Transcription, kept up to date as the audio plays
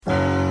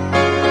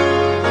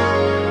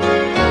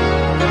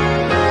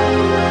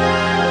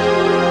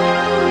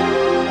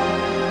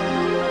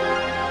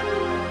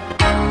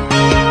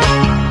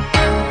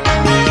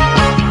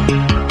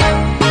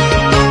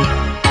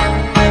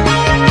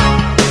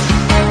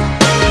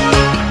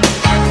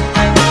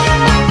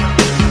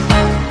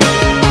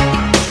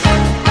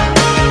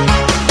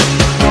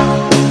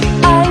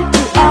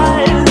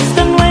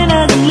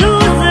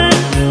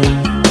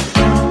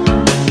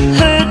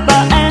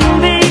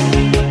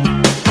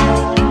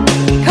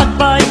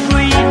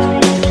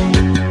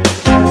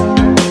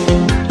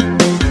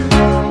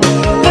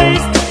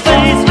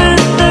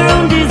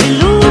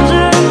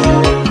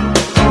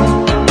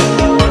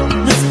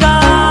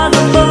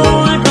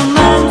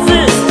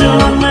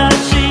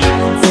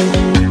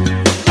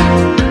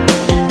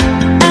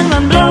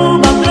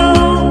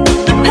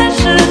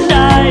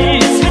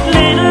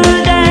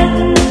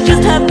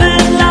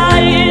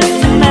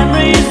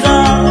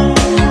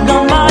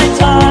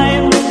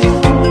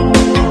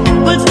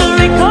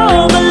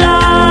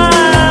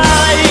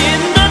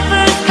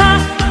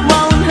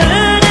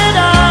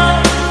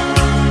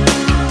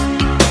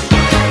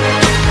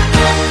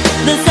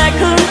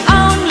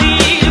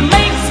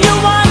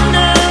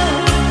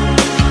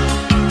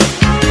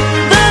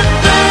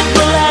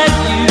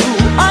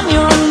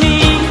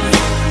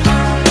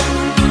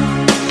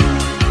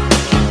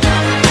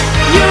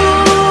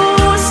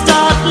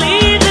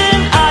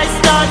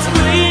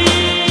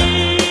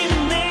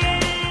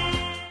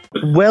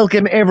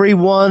welcome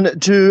everyone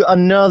to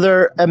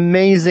another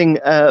amazing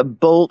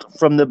Bolt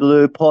from the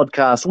Blue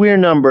podcast. We're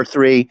number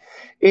 3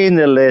 in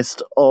the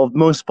list of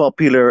most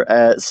popular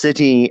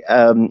City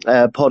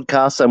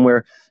podcasts, and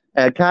we're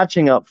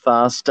catching up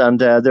fast. And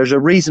there's a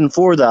reason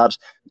for that,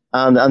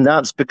 and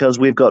that's because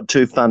we've got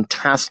 2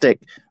 fantastic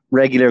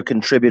regular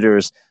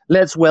contributors.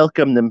 Let's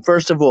welcome them.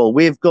 First of all,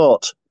 we've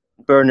got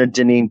Bernard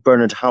Dineen.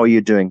 Bernard, how are you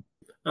doing?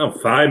 I'm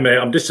fine, mate.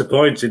 I'm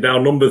disappointed now.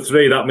 Number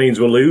 3, that means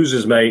we're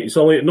losers, mate. It's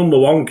only number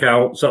 1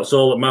 counts. That's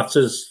all that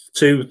matters.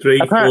 2, 3,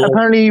 4.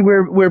 Apparently,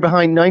 we're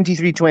behind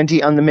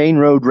 93-20 on the main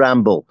road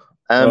ramble.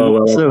 I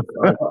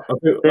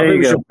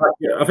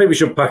think we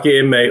should pack it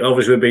in, mate.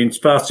 Obviously, we're being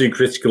far too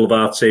critical of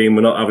our team.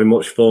 We're not having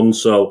much fun.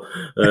 So,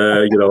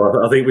 I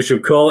think we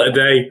should call it a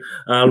day,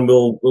 and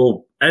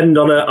we'll end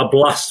on a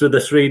blast with a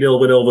 3-0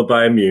 win over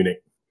Bayern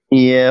Munich.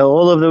 Yeah,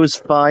 all of those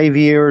 5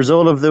 years,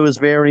 all of those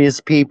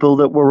various people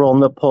that were on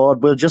the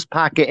pod, we'll just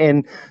pack it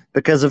in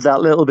because of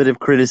that little bit of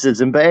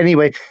criticism. But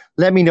anyway,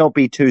 let me not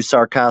be too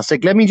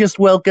sarcastic. Let me just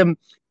welcome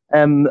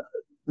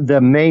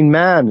the main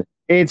man.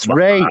 It's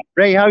Ray.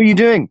 Ray, how are you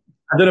doing?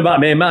 I don't know about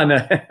main man.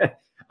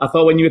 I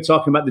thought when you were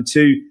talking about the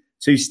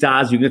two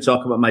stars, you were going to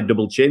talk about my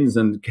double chins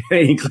and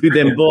include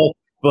them both.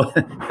 But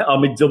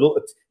my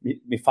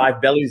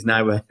 5 bellies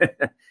now.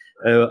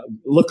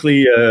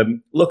 Luckily,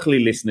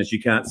 listeners,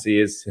 you can't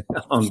see us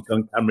on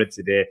camera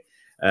today.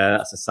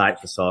 That's a sight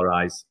for sore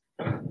eyes.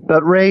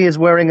 But Ray is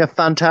wearing a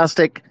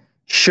fantastic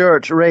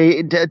shirt.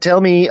 Ray,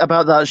 tell me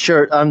about that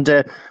shirt,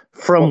 and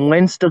from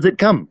whence does it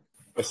come?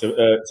 It's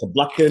a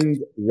black and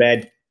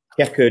red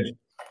checkered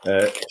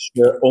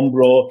shirt,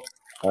 Umbro.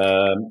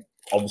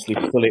 Obviously,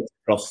 pull it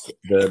across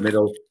the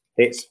middle.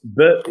 It's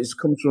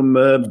come from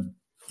a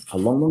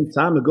long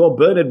time ago.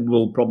 Bernard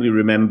will probably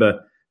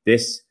remember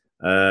this.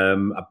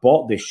 I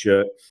bought this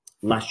shirt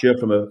last year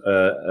from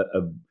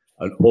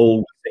an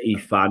old City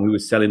fan who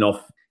was selling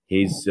off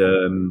his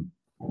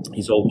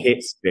old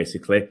kits,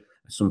 basically.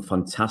 Some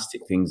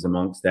fantastic things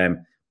amongst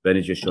them.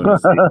 Bernard just showing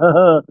us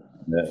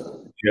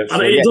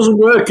it doesn't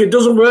work. It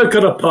doesn't work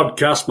on a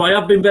podcast, but I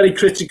have been very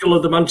critical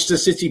of the Manchester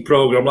City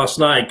programme last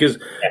night because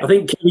I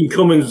think Kevin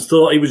Cummins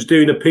thought he was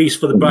doing a piece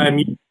for the Bayern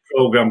Munich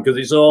programme because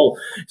it's all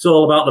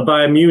about the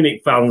Bayern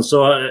Munich fans.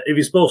 So if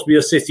you're supposed to be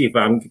a City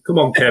fan, come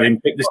on, Kevin,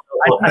 pick this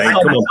up, mate.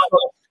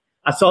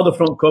 I saw the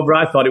front cover.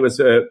 I thought it was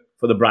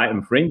for the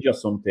Brighton Fringe or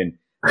something.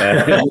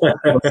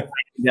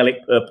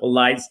 Psychedelic purple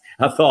lights.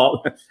 I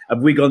thought,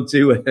 have we gone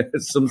to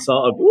some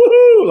sort of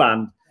woohoo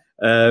land?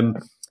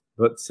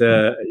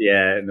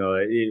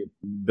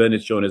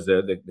 Bernard's shown us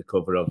the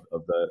cover of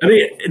the.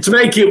 And to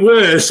make it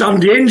worse,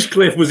 Andy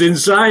Hinchcliffe was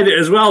inside it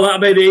as well.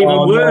 That made it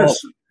even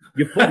worse. No.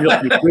 You put me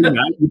off my brew,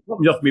 man. You put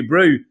me off my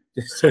brew.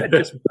 Just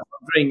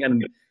drink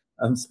and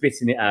I'm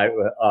spitting it out.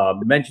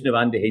 Mention of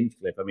Andy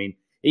Hinchcliffe. I mean,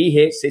 he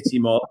hates City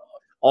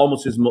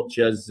almost as much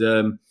as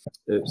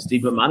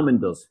Steve McManaman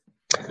does.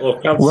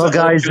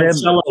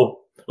 Cancelo.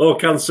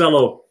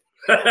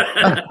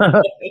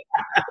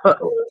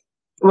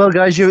 Well,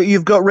 guys,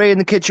 you've got Ray in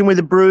the kitchen with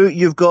a brew.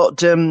 You've got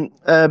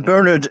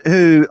Bernard,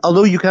 who,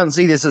 although you can't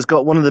see this, has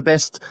got one of the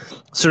best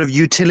sort of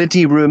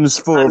utility rooms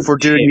for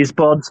doing these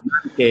pods.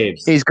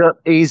 He's got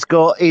his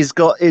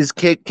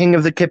King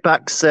of the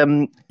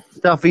Kipaks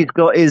stuff. He's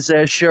got his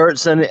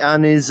shirts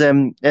and his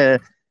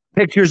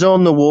pictures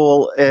on the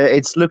wall.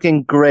 It's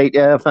looking great.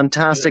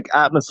 Fantastic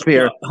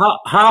atmosphere.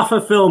 Half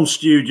a film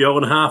studio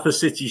and half a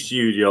City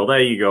studio. There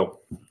you go.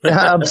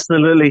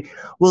 Absolutely.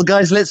 Well,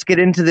 guys, let's get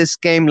into this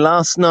game.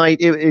 Last night,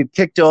 it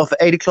kicked off at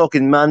 8 o'clock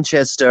in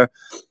Manchester,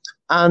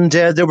 and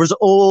there was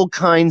all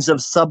kinds of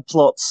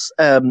subplots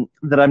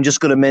that I'm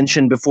just going to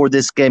mention before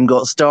this game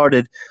got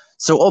started.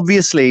 So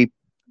obviously,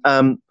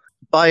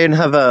 Bayern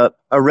have a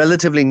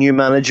relatively new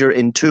manager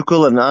in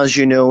Tuchel, and as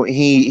you know,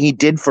 he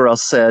did for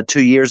us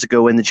 2 years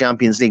ago in the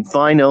Champions League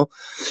final.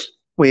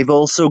 We've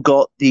also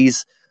got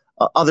these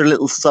other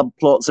little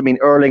subplots. I mean,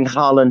 Erling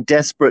Haaland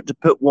desperate to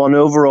put one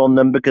over on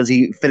them because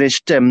he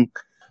finished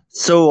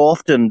so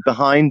often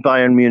behind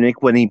Bayern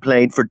Munich when he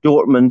played for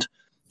Dortmund,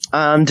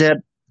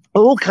 and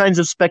all kinds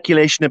of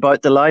speculation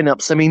about the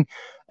lineups. I mean,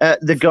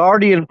 The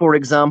Guardian, for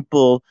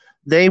example,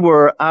 they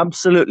were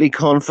absolutely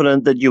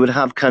confident that you would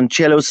have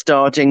Cancelo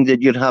starting,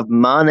 that you'd have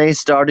Mane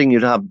starting,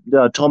 you'd have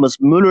Thomas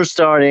Müller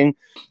starting.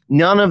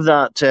 None of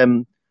that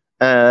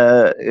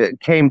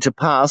came to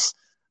pass.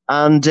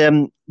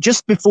 And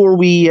just before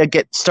we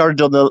get started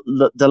on the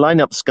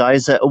lineups,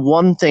 guys,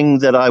 one thing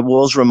that I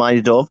was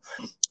reminded of,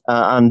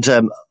 and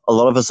a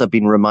lot of us have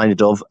been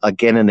reminded of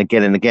again and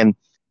again and again,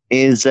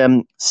 is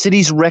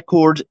City's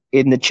record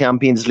in the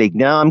Champions League.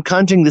 Now, I'm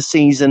counting the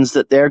seasons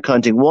that they're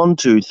counting. 1,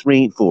 2,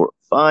 3, 4,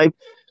 5,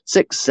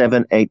 6,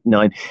 7, 8,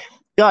 9.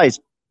 Guys,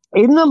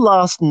 in the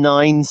last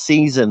 9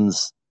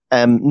 seasons,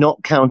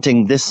 not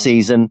counting this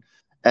season,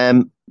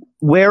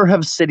 where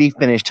have City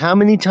finished? How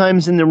many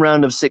times in the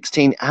round of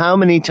 16? How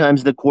many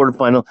times in the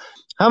quarterfinal?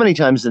 How many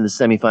times in the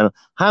semi-final?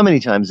 How many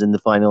times in the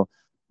final?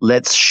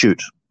 Let's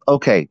shoot.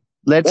 Okay,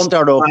 let's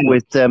start off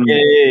with...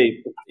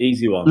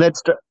 easy one.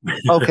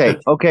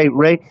 Okay,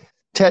 Ray,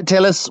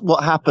 tell us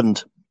what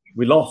happened.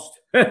 We lost.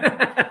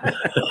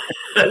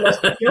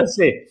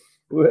 Chelsea.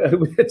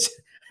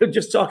 We're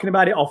just talking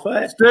about it off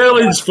air.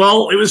 Sterling's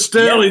fault. It was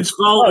Sterling's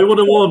fault. We would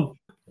have won.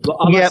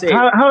 Yeah.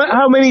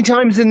 How many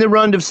times in the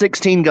round of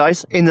 16,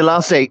 guys? In the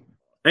last 8?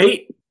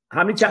 8.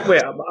 How many times?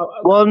 Wait,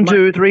 1,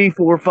 2, 3,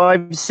 4,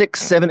 5,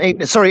 6, 7,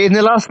 8. Sorry, in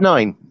the last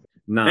 9.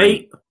 9.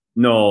 8.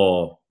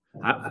 No.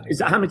 Is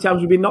that how many times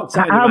we've been knocked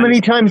out? How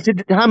many times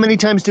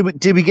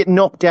did we get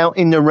knocked out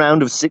in the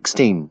round of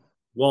 16?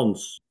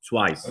 Once.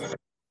 Twice.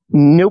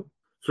 Nope.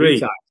 3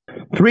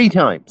 times. 3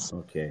 times.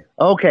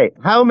 Okay.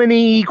 How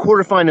many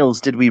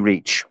quarterfinals did we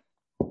reach?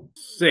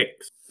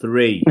 6.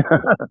 3.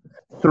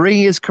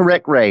 3 is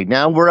correct, Ray.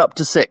 Now we're up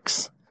to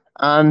 6.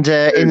 And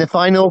in the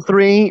final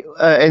 3,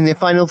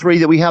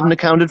 that we haven't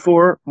accounted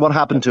for, what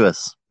happened to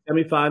us?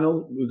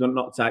 Semi-final, we got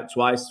knocked out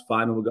twice.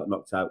 Final, we got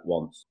knocked out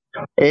once.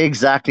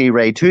 Exactly,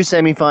 Ray. 2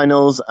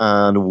 semi-finals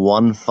and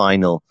 1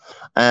 final.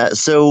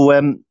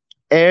 So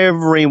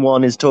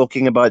everyone is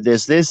talking about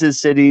this. This is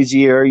City's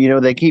year. You know,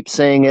 they keep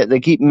saying it. They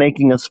keep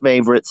making us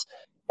favourites.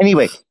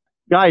 Anyway,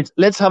 guys,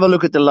 let's have a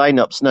look at the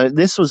lineups. Now,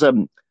 this was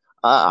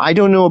I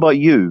don't know about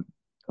you,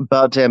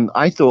 but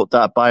I thought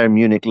that Bayern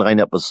Munich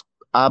lineup was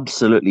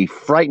absolutely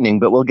frightening.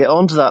 But we'll get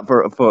on to that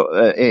for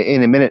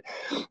in a minute.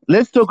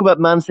 Let's talk about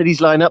Man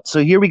City's lineup.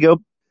 So here we go.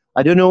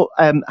 I don't know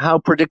how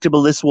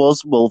predictable this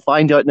was. We'll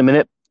find out in a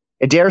minute.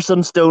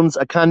 Ederson, Stones,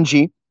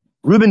 Akanji,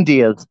 Ruben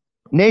Diaz,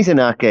 Nathan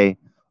Ake,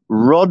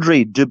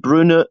 Rodri, De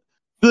Bruyne,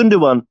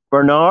 Gundogan,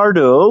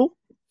 Bernardo,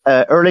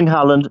 Erling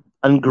Haaland,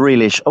 and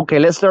Grealish. Okay,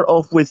 let's start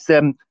off with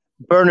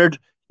Bernard.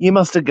 You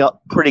must have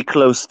got pretty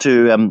close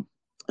to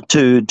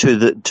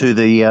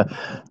the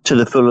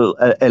full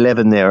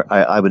 11 there.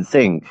 I would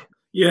think.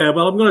 Yeah,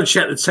 well, I'm going to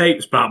check the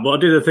tapes back, but I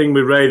did a thing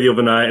with Ray the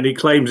other night, and he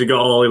claims he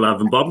got all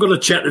 11. But I'm going to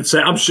check the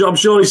tape. I'm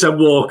sure he said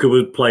Walker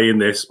was playing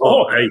this.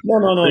 But,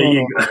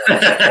 No.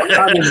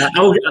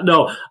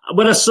 No,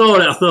 when I saw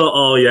it, I thought,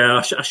 oh yeah,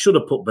 I should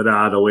have put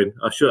Bernardo in.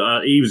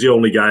 He was the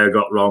only guy I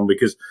got wrong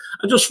because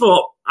I just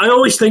thought I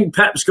always think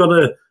Pep's going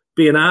to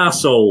be an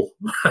arsehole.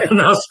 And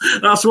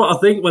that's what I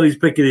think when he's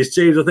picking his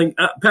teams. I think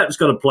Pep's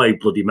going to play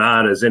bloody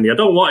Mahrez, isn't he? I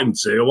don't want him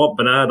to. I want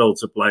Bernardo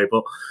to play,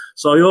 but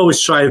so I always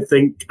try and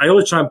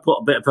put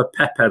a bit of a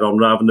Pep head on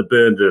rather than the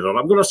Bernardo on.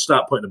 I'm going to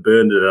start putting the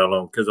Bernardo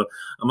on because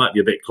I might be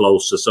a bit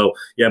closer. So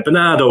yeah,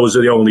 Bernardo was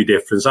the only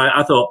difference.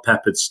 I thought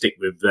Pep would stick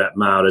with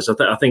Mahrez.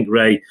 I think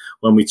Ray,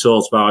 when we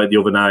talked about it the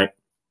other night,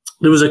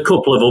 there was a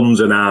couple of ums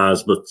and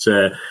ahs, but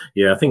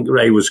yeah, I think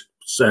Ray was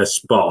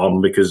spot on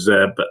because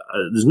but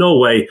there's no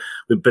way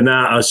with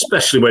Bernardo,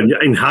 especially when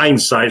in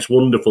hindsight it's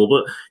wonderful,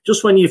 but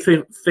just when you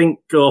think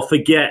or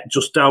forget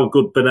just how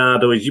good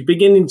Bernardo is, you're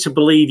beginning to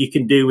believe you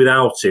can do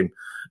without him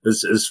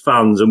as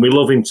fans, and we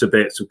love him to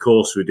bits, of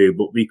course we do,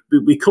 but we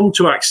come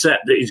to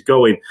accept that he's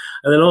going,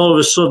 and then all of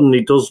a sudden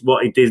he does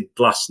what he did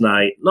last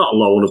night, not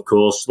alone of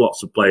course,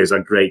 lots of players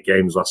had great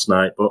games last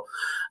night,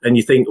 and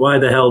you think, why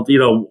the hell,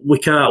 we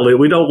can't lose.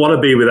 We don't want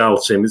to be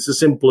without him. It's as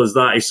simple as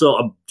that. He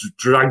sort of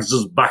drags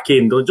us back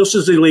in. Just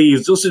as he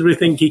leaves, just as we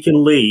think he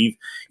can leave,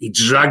 he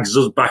drags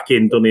us back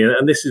in, doesn't he?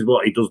 And this is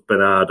what he does,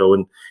 Bernardo.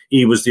 And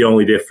he was the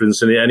only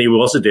difference. And he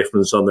was a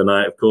difference on the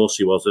night. Of course,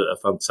 he was a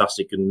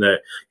fantastic. And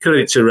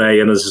credit to Ray.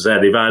 And as I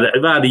said, if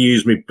I'd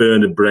used my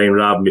Bernard brain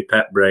rather than my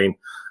Pep brain,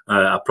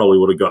 I probably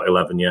would have got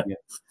 11. Yeah.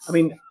 I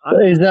mean,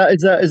 is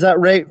that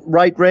right,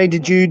 Ray?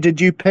 Did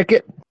you pick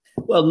it?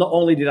 Well, not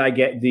only did I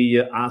get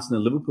the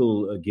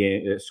Arsenal-Liverpool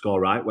game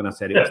score right when I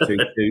said it was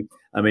 2-2,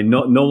 I mean,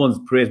 no one's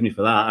praised me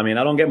for that. I mean,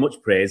 I don't get much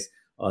praise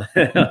on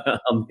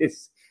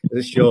this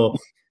show,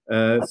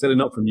 certainly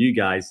not from you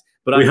guys.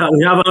 But we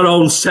have our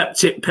own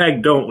septic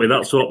peg, don't we?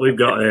 That's what we've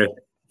got here.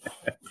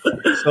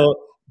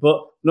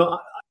 But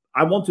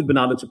I wanted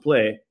Bernardo to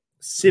play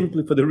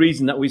simply for the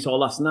reason that we saw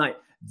last night.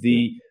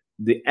 The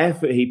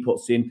effort he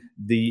puts in,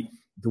 the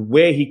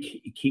way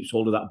he keeps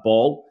hold of that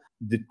ball,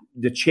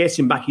 the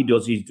chasing back he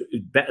does, he's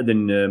better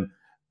than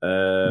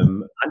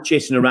and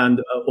chasing around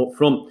up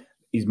front.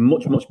 He's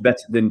much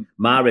better than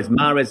Mahrez.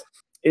 Mahrez,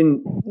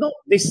 in not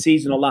this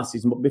season or last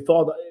season, but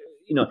before that,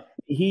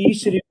 he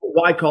used to do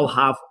what I call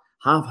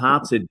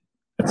half-hearted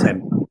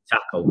attempt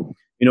tackle.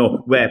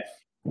 Where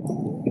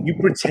you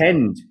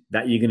pretend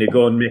that you're going to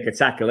go and make a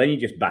tackle, and you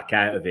just back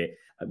out of it.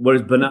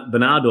 Whereas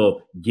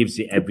Bernardo gives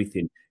it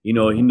everything. He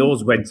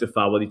knows when to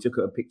foul. He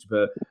picked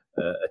up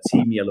a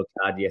team yellow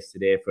card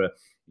yesterday for a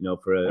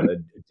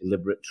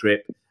deliberate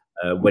trip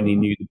when he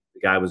knew the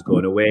guy was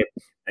going away.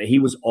 He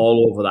was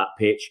all over that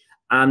pitch,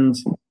 and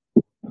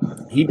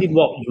he did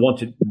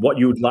what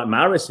you would like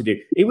Mahrez to do.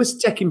 He was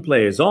taking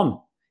players on.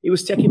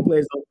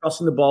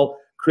 Crossing the ball,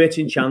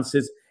 creating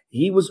chances.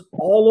 He was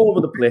all over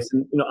the place.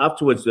 And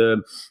afterwards,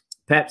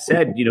 Pep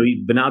said,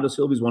 Bernardo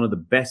Silva is one of the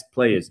best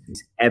players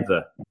he's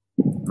ever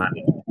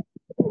managed.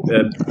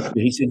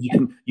 He said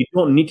you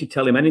don't need to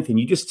tell him anything.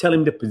 You just tell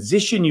him the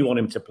position you want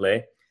him to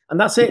play, And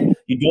that's it.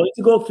 You don't need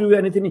to go through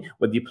anything,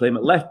 whether you play him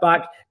at left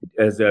back,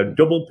 as a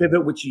double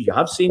pivot, which you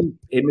have seen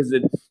him as a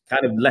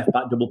kind of left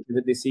back double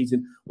pivot this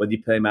season, whether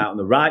you play him out on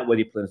the right, whether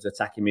you play him as an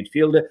attacking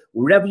midfielder,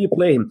 wherever you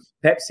play him,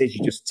 Pep says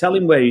you just tell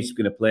him where he's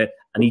going to play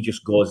and he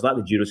just goes like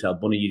the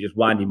Duracell bunny. You just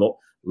wind him up,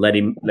 let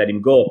him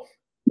go.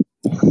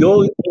 The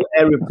only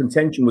area of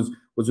contention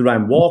was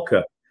around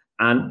Walker.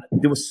 And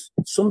there was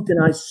something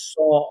I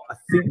saw, I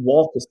think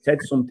Walker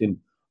said something,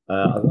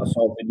 I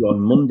saw a video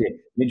on Monday,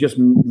 and it just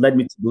led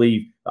me to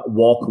believe that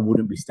Walker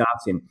wouldn't be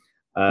starting.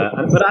 But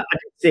I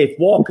did say if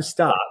Walker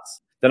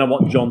starts, then I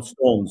want John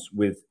Stones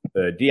with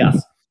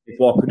Diaz. If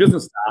Walker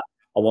doesn't start,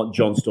 I want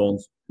John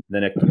Stones,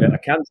 then a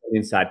Kante on the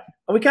inside.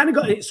 And we kind of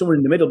got it somewhere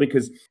in the middle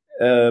because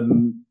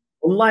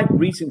unlike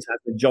recent times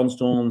when John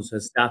Stones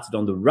has started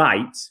on the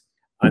right,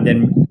 and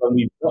then when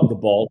we've got the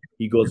ball,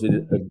 he goes in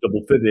a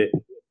double pivot.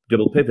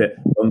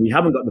 When we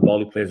haven't got the ball,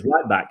 he plays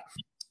right back.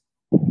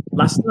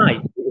 Last night,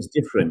 it was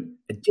different.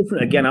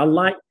 Again, I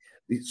like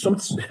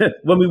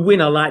when we win,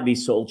 I like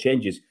these subtle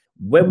changes.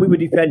 When we were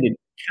defending,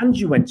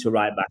 Kanji went to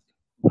right back,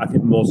 I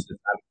think most of the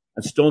time,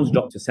 and Stones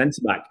dropped to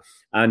centre back.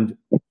 And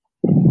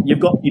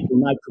you've got people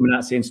now coming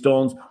out saying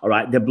Stones, all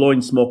right, they're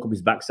blowing smoke up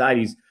his backside.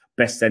 He's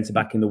best centre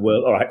back in the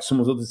world. All right, some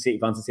of the other City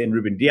fans are saying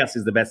Ruben Diaz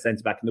is the best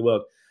centre back in the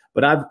world.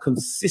 But I've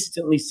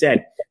consistently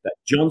said that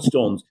John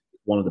Stones is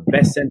one of the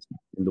best centre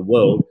backs in the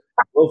world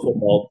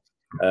football.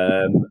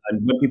 And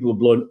when people are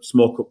blowing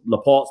smoke up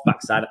Laporte's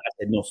backside, I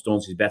said, no,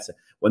 Stones is better.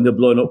 When they're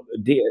blowing up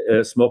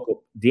smoke up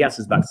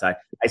Diaz's backside,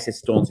 I said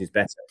Stones is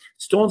better.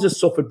 Stones has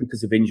suffered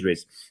because of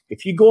injuries.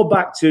 If you go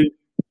back to,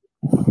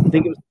 I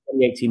think it was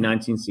the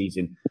 2018-19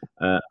 season,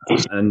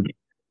 and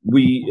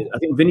I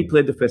think Vinny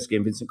played the first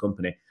game, Vincent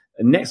Kompany.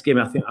 The next game,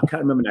 I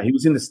can't remember now, he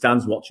was in the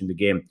stands watching the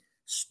game.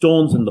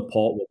 Stones and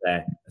Laporte were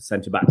there as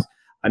centre-backs.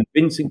 And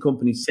Vincent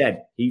Kompany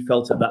said he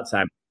felt at that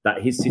time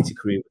that his City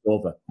career was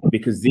over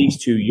because these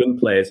two young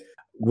players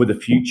were the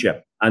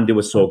future and they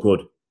were so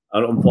good.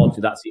 And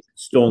unfortunately, that season,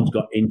 Stones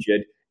got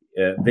injured.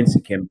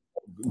 Vincent came,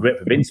 great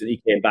for Vincent. He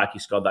came back. He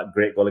scored that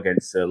great goal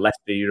against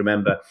Leicester, you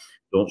remember.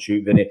 Don't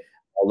shoot, Vinny,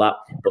 all that.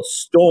 But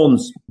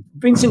Stones,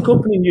 Vincent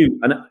Kompany knew.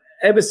 And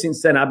ever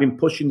since then, I've been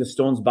pushing the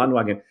Stones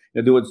bandwagon.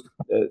 You know,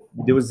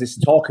 there was this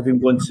talk of him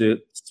going to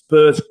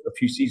Spurs a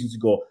few seasons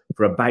ago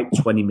for about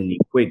 20 million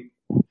quid.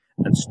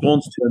 And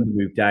Stones turned the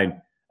move down.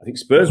 I think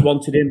Spurs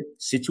wanted him.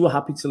 City were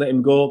happy to let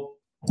him go.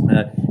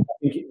 I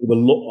think they were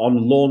on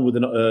loan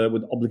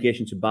with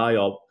obligation to buy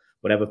or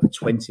whatever for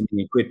 20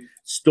 million quid.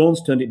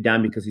 Stones turned it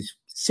down because he's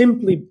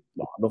simply,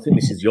 I don't think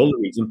this is the only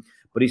reason,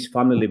 but his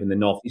family live in the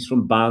north. He's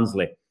from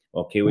Barnsley,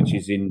 which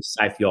is in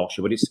South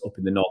Yorkshire, but it's up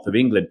in the north of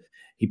England.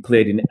 He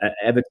played in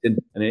Everton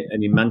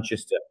and in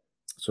Manchester.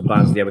 So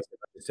Barnsley, Everton,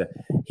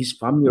 Manchester. His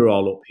family are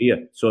all up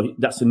here. So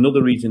that's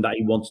another reason that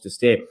he wanted to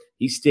stay.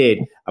 He stayed,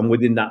 and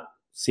within that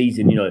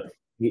season,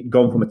 he'd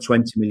gone from a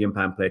 £20 million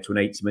player to an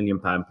 £80 million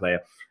player.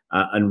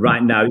 And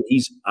right now,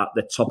 he's at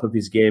the top of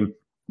his game.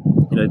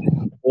 The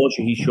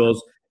composure he shows,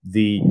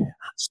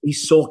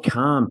 he's so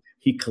calm.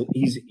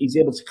 He's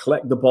able to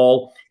collect the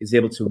ball. He's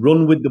able to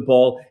run with the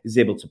ball. He's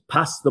able to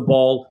pass the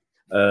ball.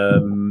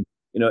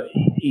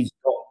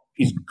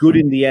 He's good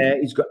in the air.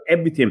 He's got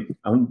everything.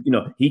 And,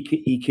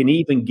 he can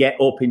even get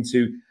up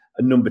into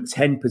a number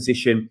 10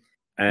 position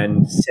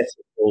and set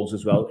up goals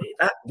as well.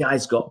 That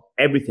guy's got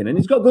everything. And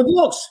he's got good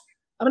looks.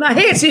 I mean, I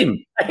hate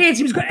him.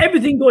 He's got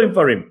everything going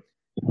for him.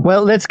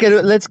 Well, let's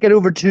get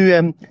over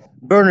to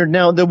Bernard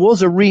now. There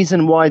was a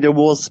reason why there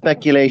was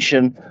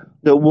speculation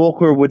that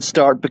Walker would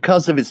start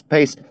because of his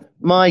pace.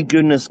 My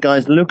goodness,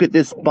 guys, look at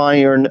this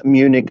Bayern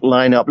Munich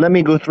lineup. Let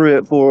me go through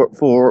it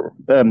for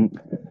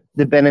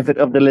the benefit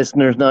of the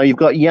listeners. Now, you've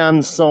got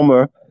Jan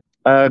Sommer,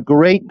 a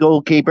great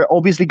goalkeeper.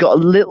 Obviously got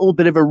a little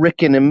bit of a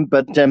rick in him,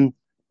 but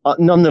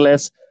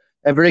nonetheless,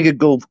 a very good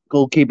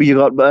goalkeeper. You've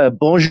got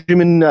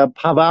Benjamin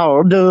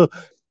Pavard,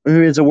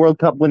 who is a World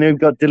Cup winner. You've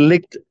got De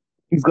Ligt.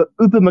 You've got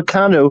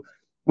Upamecano,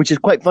 which is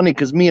quite funny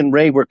because me and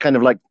Ray were kind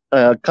of like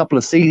a couple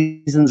of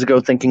seasons ago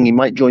thinking he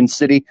might join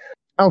City.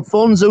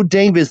 Alphonso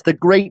Davies, the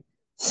great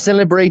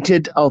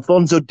celebrated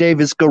Alphonso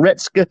Davies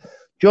Goretzka.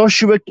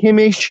 Joshua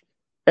Kimmich,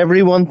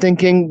 everyone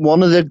thinking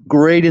one of the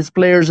greatest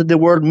players in the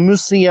world.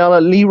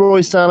 Musiala,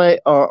 Leroy Sané,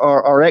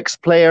 our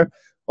ex-player,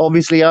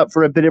 obviously out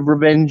for a bit of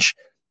revenge.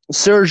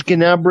 Serge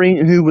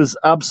Gnabry, who was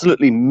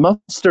absolutely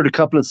mustard a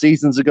couple of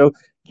seasons ago.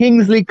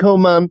 Kingsley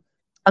Coman.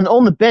 And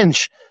on the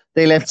bench,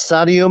 they left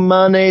Sadio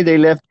Mane, they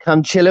left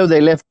Cancelo,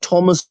 they left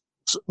Thomas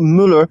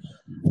Müller.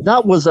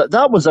 That was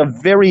a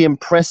very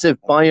impressive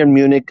Bayern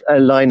Munich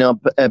lineup,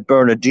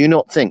 Bernard. Do you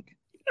not think?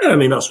 Yeah, I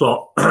mean, that's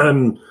what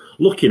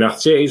looking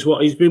at it is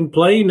what he's been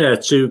playing there.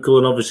 Tuchel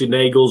and obviously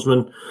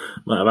Nagelsmann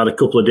might have had a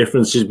couple of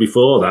differences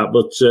before that,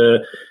 but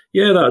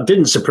that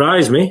didn't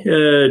surprise me.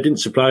 Didn't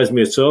surprise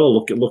me at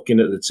all. Looking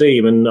at the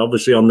team, and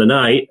obviously on the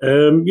night,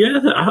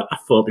 I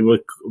thought they were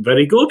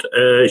very good.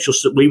 It's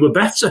just that we were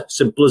better.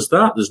 Simple as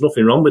that. There's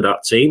nothing wrong with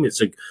that team.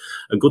 It's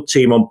a good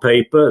team on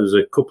paper. There's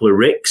a couple of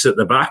ricks at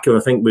the back, and I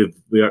think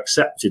we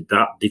accepted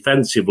that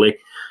defensively.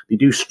 they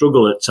do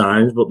struggle at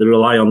times, but they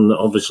rely on,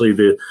 obviously,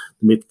 the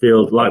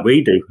midfield like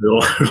we do. They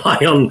rely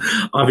on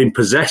having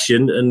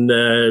possession and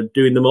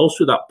doing the most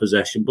with that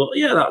possession. But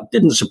yeah, that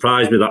didn't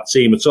surprise me, that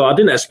team at all. I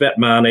didn't expect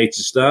Mane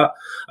to start.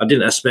 I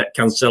didn't expect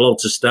Cancelo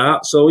to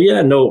start. So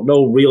yeah,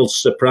 no real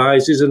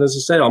surprises. And as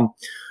I say,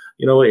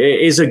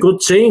 it is a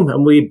good team,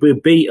 and we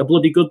beat a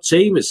bloody good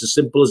team. It's as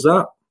simple as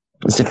that.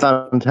 It's a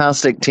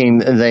fantastic team.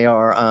 They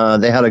are.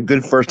 They had a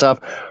good first half.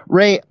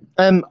 Ray,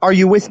 are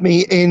you with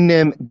me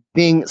in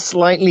being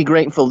slightly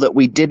grateful that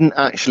we didn't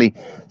actually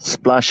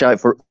splash out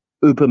for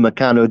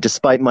Upamecano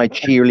despite my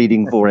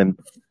cheerleading for him?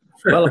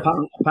 Well,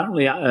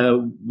 apparently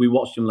we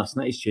watched him last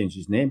night. He's changed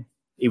his name.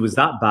 He was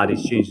that bad.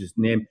 He's changed his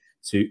name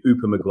to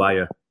Upa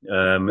Maguire.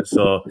 I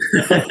saw.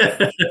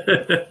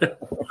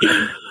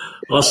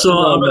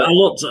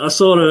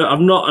 I've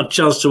not had a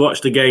chance to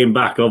watch the game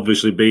back.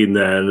 Obviously, being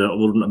there, and I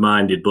wouldn't have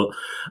minded. But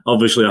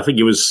obviously, I think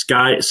it was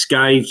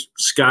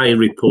Sky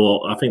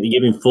report. I think they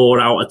give him 4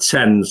 out of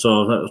 10.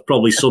 So that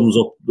probably sums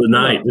up the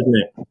night, doesn't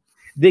it?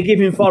 They give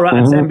him 4 out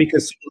of 10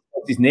 because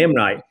someone got his name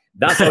right.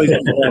 That's how he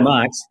got the 4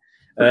 marks.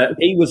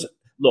 He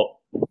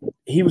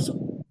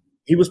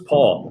was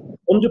poor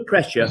under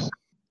pressure.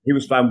 He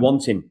was found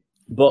wanting.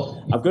 But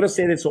I've got to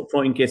say this up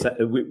front in case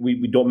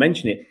we don't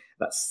mention it.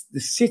 That's the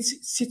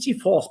City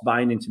forced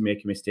Bayern into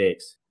making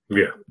mistakes.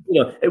 Yeah,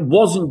 it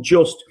wasn't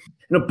just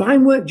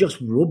Bayern weren't just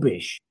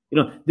rubbish.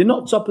 They're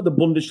not top of the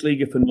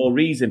Bundesliga for no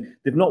reason.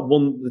 They've not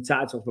won the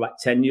title for like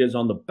 10 years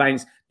on the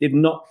bounce. They've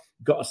not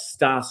got a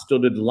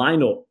star-studded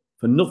lineup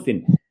for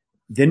nothing.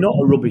 They're not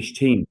a rubbish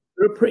team.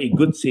 They're a pretty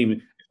good team.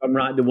 If I'm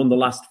right, they won the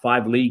last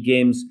 5 league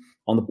games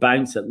on the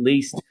bounce at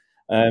least.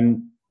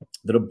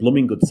 They're a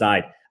blooming good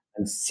side.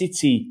 And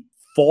City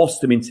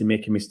forced them into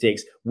making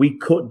mistakes. We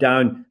cut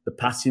down the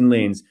passing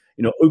lanes.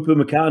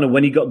 Upamecano,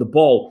 when he got the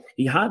ball,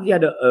 he hardly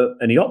had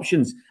any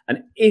options. And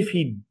if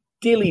he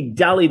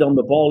dilly-dallied on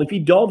the ball, if he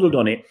dawdled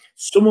on it,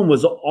 someone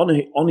was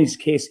on his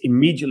case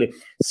immediately.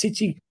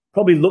 City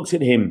probably looks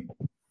at him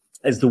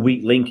as the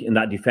weak link in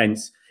that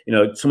defence.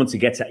 Someone to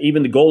get at.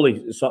 Even the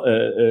goalie,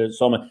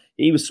 Sommer,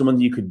 he was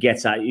someone you could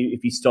get at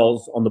if he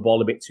stalls on the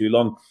ball a bit too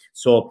long.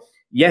 So,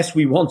 yes,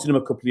 we wanted him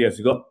a couple of years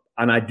ago.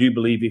 And I do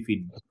believe if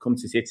he'd come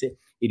to City,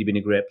 he'd have been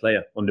a great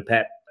player under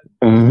Pep.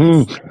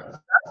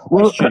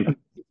 Well,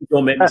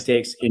 don't make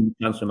mistakes in the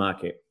transfer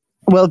market.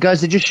 Well,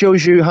 guys, it just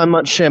shows you how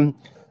much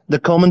the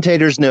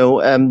commentators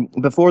know.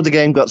 Before the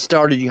game got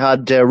started, you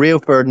had Rio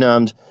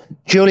Ferdinand,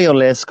 Julian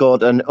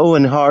Lescott, and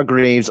Owen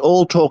Hargreaves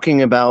all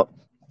talking about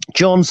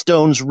John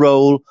Stones'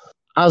 role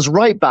as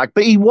right back,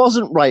 but he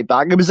wasn't right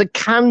back. It was a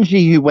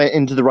Kanji who went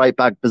into the right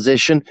back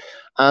position,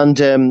 and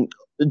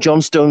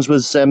John Stones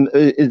was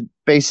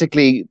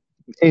basically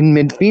in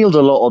midfield a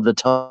lot of the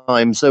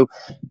time. So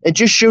it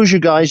just shows you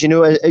guys,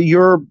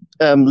 you're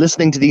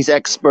listening to these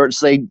experts.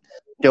 They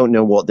don't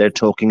know what they're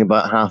talking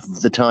about half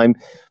of the time.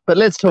 But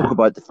let's talk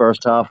about the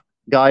first half,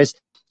 guys.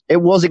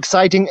 It was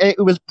exciting.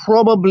 It was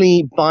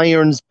probably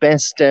Bayern's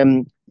best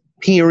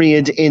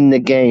period in the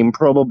game,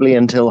 probably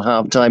until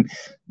halftime.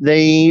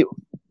 They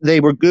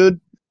were good.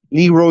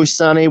 Leroy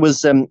Sané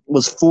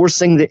was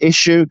forcing the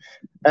issue.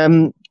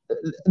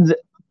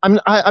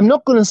 I'm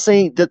not going to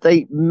say that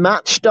they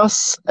matched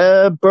us,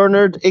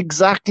 Bernard,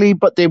 exactly,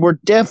 but they were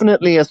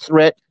definitely a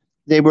threat.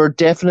 They were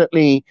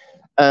definitely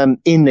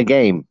in the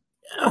game.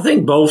 I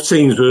think both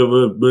teams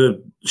were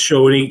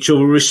showing each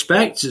other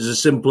respect. It's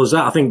as simple as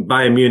that. I think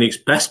Bayern Munich's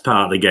best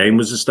part of the game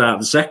was the start of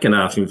the second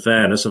half, in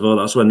fairness. I thought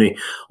that's when they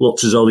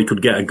looked as though they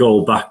could get a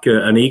goal back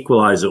and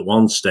equalise at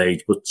one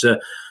stage. But,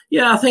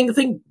 I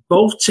think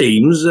both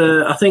teams,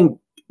 I think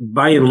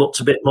Bayern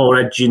looked a bit more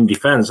edgy in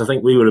defence. I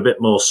think we were a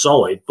bit more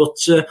solid. But,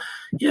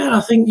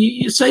 I think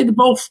you say they're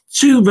both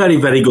two very,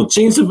 very good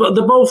teams. They're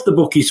both the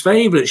bookies'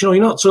 favourites. You're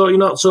not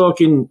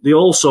talking the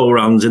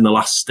also-rans in the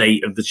last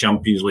state of the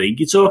Champions League.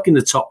 You're talking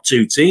the top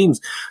 2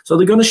 teams. So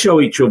they're going to show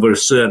each other a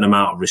certain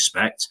amount of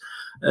respect.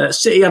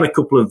 City had a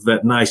couple of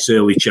nice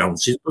early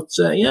chances, but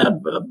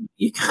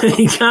you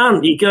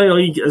can't.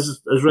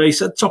 As Ray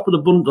said, top of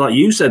the like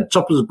you said,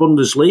 top of the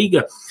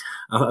Bundesliga.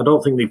 I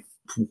don't think they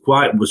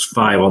quite was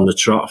 5 on the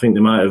trot. I think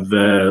they might have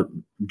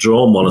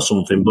drawn one or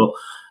something, but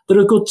they're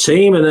a good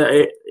team,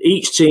 and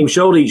each team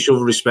showed each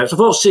other respect. I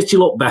thought City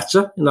looked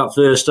better in that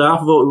first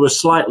half. I thought we were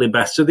slightly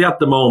better. They had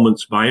the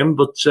moments, Bayern,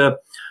 but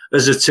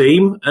as a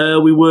team,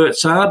 we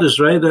worked hard, as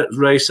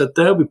Ray said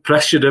there. We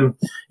pressured them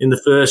in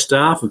the first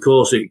half. Of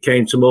course, it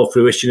came to more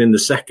fruition in the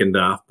second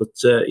half, but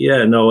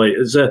it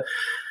was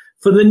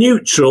for the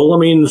neutral. I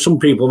mean, some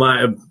people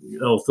might have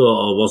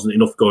thought wasn't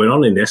enough going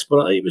on in this,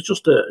 but it was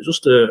just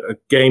a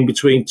game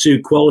between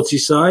two quality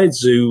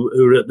sides who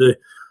are at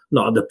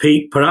not at the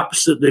peak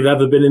perhaps that they've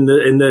ever been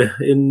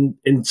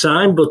in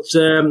time, but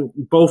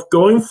both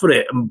going for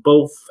it and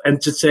both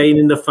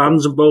entertaining the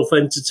fans and both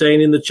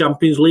entertaining the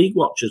Champions League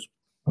watchers.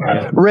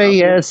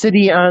 Ray,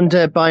 City and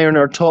Bayern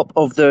are top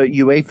of the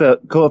UEFA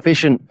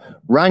coefficient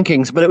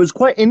rankings, but it was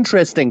quite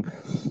interesting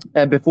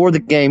before the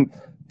game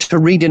to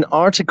read an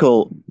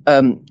article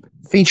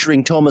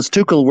featuring Thomas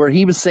Tuchel where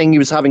he was saying he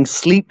was having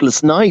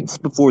sleepless nights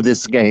before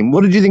this game.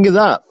 What did you think of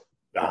that?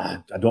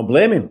 I don't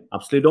blame him.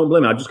 Absolutely don't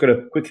blame him. I just got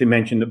to quickly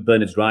mention that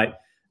Bernard's right.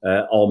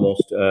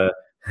 Almost.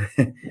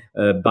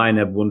 Bayern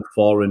have won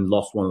 4 and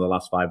lost one of the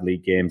last 5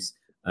 league games.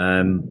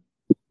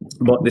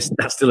 But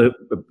they're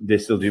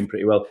still doing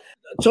pretty well.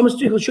 Thomas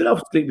Tuchel should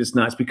have sleepless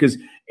nights because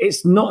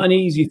it's not an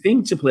easy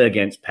thing to play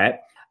against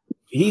Pep.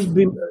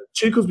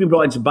 Tuchel's been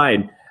brought into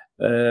Bayern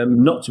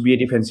not to be a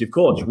defensive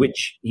coach,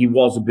 which he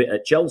was a bit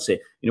at Chelsea.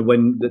 You know,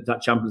 when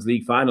that Champions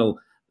League final,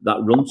 that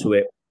run to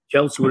it,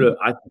 Chelsea were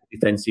a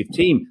defensive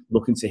team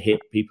looking to hit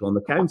people on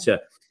the counter.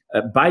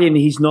 Bayern,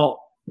 he's not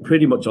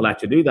pretty much allowed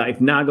to do that. If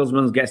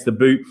Nagelsmann gets the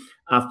boot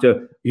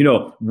after,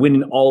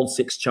 winning all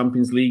 6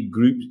 Champions League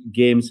group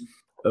games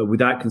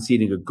without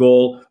conceding a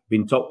goal,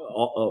 being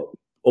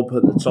up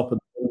at the top of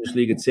the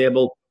Bundesliga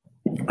table,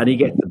 and he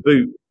gets the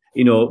boot,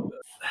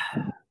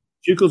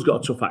 Tuchel's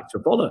got a tough act to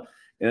follow.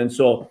 And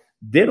so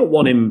they don't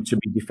want him to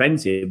be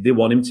defensive. They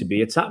want him to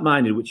be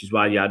attack-minded, which is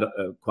why he had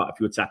quite a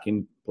few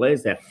attacking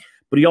players there.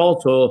 But he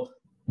also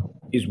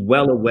is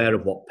well aware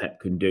of what Pep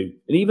can do.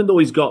 And even though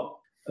he's got,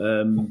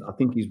 I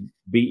think he's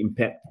beaten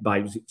Pep by,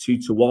 was it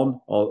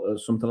 2-1 or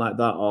something like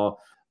that, or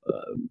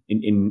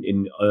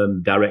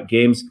in direct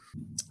games,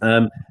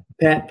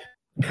 Pep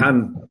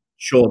can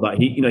show that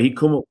he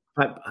come up.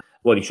 Pep,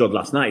 well, he showed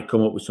last night. He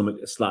come up with something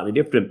slightly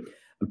different.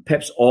 And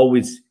Pep's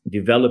always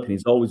developing.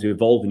 He's always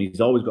evolving.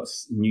 He's always got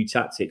new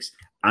tactics.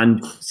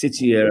 And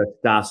City are a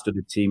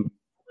star-studded team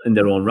in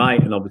their own right.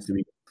 And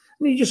obviously,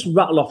 you just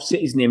rattle off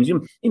City's names.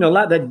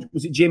 Like that,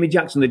 was it Jamie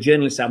Jackson, the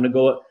journalist, having a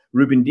go at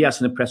Ruben Dias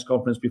in a press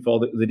conference before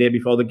the day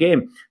before the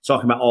game,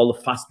 talking about all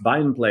the fast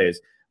Bayern players.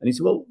 And he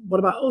said, well, what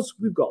about us?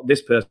 We've got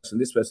this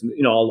person,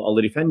 all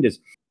the defenders.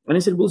 And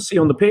he said, we'll see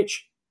on the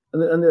pitch.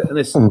 And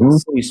this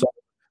sort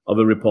of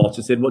a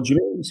reporter said, what do you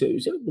mean? He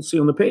said, we'll see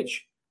on the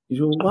pitch. He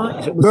said, well, why?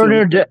 He said, we'll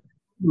see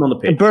on the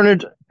pitch.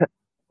 Bernard,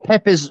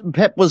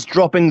 Pep was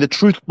dropping the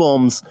truth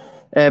bombs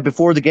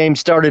before the game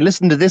started.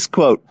 Listen to this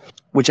quote,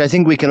 which I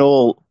think we can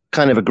all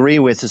kind of agree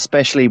with,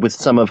 especially with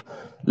some of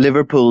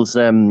Liverpool's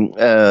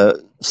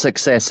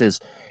successes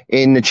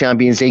in the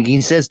Champions League.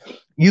 He says,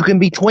 you can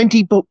be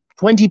 20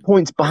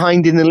 points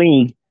behind in the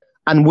league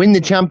and win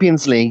the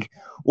Champions League,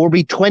 or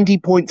be 20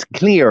 points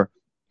clear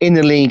in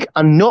the league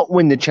and not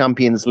win the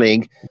Champions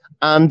League.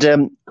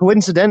 And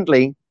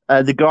coincidentally,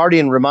 The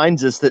Guardian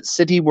reminds us that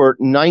City were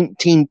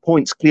 19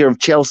 points clear of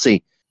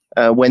Chelsea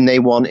when they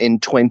won in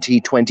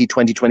 2020,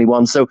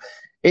 2021. So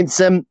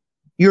it's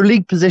your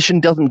league position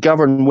doesn't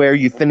govern where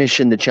you finish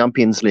in the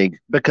Champions League,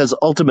 because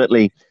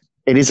ultimately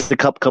it is the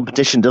cup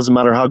competition. Doesn't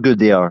matter how good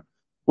they are.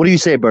 What do you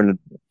say, Bernard?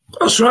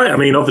 That's right. I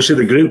mean, obviously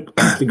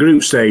the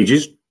group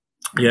stages.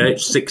 Yeah,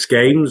 it's 6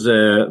 games.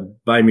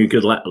 Bayern Munich they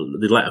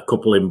let a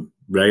couple in.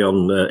 Ray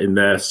in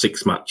their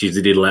 6 matches,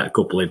 they did let a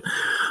couple in.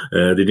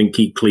 They didn't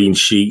keep clean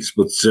sheets,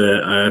 but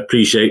I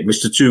appreciate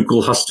Mr.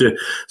 Tuchel has to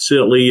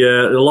certainly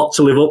a lot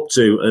to live up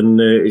to,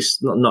 and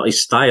it's not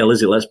his style,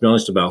 is it? Let's be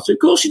honest about it. Of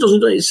course, he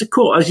doesn't. It's a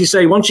cut, as you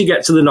say. Once you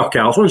get to the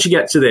knockouts, once you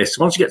get to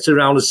the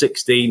round of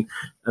 16,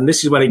 and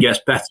this is when it gets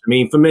better. I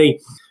mean, for me,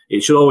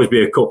 it should always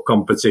be a cup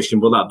competition,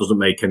 but that doesn't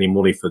make any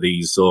money for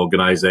these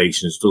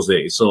organisations, does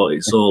it? It's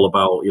all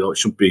about, it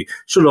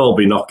should all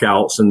be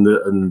knockouts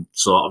and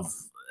sort of.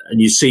 And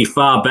you see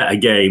far better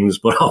games,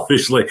 but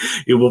obviously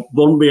it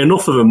won't be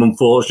enough of them,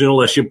 unfortunately,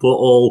 unless you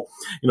go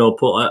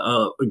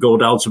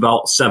down to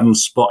about 7th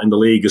spot in the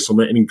league or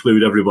something and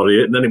include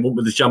everybody. And then it won't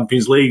be the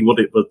Champions League, would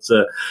it? But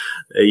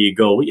there you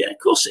go. Yeah, of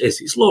course it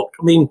is. Look,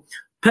 I mean,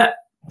 Pep,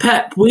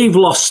 we've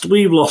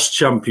lost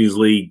Champions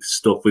League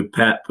stuff with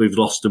Pep. We've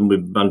lost them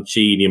with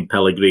Mancini and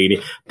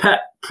Pellegrini. Pep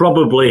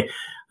probably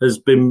has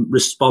been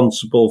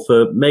responsible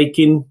for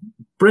making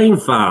brain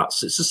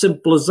farts. It's as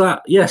simple as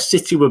that. Yes,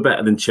 City were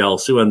better than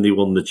Chelsea when they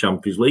won the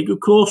Champions League. Of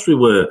course we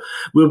were.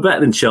 We were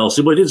better than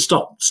Chelsea, but it didn't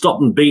stop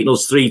them beating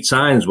us 3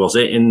 times, was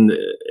it, in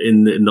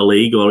the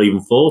league, or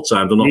even 4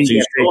 times? I'm not too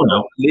sure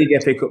now.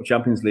 League, FA Cup,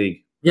 Champions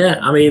League. Yeah,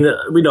 I mean,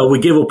 we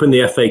give up in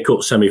the FA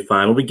Cup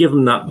semi-final. We give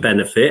them that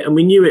benefit, and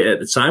we knew it at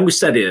the time. We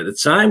said it at the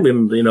time.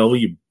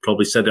 You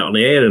probably said it on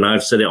the air, and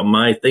I've said it on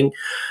my thing.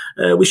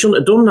 We shouldn't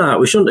have done that.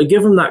 We shouldn't have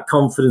given that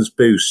confidence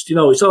boost.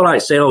 It's all right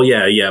to say, oh,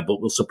 yeah,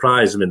 but we'll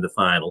surprise him in the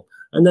final.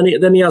 And then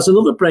he has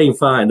another brain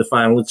fart in the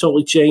final and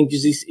totally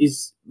changes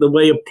his the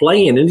way of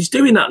playing. And he's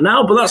doing that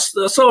now, but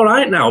that's all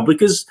right now,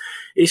 because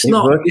it's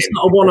not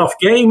a one-off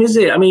game, is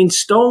it? I mean,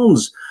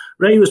 Stones,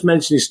 Ray was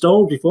mentioning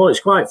Stones before. It's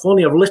quite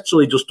funny. I've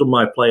literally just done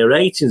my player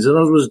ratings, and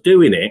as I was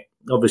doing it,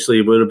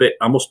 obviously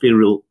I must be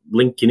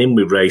linking in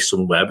with Ray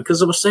somewhere,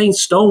 because I was saying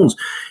Stones,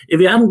 if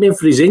it hadn't been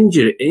for his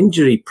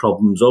injury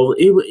problems,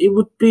 it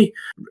would be,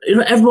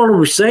 everyone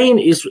was saying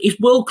he's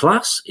world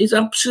class. He's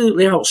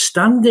absolutely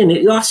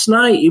outstanding. Last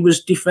night he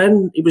was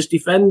defending. It was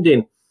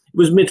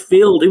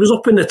midfield. He was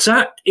up in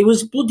attack. It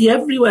was bloody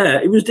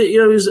everywhere. It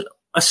was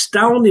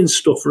astounding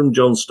stuff from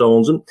John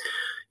Stones. And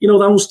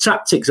those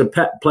tactics of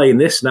Pep playing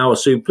this now are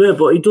superb.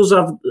 But he does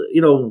have,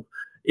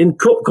 in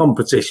cup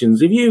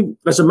competitions, if you,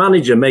 as a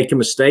manager, make a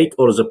mistake,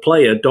 or as a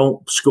player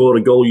don't score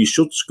a goal you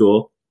should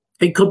score,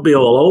 it could be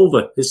all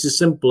over. It's as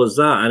simple as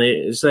that. And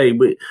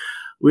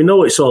we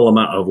know it's all a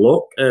matter of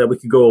luck. We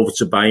could go over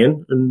to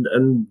Bayern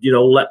and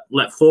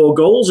let 4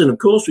 goals in. Of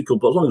course we could,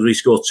 but as long as we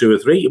score 2 or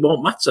 3, it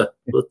won't matter.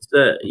 But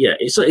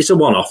it's a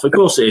one-off. Of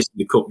course it is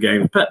the cup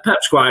game.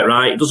 Pep's quite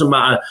right. It doesn't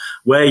matter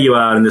where you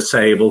are in the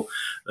table.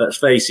 Let's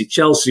face it,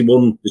 Chelsea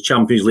won the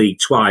Champions League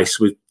twice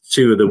with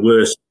 2 of the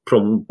worst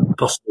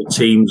possible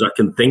teams I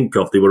can think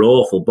of. They were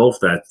awful, both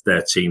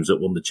their teams that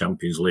won the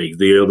Champions League.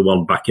 The other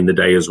one back in the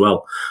day as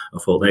well. I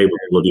thought they were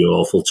bloody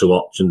awful to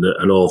watch and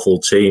an awful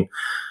team.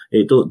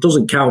 It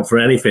doesn't count for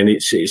anything.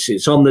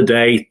 It's on the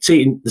day.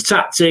 The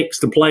tactics,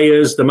 the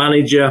players, the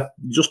manager,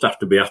 you just have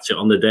to be at it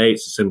on the day.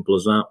 It's as simple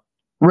as that.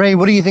 Ray,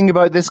 what do you think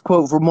about this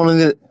quote from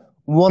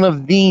one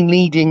of the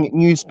leading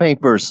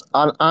newspapers?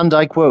 And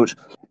I quote,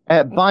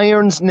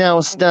 Bayern's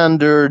now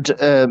standard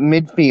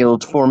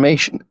midfield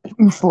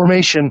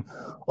formation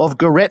of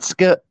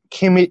Goretzka,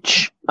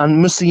 Kimmich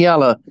and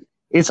Musiala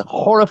is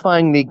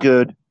horrifyingly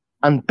good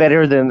and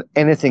better than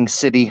anything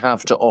City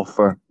have to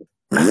offer.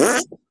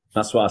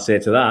 That's what I say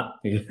to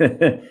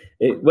that.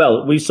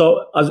 We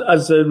saw,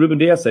 as Ruben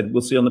Diaz said,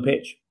 we'll see on the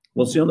pitch.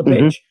 We'll see on the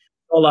pitch.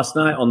 Last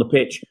night on the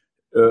pitch,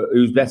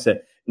 who's better.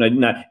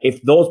 Now,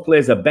 if those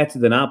players are better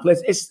than our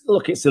players, it's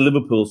the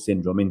Liverpool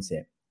syndrome, isn't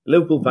it?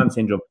 Liverpool fan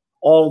syndrome.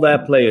 All their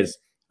players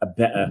are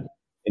better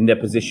in their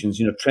positions.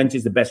 Trent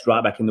is the best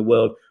right back in the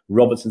world.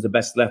 Robertson's the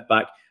best left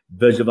back.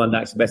 Virgil van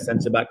Dijk's the best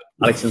centre back.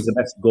 Alisson's the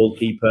best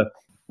goalkeeper.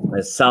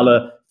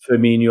 Salah,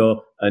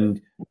 Firmino,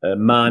 and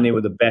Mane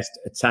were the best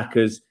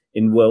attackers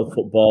in world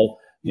football.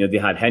 They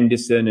had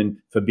Henderson and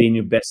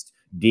Fabinho, best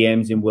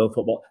DMs in world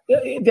football.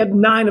 They had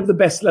 9 of the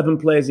best 11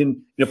 players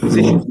in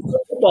positions in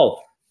world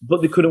football,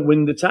 but they couldn't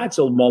win the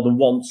title more than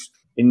once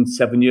in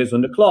 7 years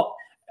under Klopp.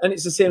 And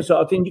it's the same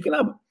sort of thing.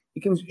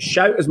 You can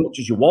shout as much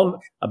as you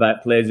want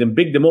about players and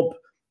big them up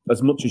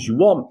as much as you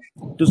want.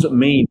 Doesn't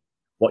mean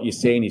what you're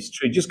saying is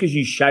true. Just because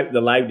you shout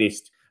the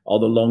loudest or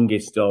the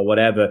longest or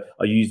whatever,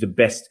 or use the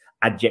best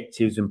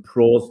adjectives and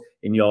prose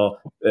in your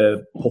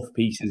puff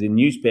pieces in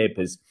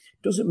newspapers,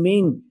 doesn't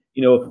mean,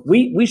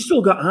 we've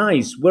still got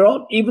eyes.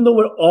 Even though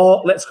we're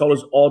all, let's call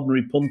us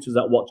ordinary punters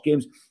that watch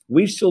games,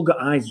 we've still got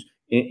eyes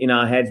in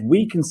our heads.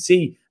 We can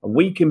see and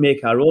we can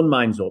make our own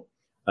minds up.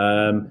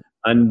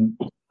 And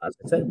as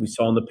I said, we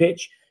saw on the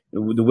pitch,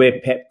 the way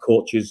Pep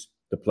coaches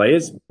the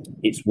players,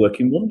 it's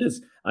working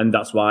wonders. And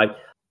that's why,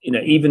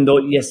 even though,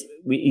 yes,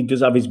 he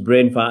does have his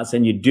brain farts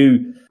and you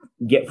do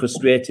get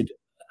frustrated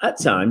at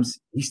times,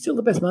 he's still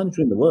the best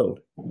manager in the world.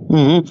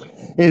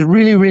 Mm-hmm. It's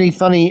really, really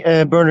funny,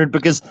 Bernard,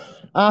 because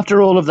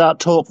after all of that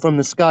talk from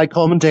the Sky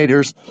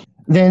commentators,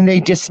 then they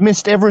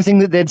dismissed everything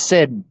that they'd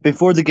said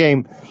before the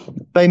game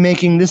by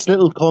making this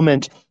little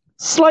comment.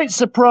 Slight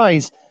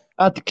surprise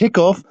at the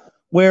kickoff,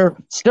 where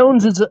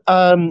Stones is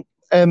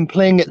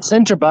playing at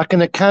centre-back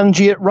and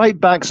Akanji at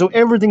right-back. So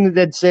everything that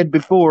they'd said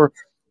before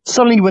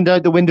suddenly went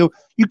out the window.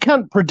 You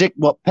can't predict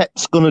what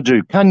Pep's going to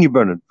do, can you,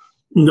 Bernard?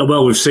 No,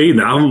 well, we've seen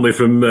that, haven't we?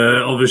 From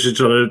obviously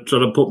trying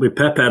to put my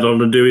Pep head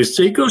on and do his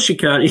team. Of course, you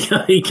can't.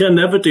 He can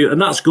never do it,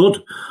 and that's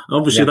good.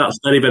 Obviously, that's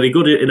very, very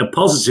good in a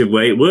positive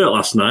way. It worked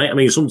last night. I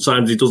mean,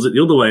 sometimes he does it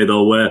the other way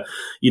though, where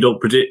you don't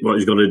predict what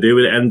he's going to do,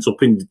 and it ends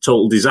up in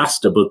total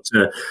disaster. But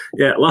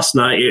last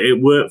night it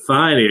worked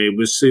fine. It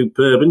was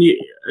superb, and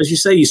as you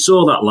say, you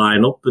saw that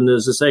lineup, and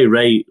as I say,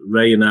 Ray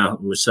and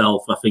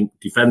myself, I think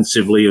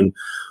defensively and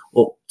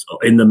up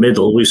in the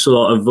middle, we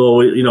sort of,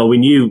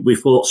 we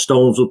thought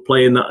Stones would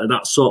play in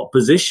that sort of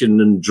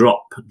position and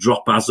drop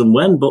as and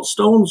when. But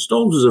Stones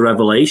was a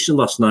revelation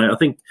last night. I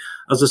think,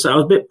 as I said, I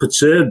was a bit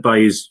perturbed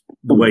by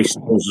the way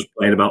Stones was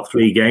playing about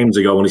 3 games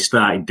ago when he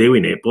started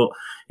doing it. But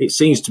it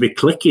seems to be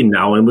clicking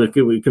now, and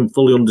we can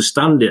fully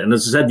understand it. And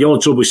as I said, the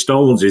only trouble with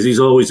Stones is he's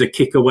always a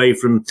kick away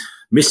from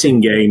missing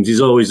games.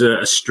 He's always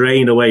a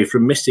strain away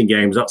from missing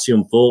games. That's the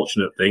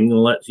unfortunate thing.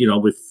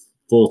 And with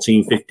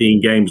 14,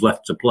 15 games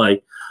left to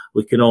play,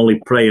 we can only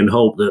pray and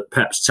hope that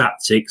Pep's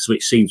tactics,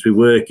 which seem to be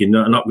working,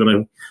 are not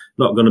going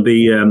to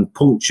be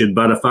punctured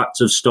by the fact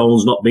of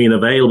Stones not being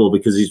available,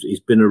 because he's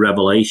been a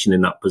revelation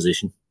in that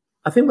position.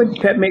 I think when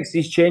Pep makes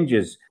these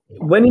changes,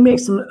 when he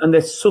makes them and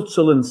they're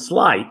subtle and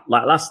slight,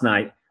 like last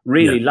night,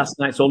 last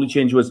night's only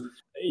change was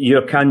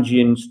your Kanji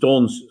and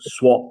Stones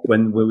swap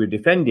when we were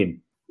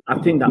defending. I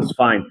think that's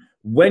fine.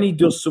 When he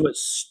does something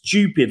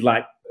stupid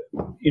like,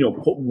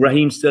 put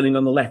Raheem Sterling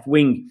on the left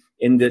wing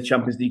in the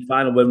Champions League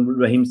final, when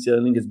Raheem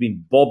Sterling has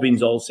been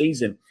bobbins all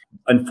season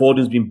and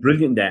Foden's been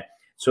brilliant there.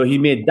 So he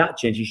made that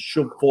change. He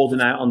shoved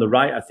Foden out on the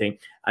right, I think,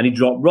 and he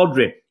dropped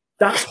Rodri.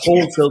 That's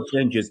wholesale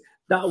changes.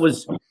 That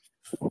was,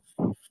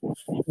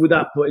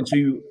 without putting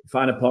too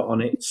fine a point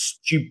on it,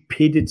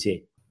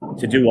 stupidity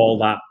to do all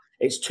that.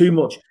 It's too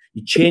much.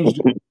 You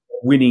changed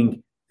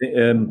winning,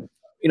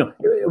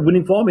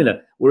 winning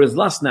formula. Whereas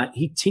last night,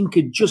 he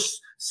tinkered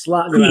just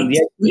slightly around the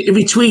edge. If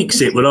he tweaks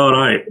it, we're all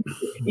right.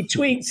 He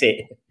tweaks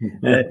it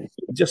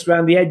just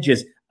around the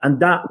edges.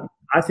 And that,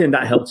 I think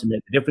that helped to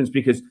make the difference,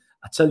 because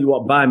I tell you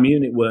what, Bayern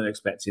Munich weren't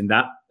expecting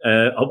that.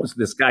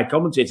 Obviously, the Sky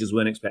commentators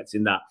weren't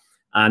expecting that.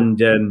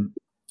 And,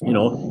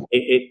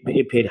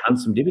 it paid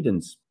handsome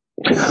dividends.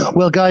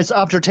 Well, guys,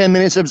 after 10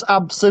 minutes, it was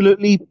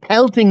absolutely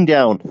pelting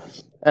down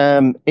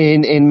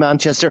in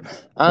Manchester.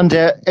 And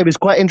it was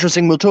quite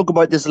interesting. We'll talk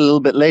about this a little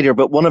bit later,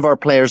 but one of our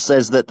players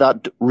says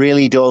that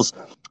really does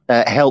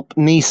help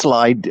knee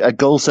slide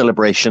goal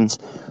celebrations.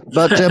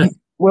 But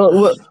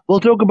we'll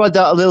talk about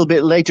that a little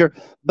bit later.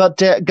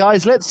 But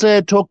guys, let's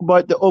talk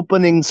about the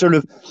opening sort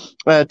of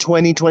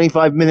 20,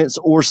 25 minutes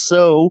or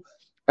so.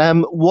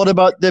 What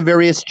about the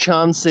various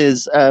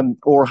chances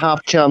or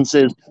half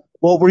chances?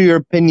 What were your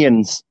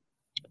opinions?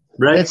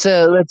 Ray?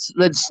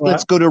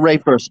 Let's go to Ray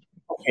first.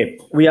 Okay,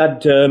 we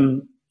had.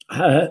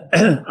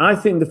 I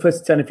think the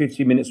first 10 or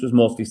 15 minutes was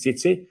mostly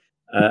City,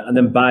 and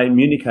then Bayern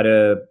Munich had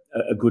a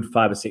good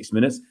 5 or 6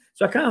 minutes.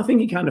 So I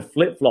think it kind of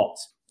flip flopped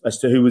as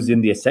to who was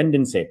in the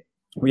ascendancy.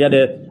 We had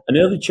an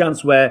early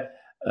chance where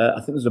I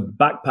think there was a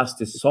back pass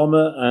to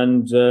Sommer,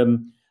 and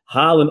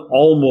Haaland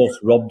almost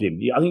robbed him.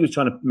 I think he was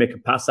trying to make a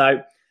pass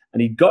out,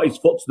 and he got his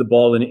foot to the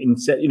ball, and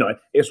instead,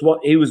 it's what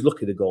he was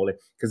lucky, the goalie,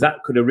 because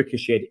that could have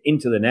ricocheted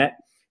into the net.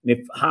 And if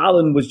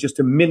Haaland was just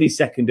a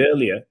millisecond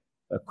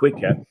quicker,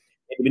 it'd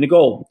have been a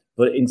goal.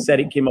 But instead,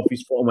 it came off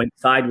his foot and went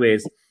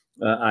sideways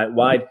out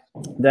wide.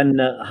 Then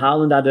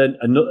Haaland had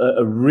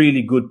a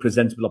really good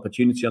presentable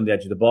opportunity on the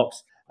edge of the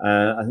box.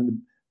 I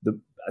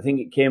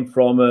think it came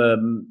from a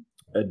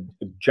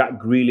Jack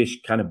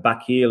Grealish kind of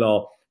back heel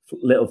or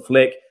little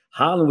flick.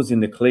 Haaland was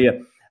in the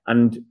clear.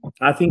 And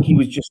I think he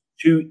was just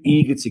too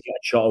eager to get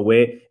a shot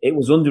away. It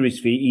was under his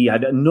feet. He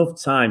had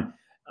enough time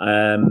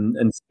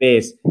and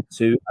space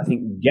to, I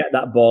think, get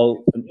that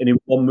ball and in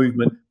one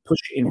movement, push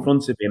it in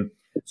front of him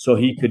so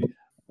he could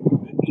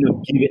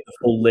give it the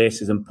full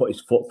laces and put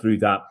his foot through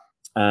that.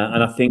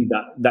 And I think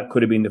that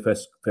could have been the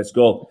first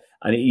goal.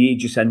 And he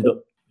just ended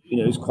up,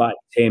 it was quite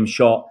a tame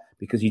shot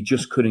because he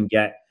just couldn't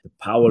get the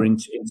power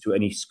into it,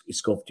 and he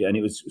scuffed it, and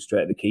it was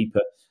straight at the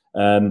keeper.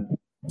 But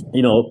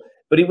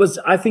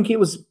I think it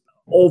was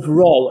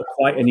overall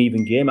quite an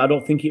even game. I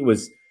don't think it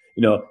was,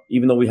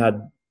 even though we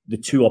had the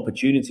two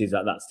opportunities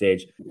at that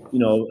stage,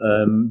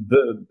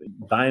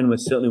 Bayern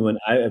certainly went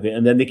out of it.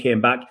 And then they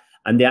came back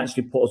and they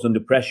actually put us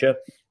under pressure.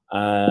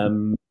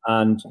 And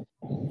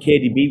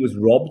KDB was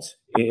robbed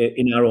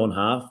in our own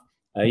half.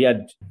 He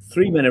had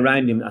three men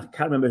around him. I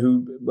can't remember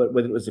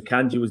whether it was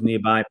Akanji was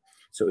nearby.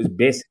 So it was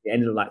basically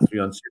ended up like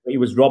 3-on-2. But he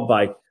was robbed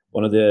by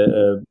one of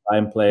the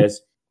Bayern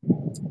players.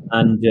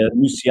 And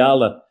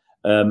Musiala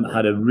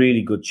had a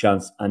really good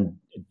chance. And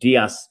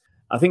Diaz,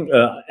 I think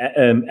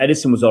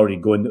Edison was already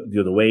going the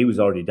other way. He was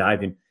already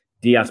diving.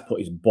 Diaz put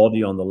his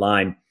body on the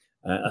line.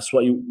 That's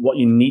what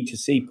you need to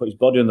see. Put his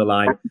body on the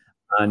line,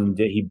 and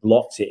he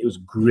blocked it. It was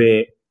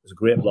great. It was a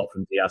great block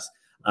from Diaz,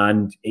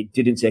 and it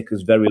didn't take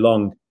us very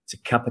long to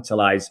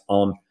capitalise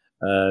on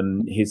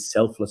his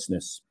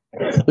selflessness.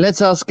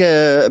 Let's ask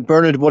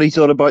Bernard what he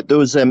thought about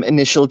those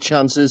initial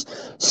chances.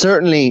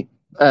 Certainly,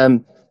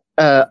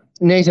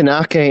 Nathan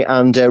Ake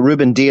and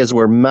Ruben Diaz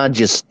were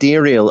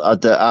magisterial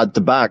at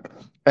the back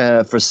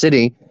for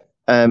City.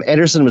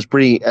 Ederson was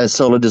pretty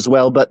solid as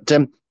well. But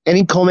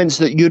any comments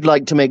that you'd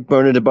like to make,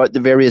 Bernard, about the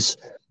various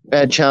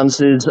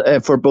chances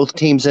for both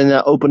teams in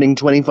that opening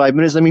 25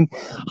 minutes? I mean,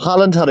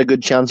 Haaland had a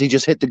good chance. He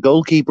just hit the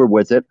goalkeeper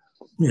with it.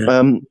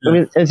 Yeah.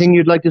 Anything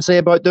you'd like to say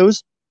about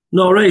those?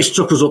 No, Ray's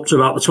took us up to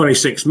about the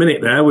 26th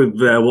minute there with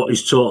what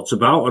he's talked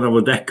about, and I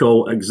would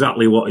echo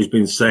exactly what he's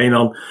been saying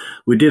on.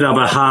 We did have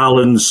a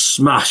Haaland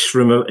smash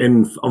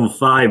on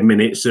 5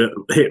 minutes that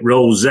hit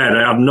roll Z.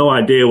 I have no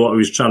idea what he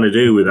was trying to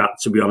do with that,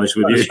 to be honest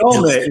with you. He's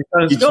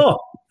trying to score.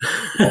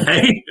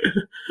 Hey?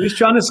 He's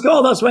trying to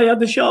score. That's why he had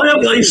the shot. Yeah,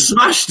 well, he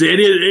smashed it.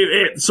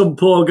 It hit some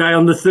poor guy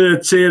on the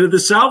third tier of the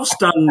South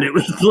Stand. It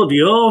was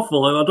bloody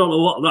awful. I don't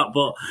know what that,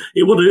 but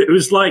it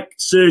was like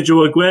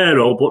Sergio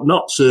Aguero, but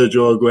not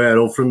Sergio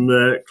Aguero from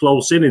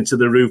close into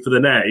the roof of the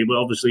net. But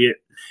obviously,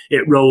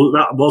 it rolled.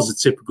 That was a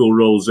typical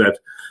roll Z.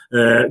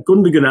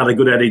 Gundogan had a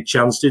good headed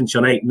chance, didn't he,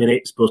 on 8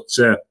 minutes, but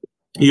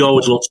he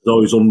always looked as though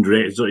he was under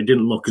it. So it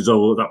didn't look as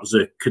though that was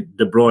a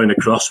De Bruyne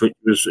cross, which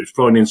was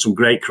throwing in some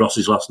great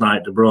crosses last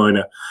night, De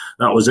Bruyne.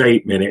 That was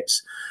 8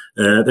 minutes.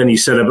 Then he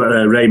said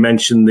about, Ray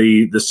mentioned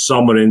the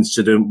Sommer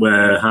incident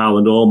where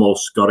Haaland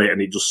almost got it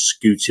and it just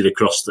scooted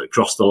across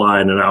the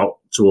line and out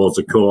towards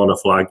the corner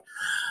flag.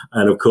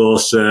 And of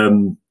course,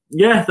 that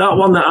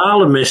one that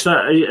Haaland missed,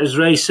 as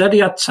Ray said, he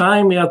had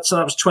time. That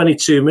was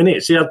 22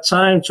 minutes. He had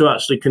time to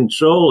actually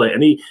control it.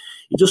 And he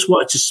just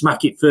wanted to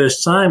smack it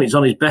first time. It's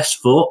on his best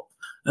foot.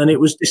 And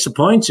it was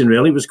disappointing,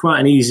 really. It was quite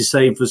an easy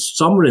save for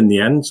Sommer in the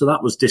end, so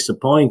that was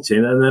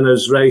disappointing. And then,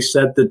 as Ray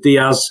said, the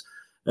Diaz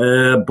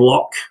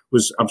block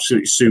was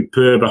absolutely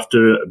superb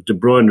after De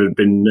Bruyne had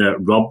been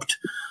robbed.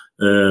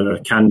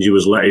 Akanji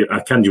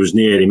was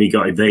near him. He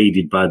got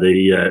evaded by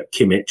the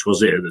Kimmich,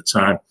 was it, at the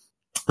time?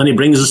 And it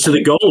brings us to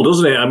the goal,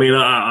 doesn't it? I mean,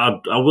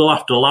 I will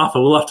have to laugh. I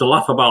will have to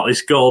laugh about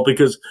this goal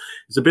because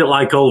it's a bit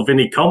like old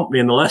Vinnie Company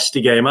in the Leicester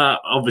game.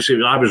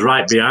 Obviously, I was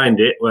right behind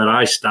it where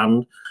I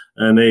stand.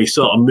 and he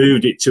sort of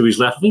moved it to his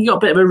left. I think he got a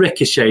bit of a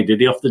ricochet,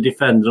 did he, off the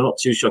defender? I'm not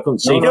too sure. I couldn't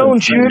see. Don't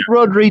shoot,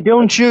 Rodri.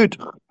 Don't shoot.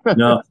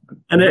 No,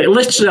 and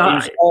literally,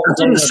 I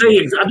didn't say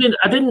it.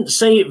 I didn't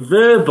say it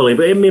verbally,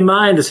 but in my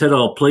mind, I said,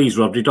 "Oh, please,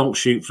 Rodri, don't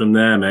shoot from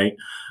there, mate."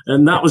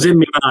 And that was in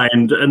my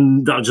mind,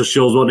 and that just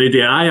shows what an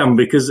idiot I am,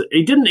 because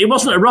it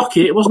wasn't a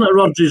rocket, it wasn't a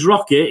Rodri's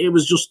rocket, it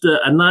was just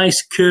a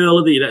nice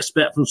curler that you'd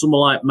expect from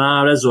someone like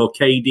Mahrez or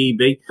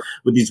KDB,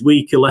 with his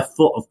weaker left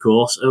foot, of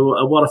course.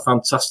 What a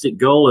fantastic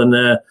goal. And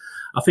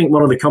I think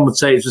one of the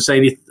commentators was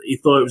saying he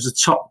thought it was a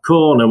top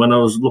corner when I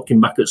was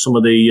looking back at some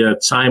of the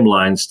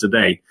timelines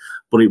today,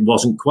 but it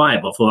wasn't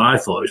quite. But I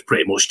thought it was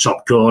pretty much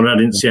top corner. I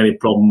didn't see any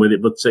problem with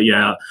it. But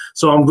yeah,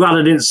 so I'm glad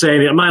I didn't say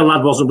anything. My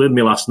lad wasn't with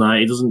me last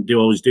night. He doesn't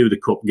always do the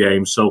cup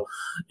game. So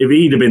if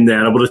he'd have been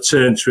there, I would have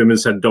turned to him and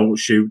said, "Don't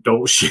shoot,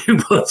 don't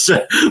shoot." But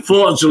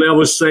fortunately, I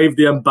was saved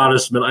the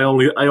embarrassment. I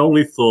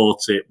only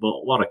thought it.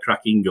 But what a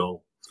cracking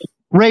goal.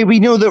 Ray, we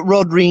know that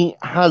Rodri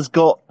has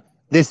got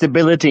this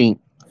ability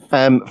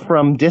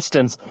from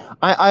distance.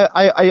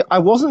 I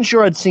wasn't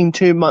sure I'd seen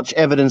too much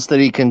evidence that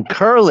he can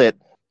curl it.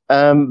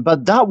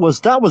 But that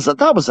was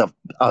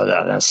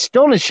an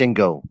astonishing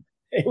goal.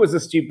 It was a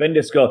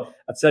stupendous goal.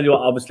 I tell you what,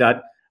 obviously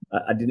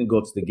I didn't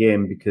go to the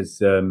game because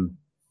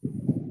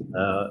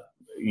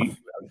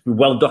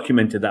well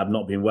documented that I've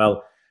not been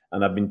well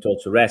and I've been told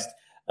to rest.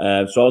 So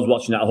I was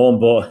watching at home,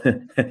 but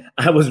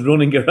I was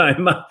running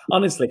around I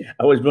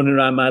was running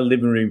around my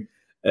living room,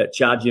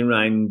 charging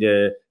around,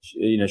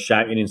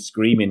 shouting and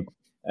screaming.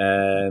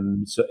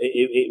 So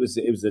it was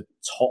a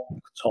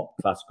top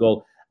class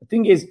goal. The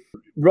thing is,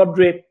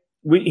 Rodri,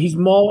 he's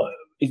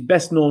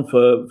best known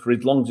for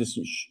his long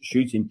distance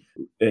shooting,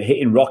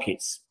 hitting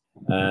rockets.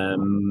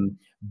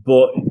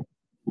 But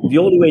the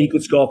only way he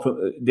could score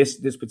from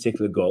this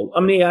particular goal, I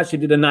mean, he actually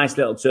did a nice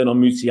little turn on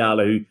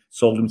Musiala, who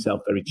sold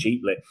himself very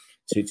cheaply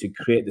to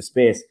create the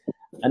space,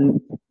 and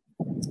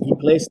he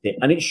placed it,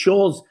 and it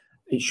shows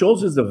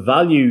us the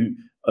value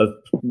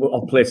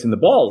of placing the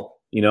ball,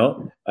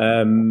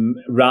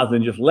 rather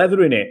than just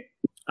leathering it.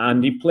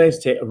 And he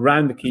placed it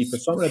around the keeper.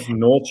 Someone had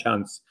no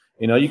chance.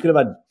 You could have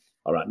had,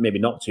 all right, maybe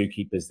not two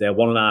keepers there,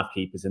 1.5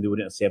 keepers, and they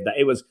wouldn't have saved that.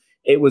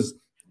 It was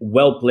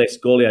well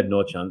placed goal. He had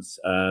no chance.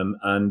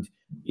 And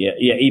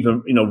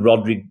even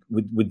Rodri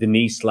with the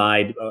knee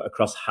slide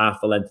across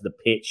half the length of the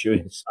pitch,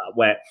 it's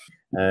wet.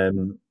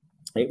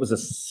 It was a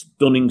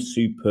stunning,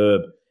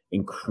 superb,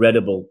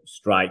 incredible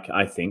strike,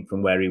 I think,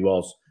 from where he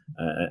was,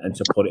 and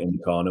to put it in the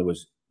corner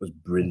was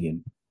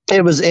brilliant.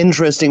 It was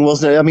interesting,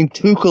 wasn't it? I mean,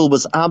 Tuchel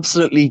was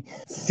absolutely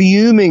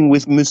fuming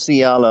with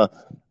Musiala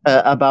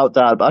about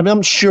that. I'm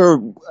not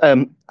sure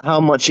how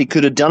much he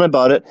could have done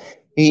about it.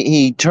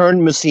 He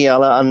turned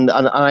Musiala, and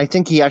I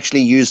think he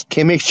actually used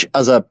Kimmich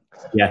as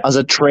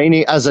a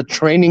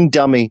training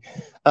dummy,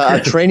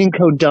 a training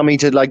code dummy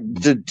to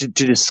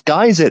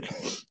disguise it.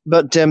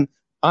 But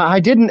I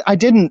didn't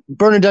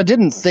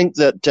think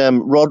that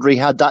Rodri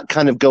had that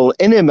kind of goal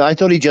in him. I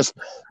thought he just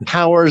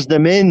powers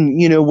them in,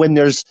 when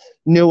there's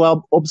no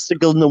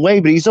obstacle in the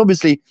way. But he's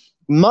obviously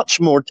much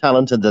more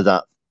talented than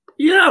that.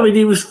 Yeah, I mean,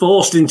 he was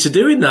forced into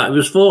doing that. He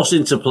was forced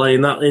into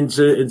playing that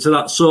into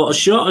that sort of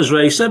shot, as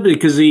Ray said,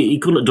 because he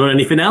couldn't have done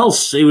anything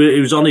else. He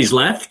was on his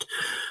left.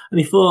 And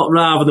he thought,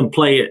 rather than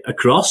play it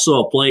across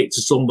or play it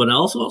to someone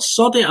else, well,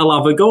 sod it, I'll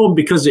have a go. And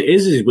because it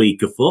is his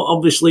weaker foot,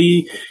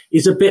 obviously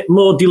he's a bit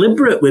more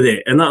deliberate with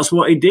it. And that's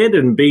what he did.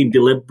 And being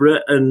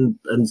deliberate and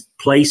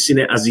placing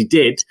it as he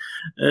did,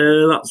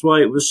 that's why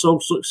it was so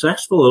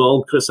successful. And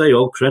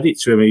all credit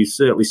to him. He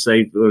certainly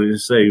saved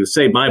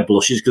my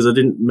blushes, because I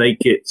didn't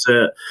make it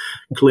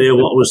clear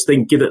what I was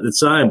thinking at the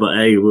time. But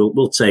hey,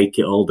 we'll take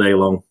it all day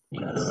long.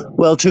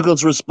 Well,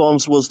 Tuchel's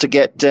response was to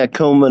get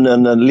Coman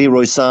and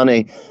Leroy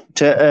Sané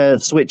to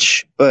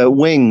switch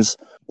wings,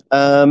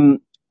 and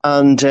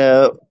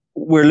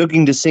we're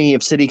looking to see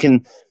if City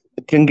can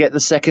get the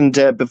second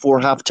before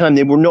half time.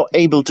 They were not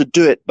able to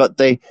do it, but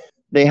they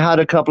had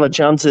a couple of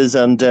chances,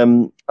 and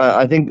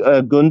I think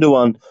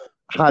Gundogan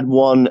had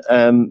one,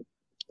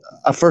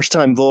 a first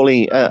time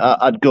volley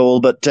at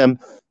goal, but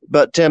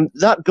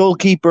that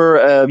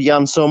goalkeeper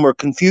Jan Sommer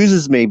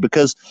confuses me,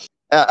 because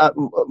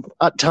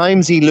at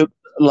times he looked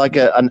like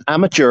an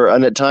amateur,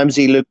 and at times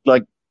he looked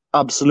like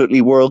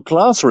absolutely world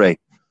class. Ray,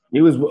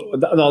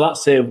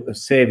 that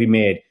save he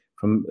made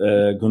from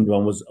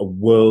Gundogan was a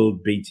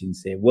world beating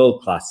save,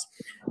 world class.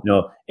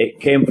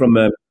 It came from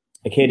a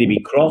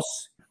KDB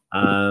cross,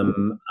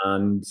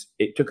 and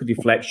it took a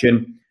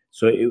deflection,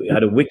 so it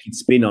had a wicked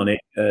spin on it.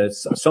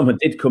 Someone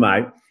did come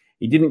out.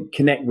 He didn't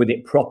connect with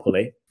it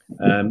properly.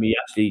 He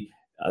actually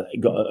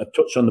got a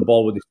touch on the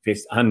ball with his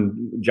fist, and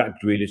Jack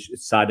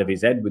Grealish's side of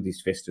his head with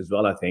his fist as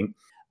well, I think.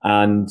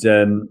 And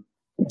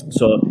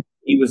so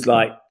he was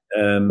like,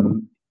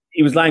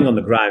 he was lying on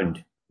the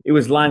ground. He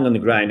was lying on the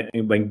ground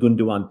when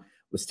Gundogan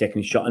was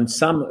taking his shot. And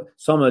Sommer,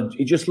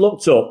 he just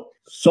looked up,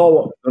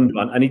 saw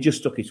Gundogan, and he just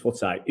stuck his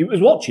foot out. He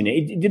was watching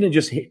it. He didn't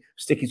just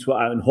stick his foot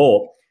out and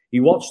hope. He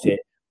watched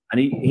it, and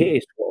he hit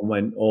his foot and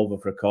went over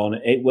for a corner.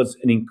 It was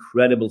an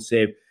incredible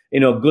save.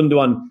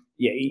 Gundogan,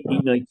 he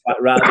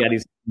quite rightly had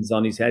his hands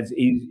on his head.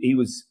 He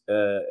was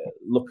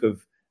look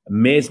of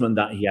amazement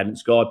that he hadn't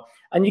scored.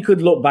 And you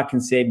could look back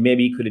and say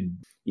maybe he could have,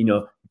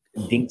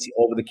 dinked it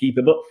over the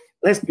keeper. But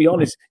let's be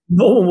honest,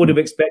 no one would have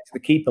expected the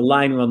keeper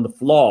lying on the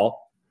floor,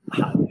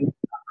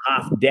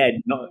 half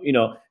dead,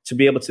 to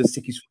be able to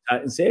stick his foot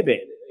out and save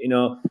it.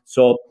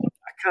 So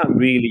I can't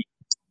really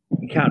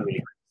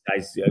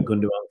criticize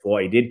Gundogan for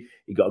what he did.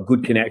 He got a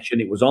good connection.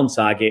 It was on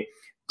target.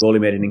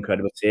 Goalie made an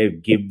incredible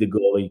save. Give the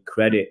goalie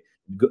credit.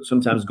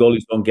 Sometimes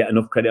goalies don't get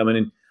enough credit. I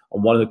mean,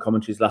 on one of the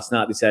commentaries last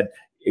night, they said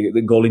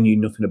the goalie knew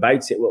nothing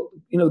about it. Well,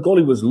 the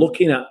goalie was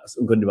looking at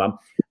Gundogan,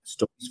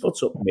 stuck his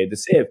foot up, made the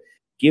save.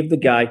 Give the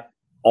guy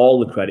all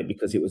the credit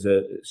because it was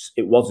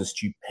a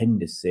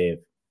stupendous save.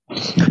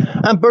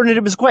 And Bernard,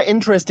 it was quite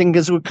interesting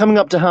because we're coming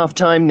up to half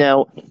time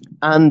now,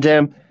 and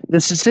the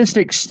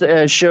statistics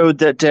showed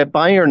that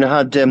Bayern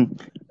had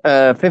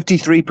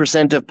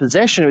 53% of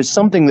possession. It was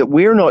something that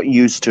we're not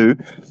used to,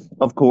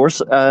 of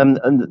course, and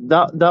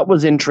that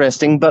was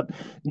interesting. But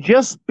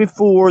just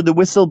before the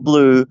whistle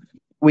blew,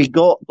 we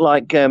got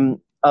like a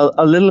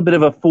little bit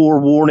of a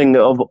forewarning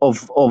of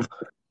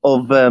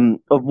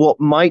what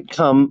might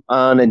come,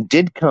 and it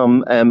did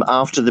come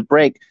after the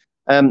break.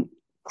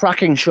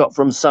 Cracking shot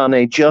from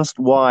Sané just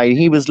wide.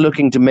 He was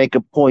looking to make a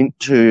point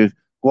to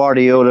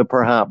Guardiola,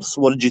 perhaps.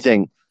 What did you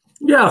think?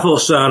 Yeah, I thought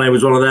Sané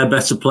was one of their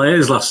better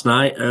players last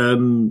night.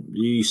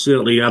 He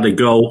certainly had a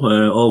go.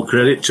 All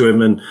credit to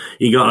him, and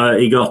he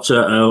got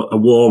a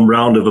warm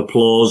round of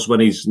applause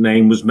when his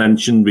name was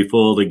mentioned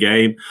before the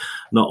game.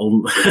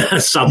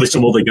 Sadly,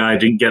 some other guy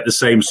didn't get the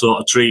same sort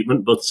of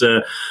treatment, but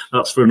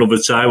that's for another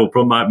time. We'll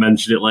probably might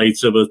mention it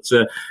later. But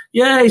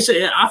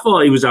I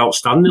thought he was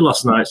outstanding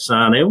last night,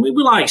 Sané. We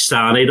like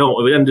Sané, don't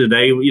we? At the end of the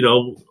day,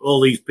 all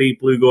these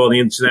people who go on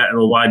the internet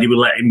and why did we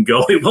let him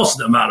go? It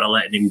wasn't a matter of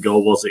letting him go,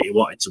 was it? He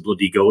wanted to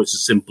bloody go. It's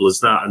as simple as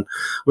that, and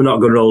we're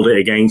not going to hold it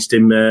against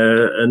him.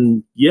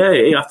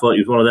 I thought he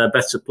was one of their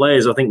better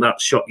players. I think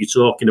that shot you're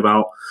talking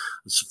about,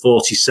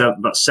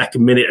 47, that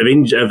second minute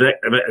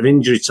of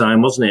injury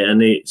time, wasn't it?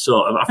 And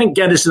I think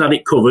Gedison had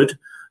it covered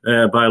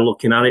by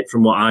looking at it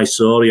from what I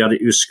saw. He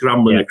was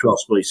scrambling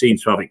across, but he seemed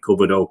to have it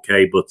covered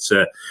okay. But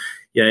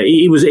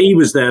he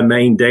was their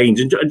main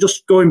danger. And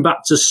just going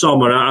back to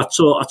Sommer, I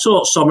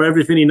taught Sommer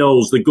everything he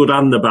knows, the good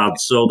and the bad.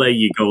 So there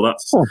you go.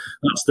 That's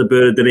the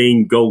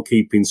Bernardine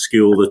goalkeeping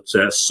school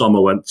that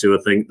Sommer went to. I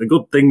think the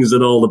good things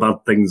and all the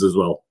bad things as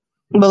well.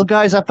 Well,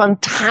 guys, a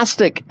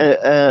fantastic.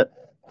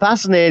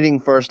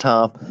 Fascinating first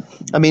half.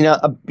 I mean,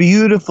 a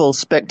beautiful,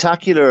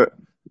 spectacular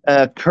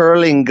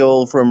curling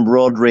goal from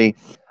Rodri.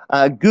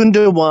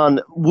 Gundogan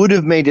would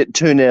have made it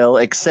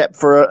 2-0 except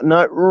for an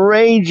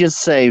outrageous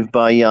save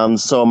by Jan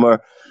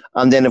Sommer.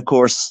 And then, of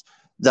course,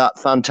 that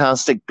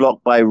fantastic block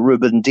by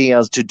Ruben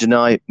Diaz to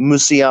deny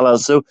Musiala.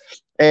 So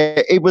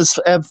it was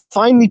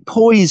finely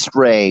poised,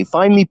 Ray,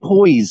 finely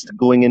poised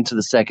going into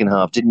the second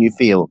half, didn't you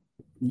feel?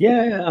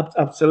 Yeah,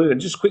 absolutely.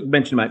 Just a quick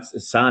mention about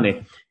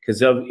Sané,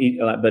 because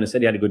like Bernard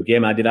said, he had a good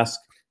game. I did ask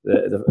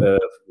the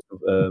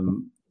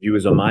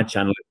viewers on my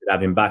channel if they'd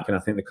have him back, and I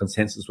think the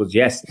consensus was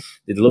yes,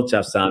 they'd love to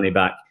have Sané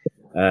back.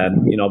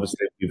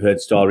 Obviously, we've heard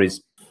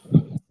stories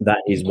that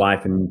his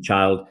wife and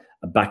child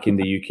are back in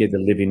the UK. They're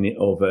living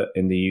over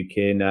in the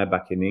UK now,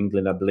 back in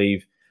England, I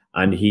believe,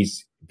 and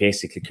he's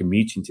basically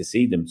commuting to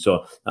see them.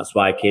 So that's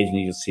why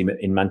occasionally you'll see him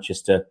in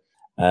Manchester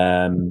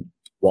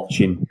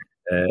watching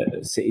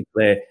City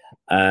play.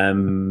 I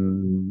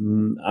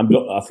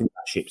think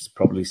that ship's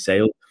probably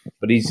sailed,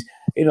 but he's,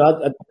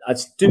 I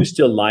do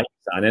still like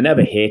that, and I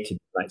never hated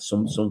like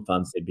some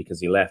fans did because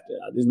he left.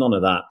 There's none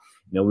of that.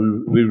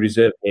 We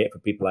reserve hate for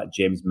people like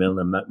James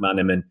Milner,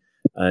 McManaman,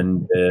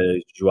 and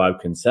Joao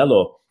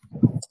Cancelo.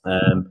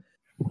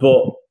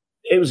 But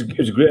it was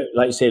great.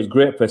 Like you say, it was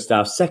great first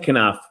half. Second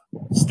half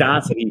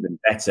started even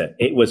better.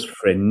 It was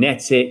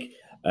frenetic.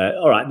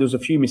 All right, there was a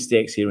few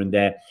mistakes here and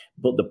there,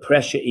 but the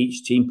pressure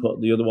each team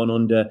put the other one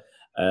under,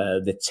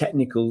 the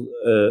technical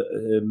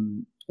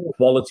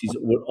qualities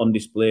that were on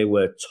display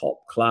were top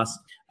class,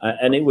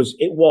 and it was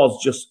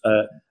just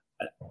a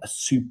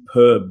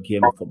superb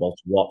game of football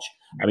to watch.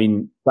 I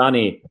mean,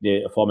 Sané,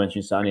 the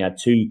aforementioned Sané, had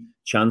two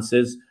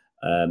chances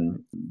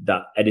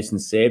that Edison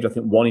saved. I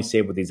think one he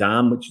saved with his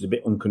arm, which is a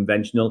bit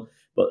unconventional,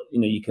 but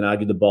you can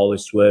argue the ball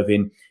is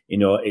swerving.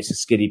 It's a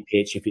skiddy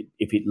pitch. If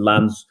it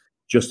lands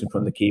just in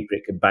front of the keeper,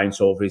 it could bounce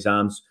over his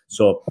arms.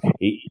 So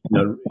he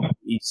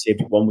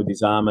saved one with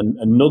his arm, and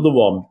another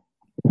one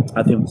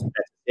I think was better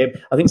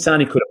saved. I think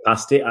Sané could have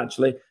passed it,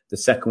 actually. The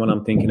second one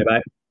I'm thinking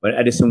about, when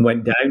Edison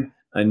went down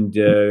and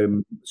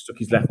stuck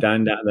his left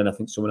hand out, and then I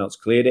think someone else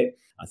cleared it.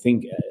 I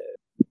think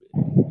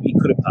he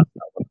could have passed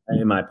that one,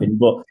 in my opinion.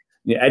 But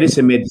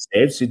Edison made the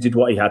saves. He did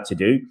what he had to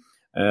do.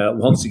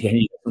 Once again,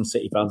 you get some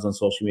City fans on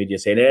social media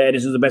saying, "Hey,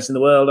 this is the best in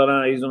the world."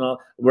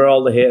 We're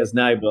all the haters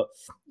now. But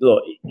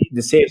look,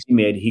 the saves he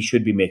made, he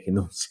should be making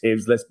those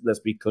saves. Let's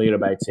be clear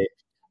about it.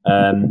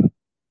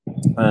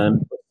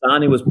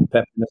 Sané was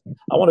peppering us.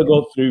 I want to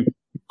go through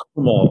a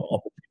couple more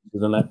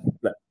opportunities and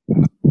let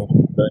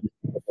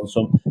on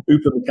some.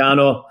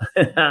 Upamecano,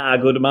 our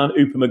good man,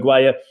 Upa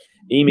Maguire.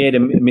 He made a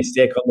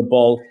mistake on the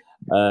ball.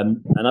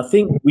 And I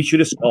think we should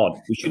have scored.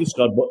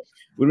 But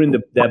we were in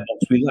their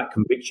box. We lacked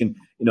conviction.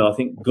 I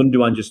think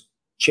Gundogan just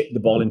chipped the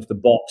ball into the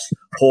box,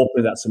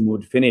 hoping that someone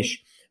would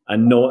finish.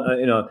 And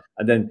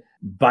and then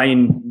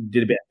Bayern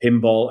did a bit of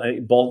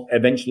pinball. Ball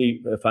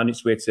eventually found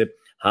its way to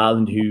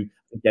Haaland, who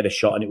get a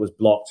shot and it was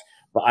blocked.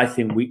 But I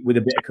think with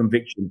a bit of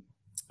conviction,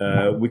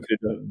 we could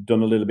have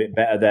done a little bit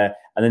better there.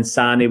 And then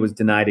Sane was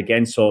denied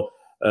again. So,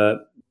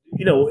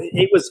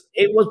 it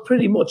was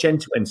pretty much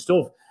end-to-end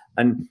stuff.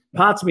 And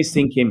part of me is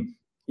thinking,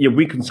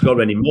 we can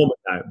score any moment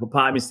now. But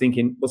part of me is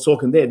thinking, well, so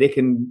can they. They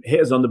can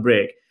hit us on the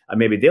break and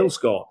maybe they'll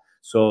score.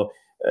 So,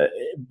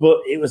 but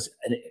it was,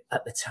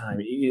 at the time,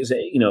 it was,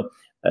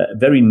 a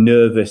very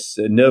nervous,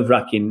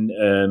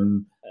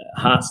 nerve-wracking,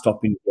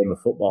 heart-stopping game of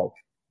football.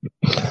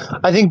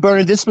 I think,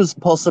 Bernard, this was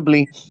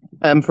possibly,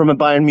 from a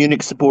Bayern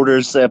Munich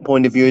supporter's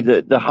point of view,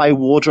 the high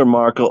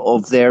watermark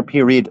of their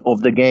period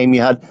of the game.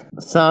 You had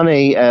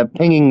Sane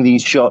pinging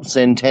these shots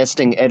in,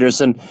 testing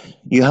Ederson.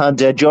 You had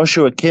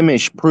Joshua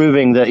Kimmich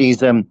proving that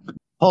he's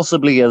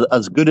possibly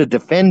as good a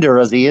defender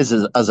as he is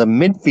as a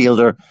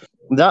midfielder.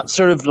 That's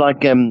sort of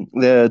like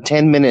the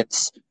 10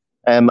 minutes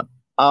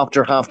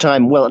after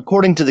halftime. Well,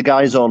 according to the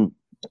guys on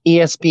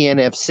ESPN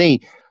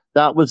FC,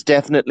 that was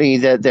definitely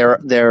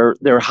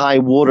their high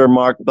water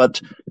mark.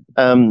 But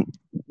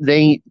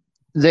they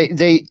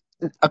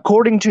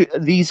according to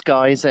these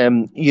guys,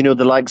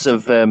 the likes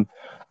of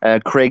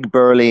Craig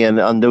Burley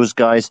and those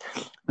guys,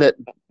 that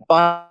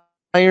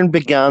Bayern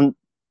began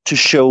to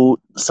show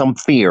some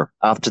fear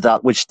after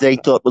that, which they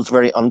thought was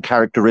very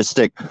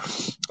uncharacteristic.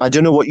 I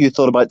don't know what you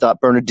thought about that,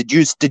 Bernard. Did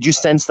you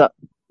sense that?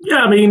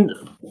 Yeah, I mean,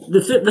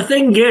 the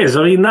thing is,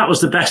 that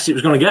was the best it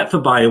was going to get for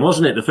Bayern,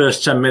 wasn't it? The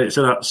first 10 minutes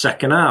of that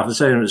second half. The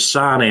same as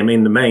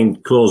Sane, the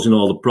main causing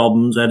all the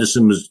problems.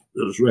 Ederson was,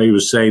 as Ray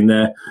was saying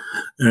there,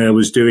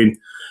 was doing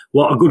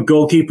what a good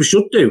goalkeeper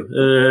should do,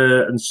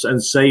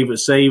 and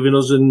saving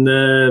us.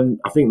 And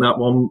I think that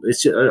one,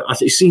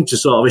 it seemed to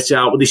sort of hit it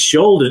out with his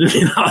shoulder,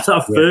 didn't it?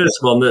 that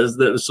first one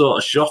that was sort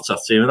of shot at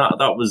him. And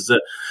that was...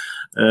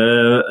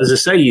 as I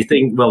say, you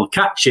think, well,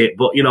 catch it,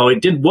 but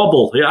it did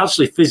wobble. It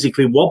actually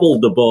physically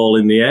wobbled the ball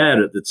in the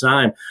air at the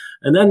time.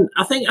 And then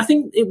I think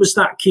it was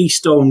that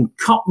Keystone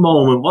Cop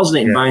moment,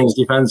 wasn't it, in Bayern's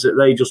defence that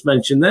Ray just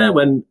mentioned there,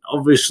 when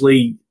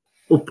obviously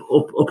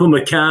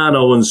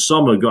Upamecano and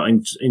Sommer got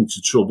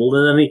into trouble,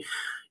 and then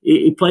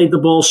he played the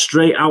ball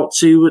straight out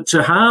to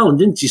Haaland,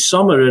 didn't he,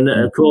 Sommer? And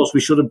of course, we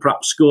should have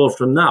perhaps scored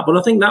from that. But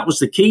I think that was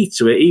the key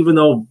to it. Even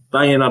though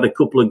Bayern had a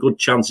couple of good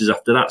chances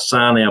after that,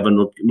 Sane had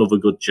another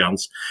good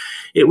chance.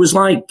 It was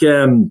like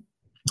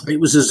it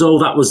was as though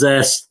that was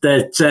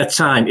their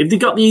time. If they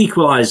got the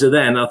equaliser,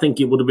 then I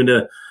think it would have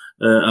been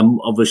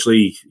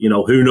obviously,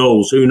 who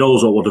knows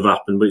what would have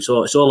happened, but it's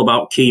all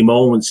about key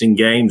moments in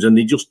games, and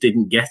they just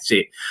didn't get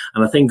it.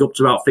 And I think up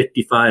to about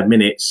 55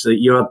 minutes,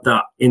 you had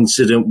that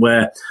incident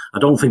where I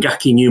don't think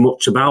Aki knew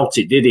much about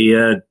it, did he?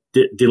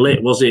 De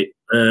Ligt, was it?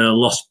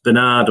 Lost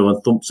Bernardo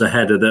and thumps a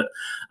header that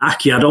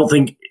Aki, I don't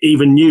think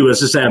even knew.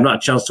 As I say, I've not had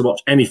a chance to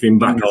watch anything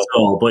back at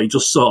all, but he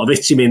just sort of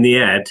hit him in the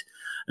head.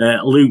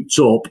 Looped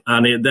up,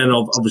 and then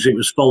obviously it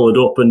was followed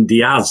up, and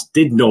Diaz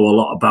did know a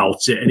lot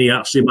about it, and he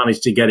actually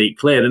managed to get it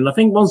cleared. And I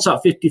think once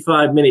that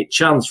 55-minute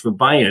chance for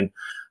Bayern,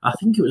 I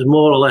think it was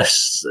more or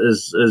less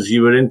as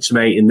you were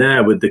intimating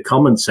there with the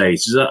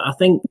commentators, I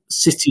think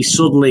City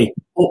suddenly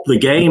upped the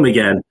game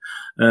again,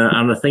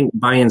 and I think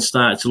Bayern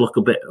started to look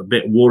a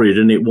bit worried,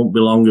 and it won't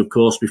be long, of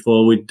course,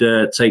 before we'd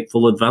take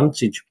full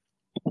advantage.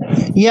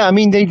 Yeah,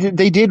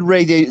 they did,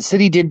 Ray.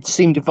 City did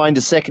seem to find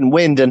a second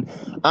wind, and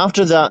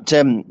after that.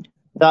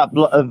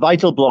 A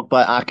vital block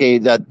by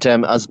Ake that,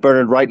 as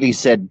Bernard rightly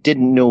said,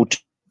 didn't know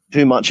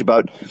too much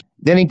about.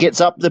 Then he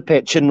gets up the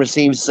pitch and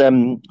receives...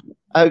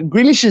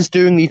 Grealish is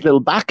doing these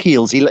little back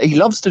heels. He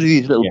loves to do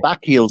these little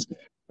back heels,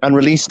 and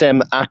released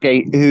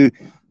Ake, who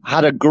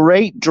had a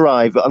great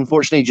drive, but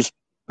unfortunately just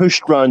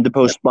pushed round the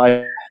post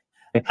by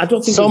I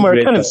don't think Sommer.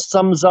 It kind of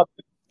sums up...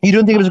 You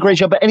don't think it was a great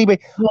job, but anyway,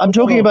 I'm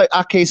talking about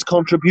Ake's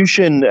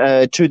contribution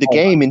to the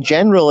game in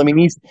general.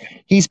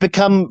 He's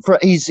become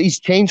he's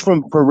changed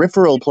from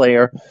peripheral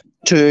player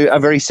to a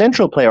very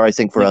central player, I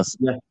think, for us.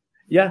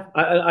 Yeah,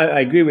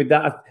 I agree with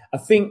that. I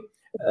think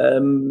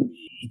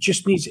he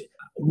just needs.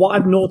 What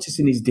I've noticed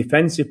in his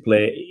defensive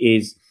play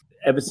is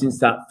ever since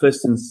that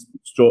first and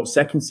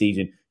second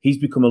season, he's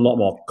become a lot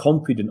more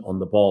confident on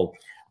the ball.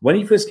 When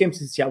he first came to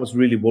the City, I was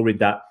really worried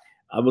that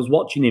I was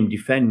watching him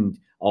defend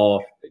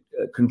or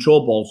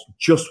control balls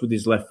just with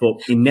his left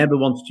foot. He never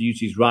wanted to use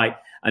his right,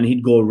 and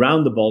he'd go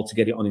around the ball to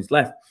get it on his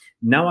left.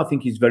 Now I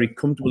think he's very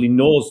comfortable. He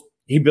knows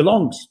he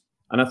belongs.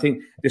 And I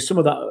think there's some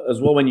of that as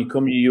well when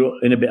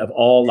you're in a bit of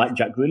awe, like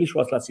Jack Grealish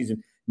was last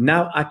season.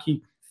 Now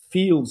Aki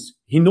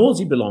he knows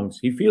he belongs.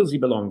 He feels he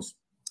belongs.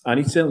 And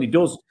he certainly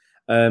does.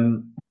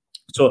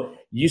 So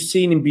you've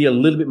seen him be a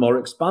little bit more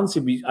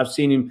expansive. I've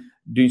seen him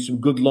doing some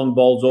good long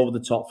balls over the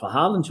top for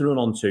Haaland to run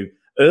onto.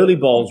 Early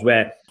balls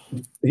where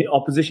the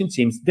opposition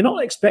teams, they're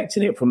not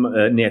expecting it from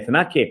Nathan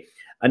Ake.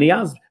 And he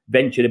has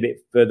ventured a bit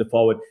further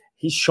forward.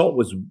 his shot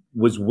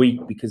was weak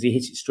because he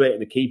hit it straight at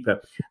the keeper,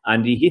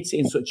 and he hit it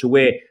in such a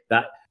way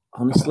that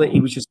honestly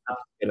he was just happy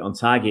to get it on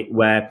target.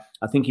 Where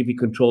I think if he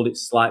controlled it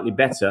slightly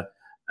better,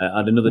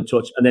 had another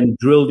touch, and then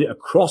drilled it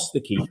across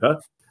the keeper,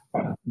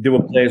 there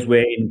were players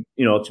waiting,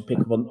 to pick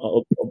up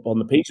on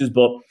the pieces.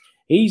 But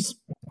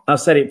I've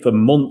said it for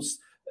months.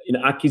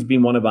 Aki's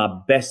been one of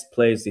our best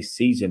players this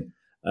season.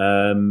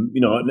 And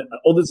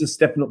others are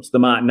stepping up to the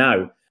mark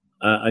now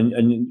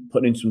and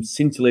putting in some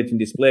scintillating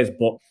displays.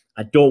 But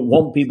I don't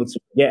want people to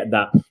forget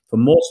that for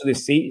most of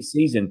this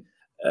season,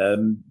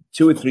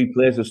 2 or 3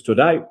 players have stood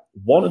out.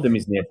 One of them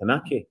is Nathan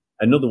Aki.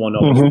 Another one,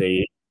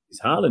 obviously, is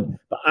Haaland.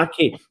 But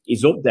Aki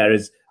is up there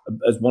as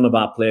one of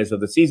our players of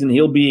the season.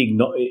 He'll be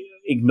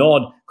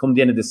ignored come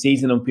the end of the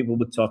season, and people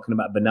will be talking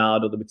about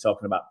Bernardo. They'll be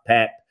talking about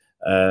Pep.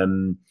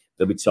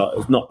 They'll be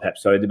talking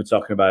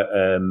about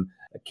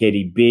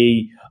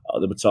KDB.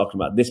 They'll be talking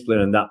about this player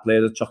and that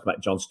player. They'll talk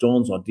about John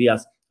Stones or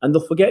Diaz, and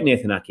they'll forget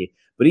Nathan Aki.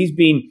 But he's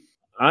been,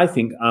 I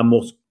think, our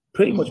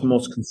pretty much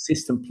most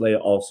consistent player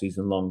all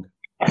season long.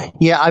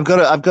 Yeah, I've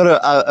got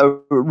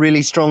to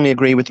really strongly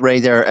agree with Ray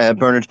there,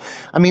 Bernard.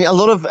 I mean, a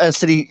lot of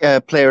City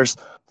players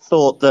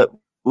thought that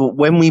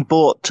when we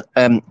bought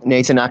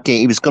Nathan Aki,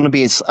 he was going to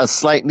be a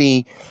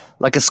slightly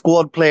like a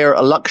squad player,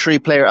 a luxury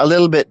player, a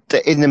little bit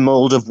in the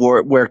mold of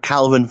where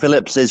Calvin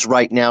Phillips is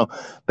right now.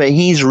 But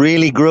he's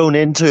really grown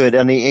into it,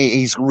 and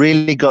he's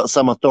really got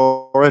some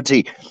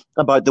authority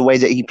about the way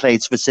that he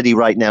plays for City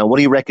right now. What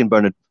do you reckon,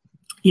 Bernard?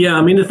 Yeah,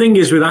 I mean, the thing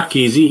is with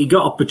Aki is he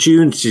got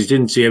opportunities,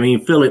 didn't he? I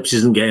mean, Phillips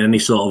isn't getting any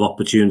sort of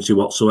opportunity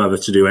whatsoever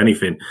to do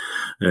anything.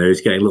 He's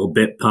getting little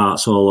bit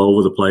parts all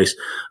over the place.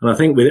 And I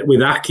think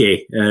with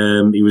Aki,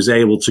 he was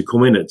able to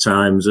come in at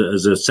times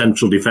as a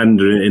central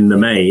defender in the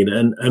main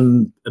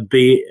and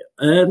be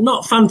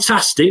not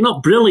fantastic,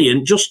 not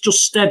brilliant, just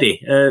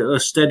steady,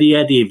 a steady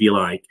Eddie, if you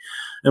like.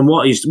 And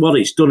what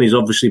it's done is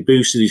obviously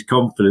boosted his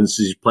confidence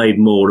as he's played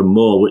more and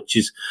more, which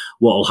is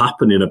what will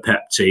happen in a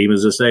Pep team.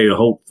 As I say,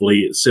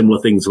 hopefully similar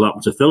things will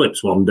happen to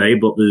Phillips one day,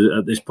 but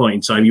at this point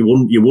in time, you're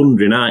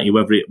wondering, aren't you,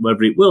 whether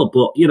it will.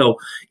 But,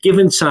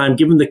 given time,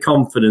 given the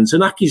confidence,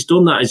 and Aki's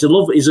done that.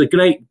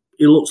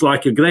 He looks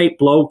like a great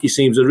bloke. He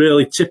seems a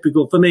really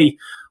typical, for me,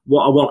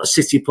 what I want a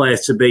City player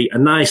to be, a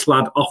nice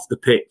lad off the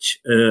pitch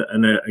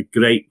and a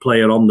great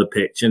player on the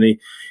pitch. And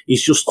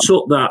he's just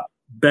took that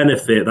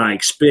benefit, that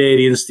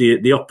experience,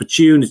 the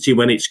opportunity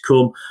when it's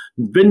come.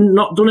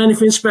 Not done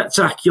anything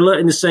spectacular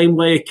in the same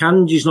way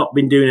Kanji's not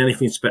been doing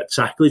anything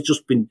spectacular. He's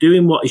just been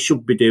doing what he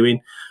should be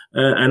doing.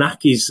 And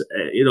Aki's,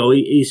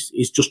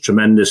 he's just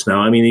tremendous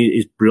now. I mean,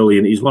 he's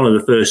brilliant. He's one of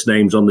the first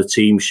names on the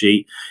team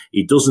sheet.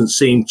 He doesn't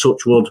seem,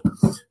 touch wood,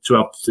 to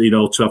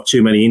have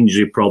too many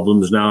injury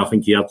problems now. I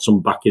think he had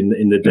some back in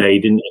the day,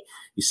 didn't he?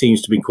 He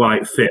seems to be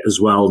quite fit as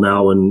well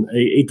now, and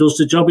he does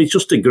the job. He's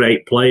just a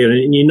great player,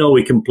 and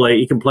he can play.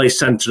 He can play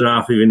centre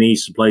half if he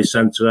needs to play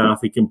centre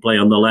half. He can play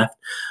on the left,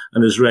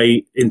 and as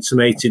Ray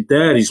intimated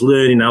there, he's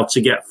learning how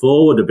to get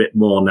forward a bit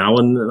more now,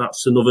 and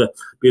that's another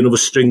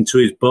string to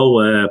his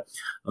bow.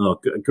 A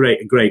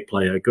great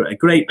player, a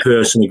great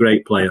person, a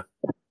great player.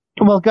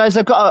 Well, guys,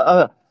 I've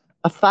got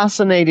a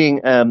fascinating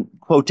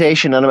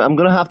quotation, and I'm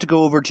going to have to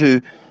go over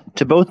to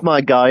both my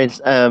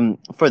guys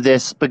for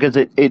this because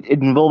it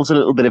involves a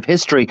little bit of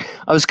history.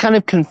 I was kind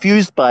of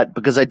confused by it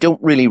because I don't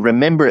really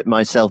remember it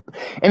myself.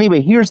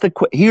 Anyway, here's the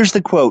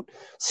quote.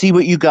 See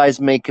what you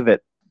guys make of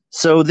it.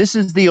 So this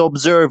is the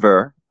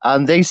Observer,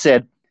 and they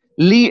said,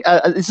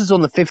 this is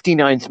on the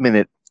 59th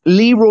minute,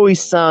 Leroy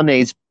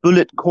Sané's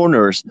bullet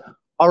corners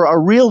are a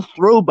real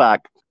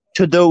throwback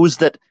to those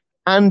that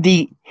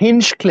Andy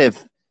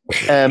Hinchcliffe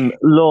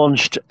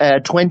launched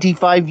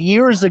 25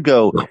 years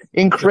ago.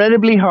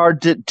 Incredibly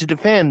hard to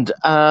defend.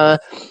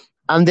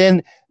 And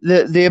then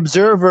the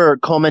Observer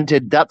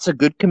commented, that's a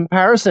good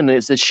comparison.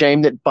 It's a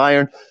shame that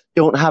Bayern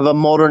don't have a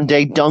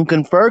modern-day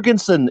Duncan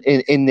Ferguson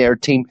in their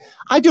team.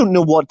 I don't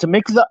know what to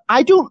make of that.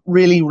 I don't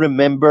really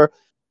remember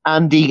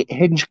Andy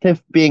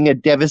Hinchcliffe being a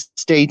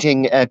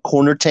devastating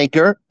corner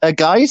taker,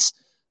 guys.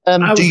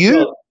 Do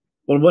you?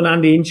 Well, when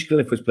Andy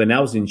Hinchcliffe was playing,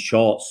 I was in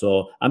shorts,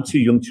 so I'm too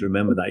young to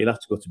remember that. You'll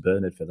have to go to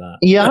Bernard for that.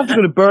 Yeah, I have to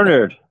go to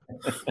Bernard.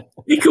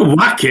 He could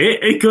whack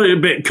it. He could a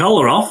bit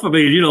collar off. I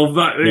mean, he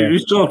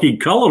was talking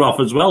collar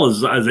off as well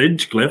as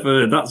Hinchcliffe.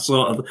 That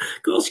sort of. Of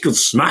course, he could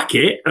smack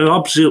it, and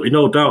absolutely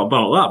no doubt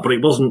about that. But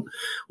it wasn't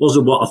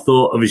what I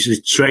thought of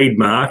his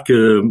trademark.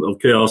 Of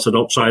course, I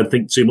don't try and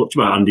think too much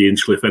about Andy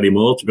Hinchcliffe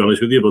anymore, to be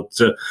honest with you. But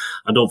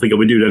I don't think I'll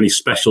be doing any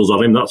specials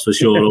on him. That's for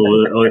sure.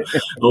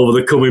 over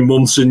the coming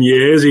months and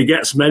years, he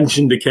gets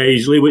mentioned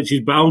occasionally, which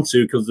he's bound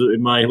to because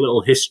in my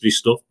little history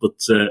stuff. But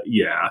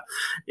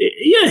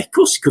of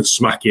course, he could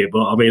smack it.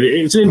 But I mean,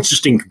 it's an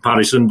interesting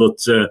comparison. But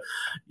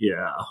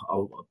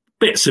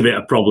bits of it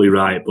are probably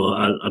right, but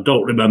I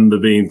don't remember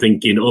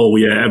thinking, oh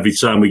yeah, every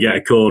time we get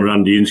a corner,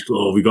 Andy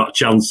Hinchcliffe, we've got a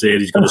chance here,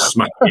 he's going to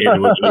smack it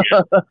in.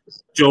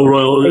 Joe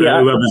Royal,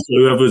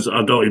 whoever's,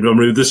 I don't even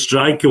remember who the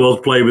striker was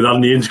playing with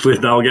Andy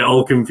Hinchcliffe now, I get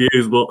all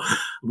confused, but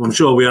I'm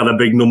sure we had a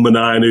big number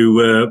 9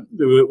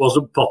 who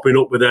wasn't popping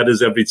up with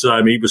headers every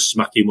time he was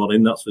smacking one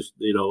in. That's,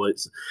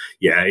 it's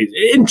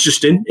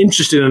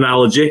interesting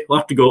analogy. I'll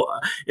have to go,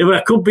 if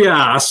I could be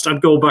asked,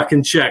 I'd go back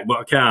and check, but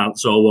I can't,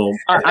 so I won't.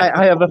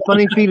 I have a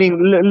funny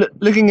feeling,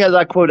 looking at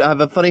that quote, I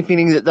have a funny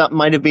feeling that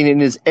might have been in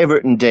his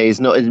Everton days,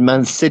 not his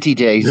Man City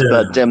days.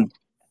 Yeah.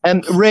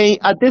 But Ray,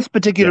 at this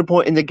particular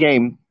point in the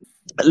game,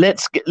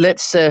 let's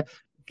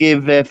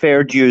give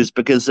fair dues,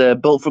 because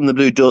Bolt from the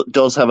Blue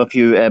does have a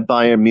few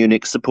Bayern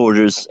Munich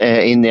supporters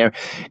in there.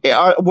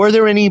 Were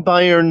there any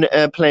Bayern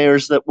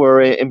players that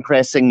were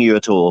impressing you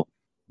at all?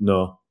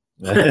 No.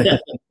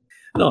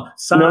 No,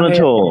 none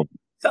at all.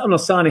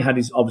 Sane had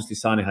his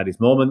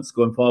moments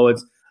going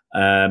forwards.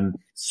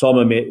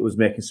 Sommer was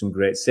making some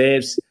great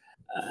saves.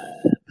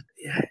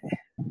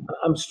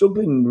 I'm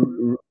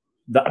struggling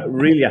that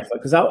really,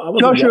 because I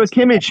Joshua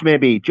Kimmich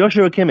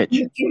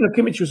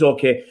was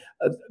okay.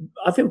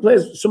 I think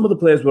some of the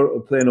players were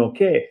playing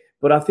okay,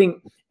 but I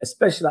think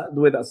especially the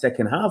way that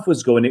second half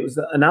was going, it was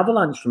an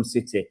avalanche from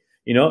City,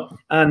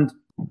 and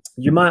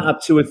you might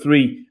have 2 or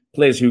 3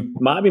 players who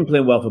might have been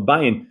playing well for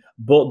Bayern,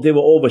 but they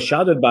were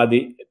overshadowed by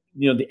the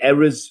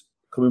errors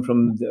coming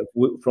from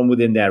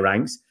within their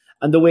ranks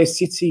and the way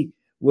City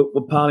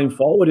were piling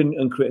forward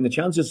and creating the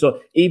chances. So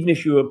even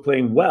if you were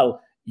playing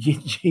well, you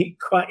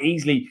quite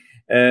easily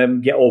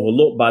get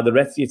overlooked by the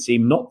rest of your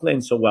team not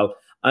playing so well.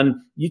 And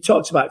you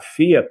talked about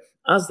fear.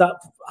 As that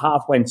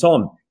half went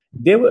on,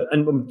 they were,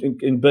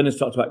 and Bernard's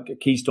talked about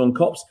Keystone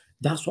Cops.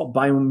 That's what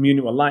Bayern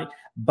Munich were like.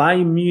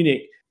 Bayern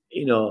Munich,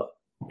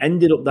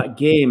 ended up that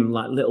game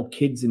like little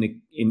kids in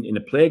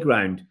a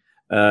playground.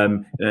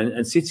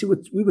 And City,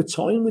 we were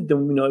toying with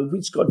them. If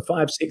we'd scored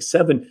 5, 6,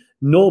 7,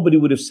 nobody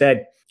would have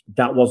said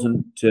that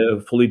wasn't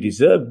fully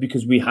deserved,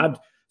 because we had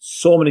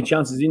so many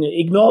chances.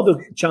 Ignore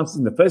the chances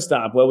in the first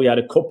half where we had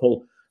a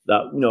couple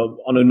that,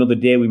 on another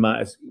day we might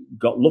have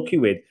got lucky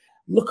with.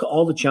 Look at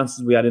all the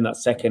chances we had in that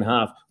second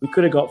half. We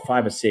could have got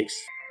 5 or 6.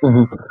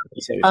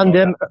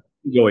 Mm-hmm.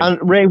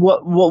 And Ray,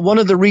 what one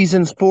of the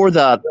reasons for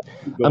that,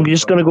 I'm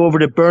just going to go over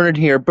to Bernard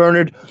here.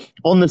 Bernard,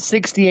 on the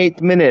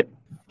 68th minute,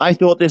 I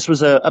thought this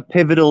was a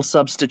pivotal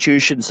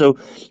substitution. So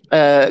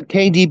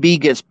KDB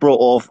gets brought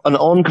off, and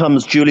on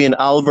comes Julian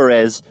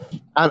Alvarez,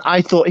 and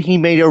I thought he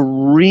made a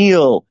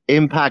real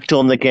impact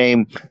on the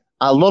game.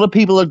 A lot of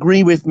people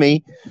agree with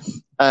me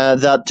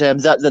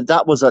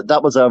that was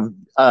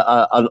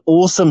an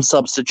awesome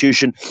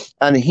substitution,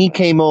 and he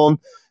came on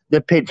the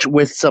pitch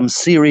with some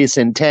serious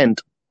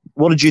intent.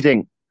 What did you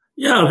think?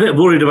 Yeah, I'm a bit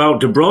worried about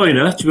De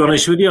Bruyne, to be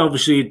honest with you.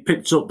 Obviously, he'd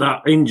picked up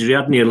that injury,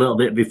 hadn't he, a little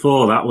bit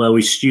before that, where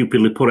we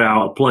stupidly put it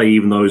out of play,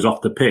 even though he was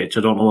off the pitch.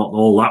 I don't know what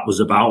all that was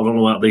about. I don't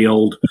know what the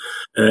old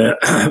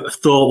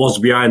thought was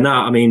behind that.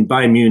 I mean,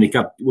 Bayern Munich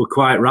were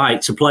quite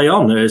right to play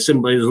on.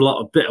 Simply, there's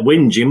a bit of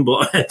whinging,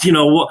 but you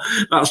know what?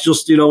 That's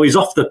just, he's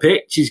off the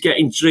pitch, he's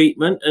getting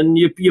treatment, and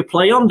you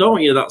play on,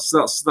 don't you? That's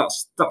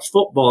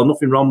football.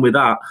 Nothing wrong with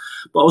that.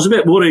 But I was a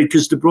bit worried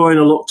because De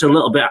Bruyne looked a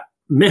little bit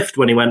miffed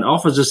when he went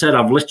off. As I said,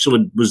 I've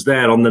literally was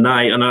there on the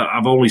night, and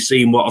I've only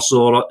seen what I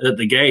saw at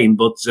the game,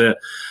 but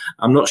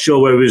I'm not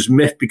sure whether he was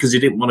miffed because he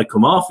didn't want to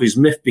come off. He's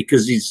miffed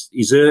because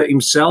he's hurt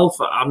himself.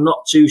 I'm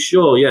not too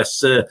sure.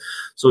 Yes,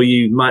 so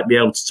you might be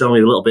able to tell me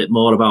a little bit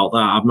more about that.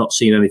 I've not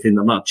seen anything.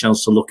 I've not had a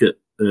chance to look at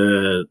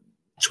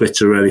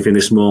Twitter or anything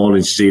this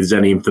morning to see if there's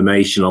any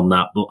information on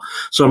that. But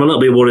so I'm a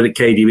little bit worried that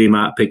KDB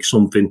might pick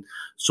some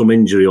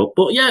injury up.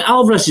 But yeah,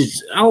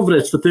 Alvarez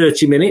for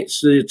 30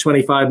 minutes,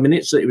 25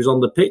 minutes that he was on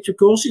the pitch, of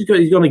course, he's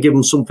going to give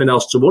them something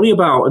else to worry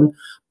about. And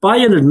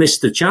Bayern had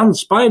missed the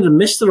chance. Bayern had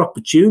missed their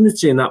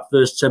opportunity in that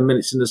first 10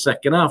 minutes in the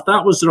second half.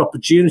 That was their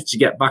opportunity to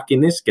get back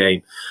in this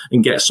game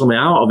and get something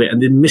out of it.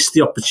 And they missed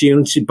the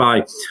opportunity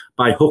by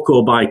hook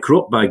or by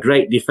crook, by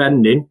great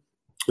defending,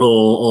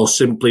 or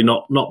simply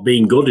not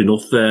being good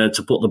enough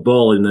to put the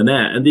ball in the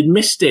net. And they'd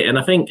missed it. And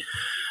I think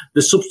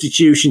the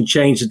substitution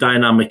changed the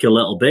dynamic a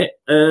little bit,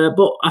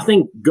 but I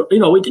think,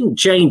 it didn't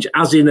change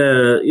as in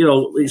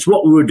it's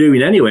what we were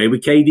doing anyway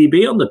with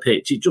KDB on the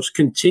pitch. It just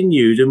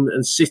continued,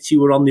 and City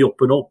were on the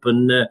up and up,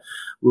 and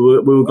we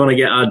were going to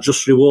get our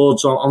just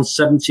rewards on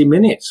 70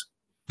 minutes.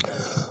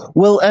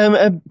 Well,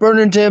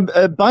 Bernard,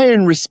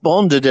 Bayern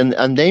responded,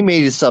 and they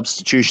made a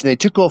substitution. They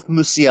took off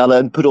Musiala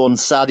and put on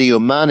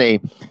Sadio Mane.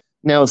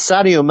 Now,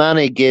 Sadio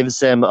Mane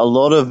gives a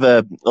lot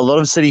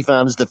of City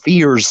fans the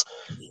fears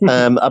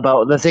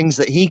about the things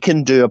that he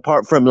can do,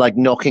 apart from like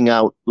knocking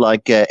out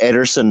like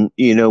Ederson,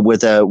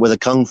 with a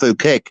kung fu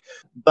kick.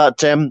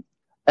 But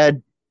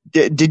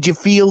did you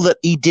feel that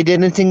he did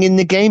anything in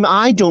the game?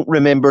 I don't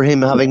remember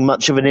him having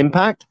much of an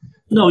impact.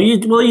 No,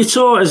 you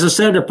saw, as I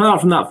said, apart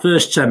from that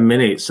first 10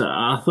 minutes,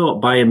 I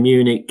thought Bayern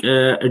Munich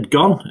had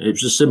gone. It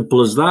was as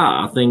simple as that.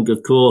 I think,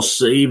 of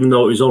course, even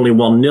though it was only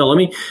 1-0, I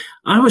mean,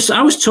 I was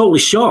totally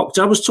shocked.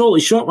 I was totally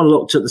shocked when I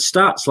looked at the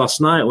stats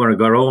last night when I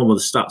got home with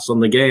the stats on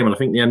the game, and I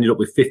think they ended up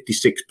with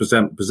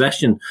 56%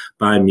 possession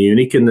by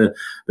Munich, and the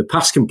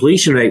pass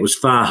completion rate was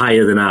far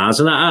higher than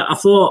ours. And I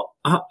thought,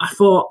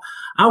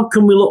 how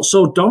can we look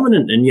so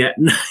dominant and yet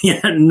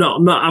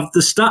not have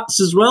the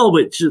stats as well,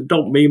 which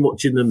don't mean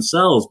much in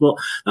themselves? But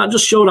that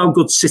just showed how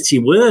good City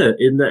were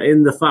in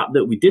the fact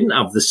that we didn't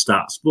have the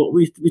stats. But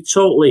we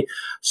totally,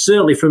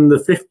 certainly from the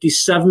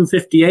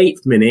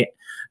 58th minute.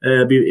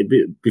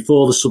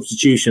 Before the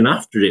substitution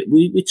after it,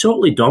 we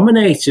totally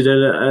dominated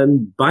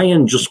and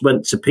Bayern just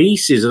went to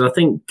pieces. And I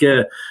think,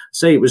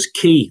 say it was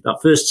key.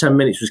 That first 10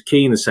 minutes was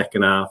key in the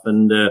second half.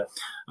 And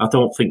I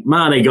don't think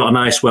Mane got a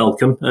nice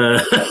welcome,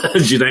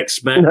 as you'd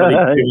expect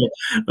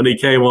when he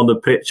came on the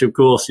pitch. Of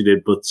course he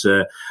did. But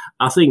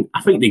I think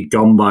they'd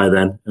gone by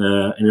then,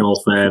 in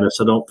all fairness.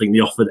 I don't think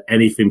they offered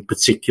anything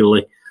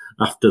particularly.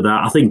 After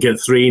that, I think at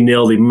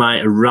 3-0 they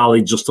might have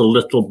rallied just a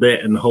little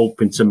bit and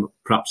hoping to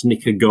perhaps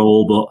nick a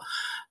goal, but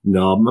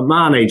no,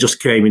 Mane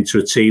just came into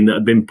a team that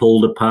had been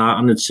pulled apart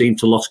and had seemed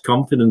to lost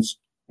confidence.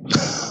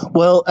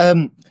 Well,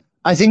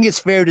 I think it's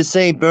fair to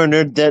say,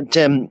 Bernard,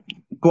 that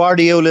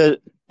Guardiola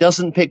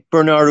doesn't pick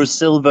Bernardo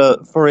Silva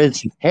for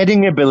his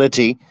heading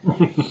ability,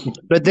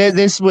 but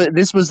this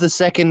was the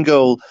second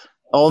goal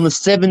on the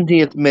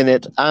 70th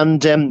minute,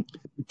 and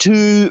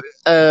two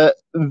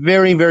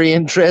very, very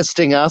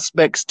interesting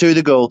aspects to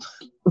the goal.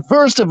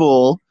 First of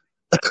all,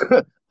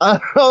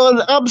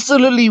 an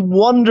absolutely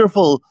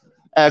wonderful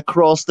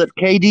cross that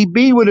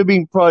KDB would have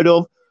been proud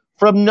of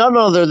from none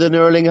other than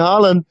Erling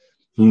Haaland,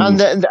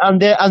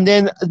 and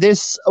then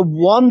this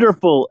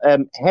wonderful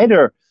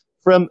header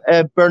from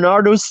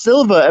Bernardo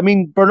Silva. I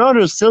mean,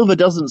 Bernardo Silva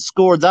doesn't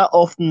score that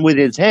often with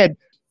his head,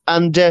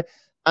 and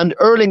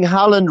Erling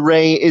Haaland,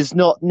 Ray, is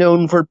not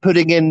known for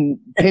putting in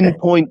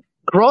pinpoint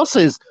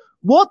crosses.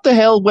 What the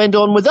hell went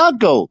on with that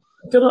goal?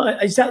 I don't know.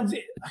 I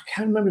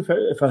can't remember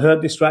if I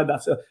heard this right.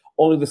 That's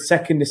only the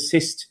second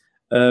assist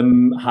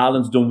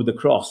Haaland's done with the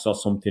cross or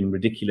something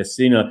ridiculous.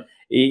 You know,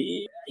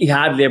 he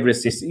hardly ever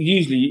assists.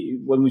 Usually,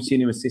 when we've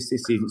seen him assist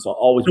this season, it's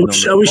always been on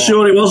the ball. Are we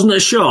sure it wasn't a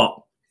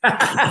shot?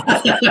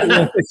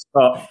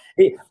 But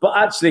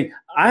actually,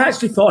 I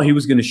actually thought he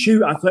was going to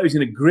shoot. I thought he was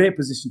in a great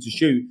position to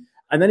shoot,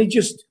 and then he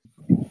just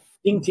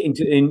inked it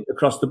in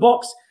across the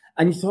box.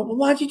 And you thought, well,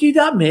 why'd you do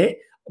that, mate?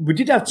 We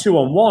did have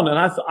 2-on-1, and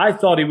I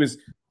thought he was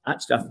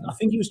actually. I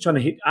think he was trying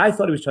to hit. I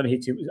thought he was trying to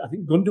hit him. I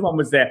think Gundogan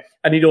was there,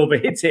 and he'd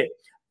overhit it.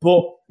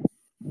 But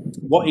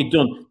what he'd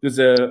done, there's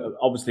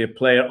obviously a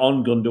player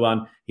on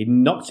Gundogan. He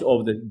knocked it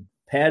over the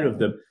pair of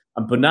them,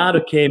 and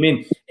Bernardo came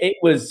in. It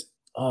was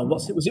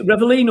was it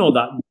Revellino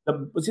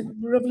was it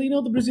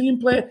Revellino, the Brazilian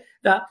player?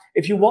 That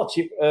if you watch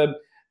it,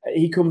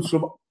 he comes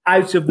from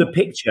out of the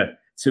picture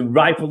to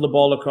rifle the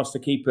ball across the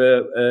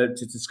keeper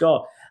to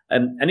score.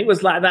 And it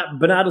was like that.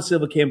 Bernardo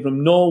Silva came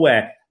from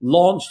nowhere,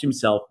 launched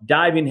himself,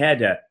 diving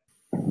header.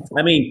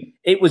 I mean,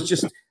 it was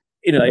just,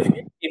 you know,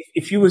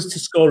 if you was to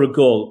score a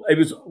goal, it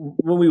was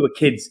when we were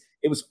kids,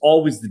 it was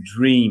always the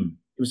dream.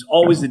 It was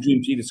always the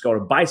dream to either score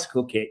a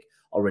bicycle kick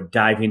or a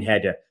diving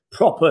header,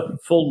 proper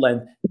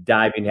full-length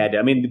diving header.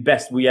 I mean, the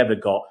best we ever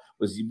got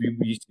was we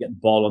used to get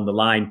the ball on the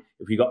line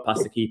if we got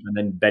past the keeper and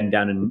then bend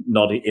down and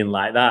nod it in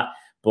like that.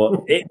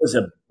 But it was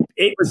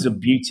a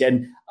beauty.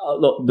 And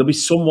look, there'll be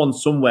someone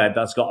somewhere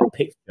that's got a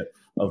picture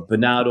of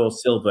Bernardo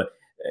Silva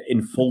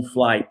in full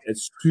flight, a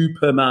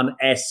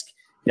Superman-esque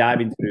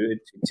diving through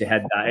to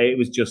head that. It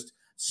was just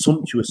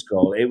sumptuous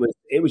goal.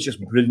 It was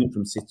just brilliant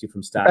from City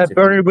from start to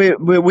Bernard,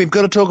 we've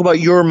got to talk about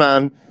your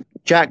man,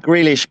 Jack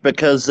Grealish,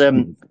 because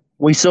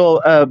we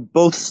saw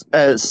both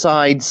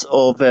sides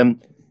of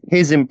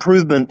his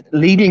improvement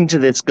leading to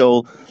this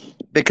goal,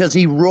 because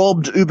he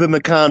robbed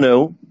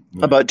Upamecano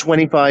about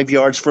 25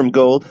 yards from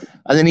goal.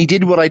 And then he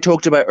did what I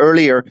talked about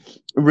earlier,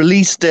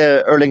 released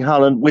Erling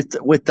Haaland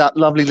with that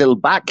lovely little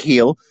back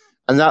heel,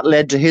 and that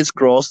led to his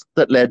cross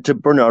that led to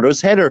Bernardo's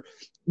header.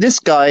 This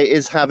guy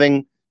is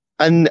having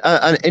an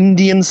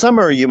Indian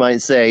summer, you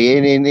might say,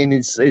 in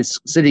his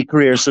City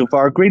career so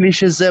far.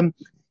 Grealish is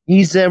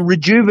he's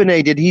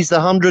rejuvenated. He's the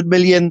 100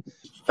 million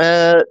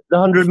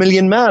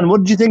man.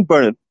 What did you think,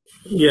 Bernard?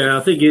 Yeah, I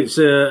think it's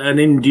an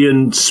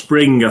Indian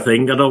spring, I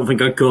think. I don't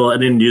think I'd call it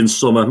an Indian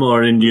summer,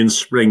 more an Indian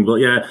spring. But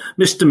yeah,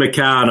 Mr.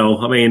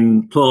 Meccano, I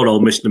mean, poor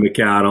old Mr.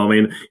 Meccano. I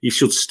mean, he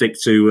should stick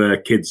to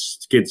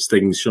kids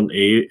things, shouldn't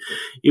he?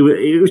 He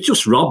was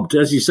just robbed,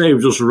 as you say, he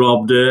was just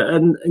robbed.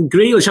 And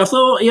Grealish, I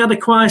thought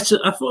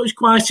it was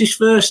quite his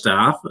first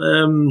half.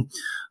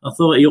 I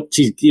thought he upped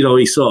his,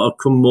 he sort of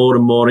come more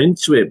and more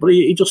into it, but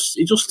he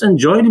just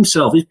enjoyed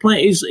himself. He's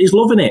playing, he's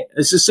loving it.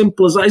 It's as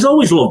simple as that. He's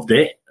always loved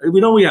it. We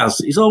know he has.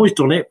 He's always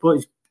done it,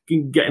 but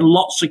he's getting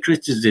lots of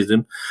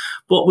criticism.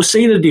 But we're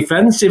seeing a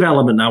defensive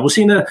element now. We're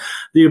seeing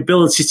the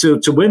ability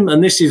to win,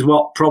 and this is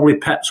what probably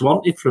Pep's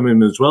wanted from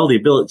him as well, the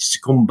ability to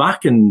come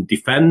back and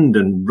defend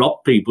and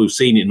rob people. We've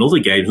seen it in other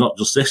games, not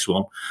just this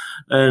one.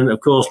 And,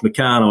 of course,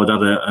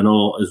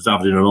 Meccano is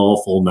having an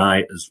awful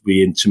night, as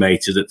we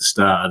intimated at the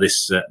start of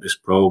this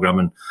programme,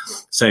 and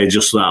say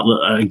just that.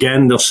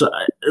 Again,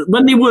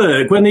 when they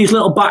work, when these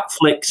little back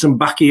flicks and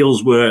back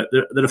heels work,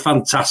 they're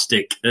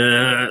fantastic.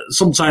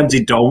 Sometimes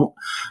they don't.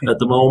 At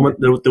the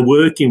moment, they're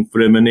working for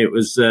him, and it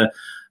was a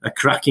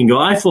cracking goal.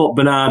 I thought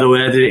Bernardo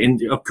headed it in,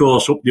 of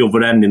course, up the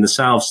other end in the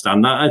south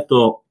stand. I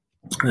thought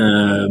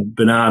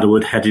Bernardo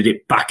had headed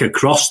it back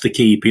across the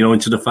keeper,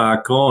 into the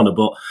far corner,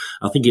 but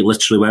I think it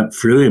literally went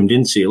through him,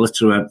 didn't it? It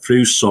literally went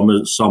through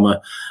Sommer.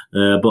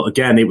 But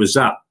again, it was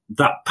that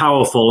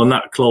powerful and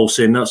that close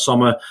in that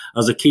Sommer,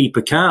 as a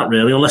keeper, can't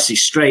really, unless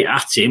it's straight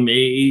at him.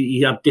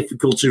 He had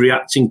difficulty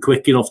reacting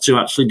quick enough to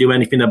actually do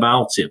anything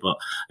about it. But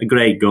a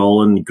great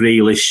goal, and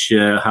Grealish,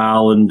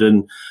 Haaland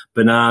and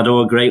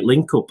Bernardo, a great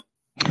link-up.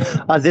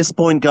 At this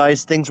point,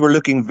 guys, things were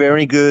looking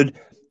very good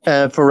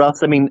for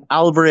us. I mean,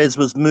 Alvarez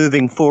was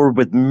moving forward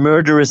with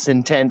murderous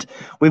intent.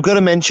 We've got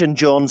to mention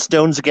John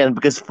Stones again,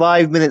 because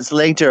 5 minutes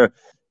later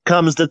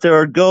comes the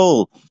third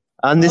goal.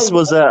 And this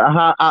was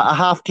a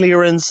half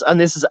clearance, and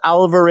this is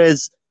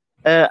Alvarez,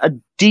 a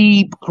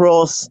deep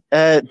cross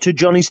to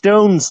Johnny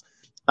Stones.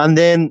 And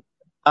then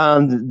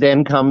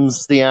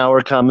comes the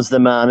hour, comes the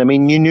man. I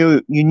mean, you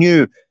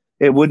knew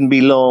it wouldn't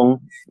be long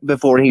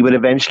before he would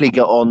eventually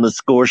get on the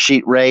score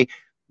sheet, Ray.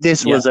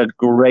 This was a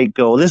great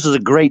goal. This was a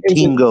great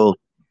team goal.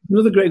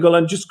 Another great goal.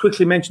 And just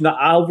quickly mention that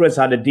Alvarez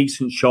had a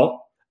decent shot,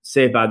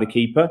 saved by the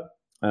keeper,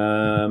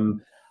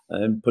 and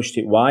pushed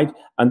it wide.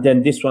 And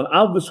then this one,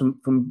 Alvarez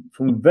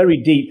from very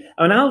deep.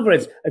 And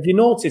Alvarez, if you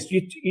notice,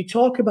 you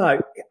talk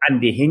about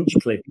Andy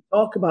Hinchcliffe, you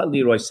talk about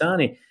Leroy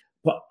Sané,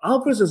 but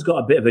Alvarez has got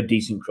a bit of a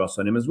decent cross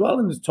on him as well.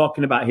 And he's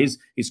talking about his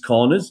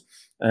corners.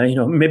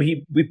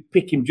 Maybe we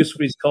pick him just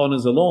for his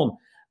corners alone.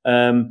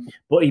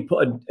 But he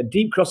put a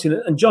deep cross in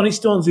it. And Johnny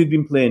Stones, who'd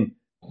been playing,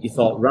 you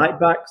thought right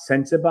back,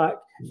 centre back,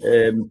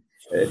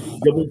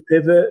 double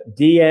pivot,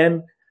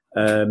 DM,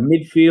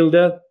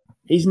 midfielder.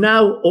 He's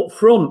now up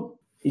front.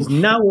 He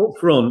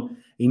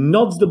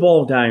nods the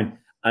ball down.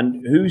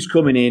 And who's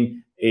coming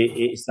in?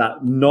 It's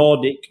that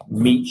Nordic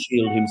meat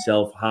shield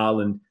himself,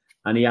 Haaland.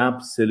 And he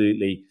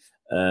absolutely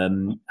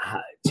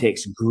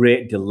takes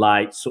great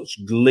delight, such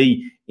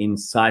glee in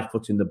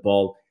side-footing the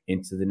ball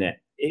into the net.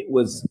 It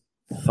was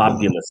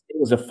fabulous. It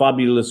was a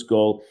fabulous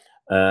goal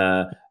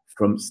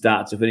from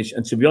start to finish.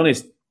 And to be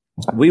honest,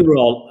 we were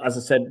all,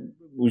 as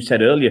we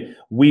said earlier,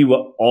 we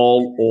were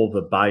all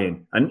over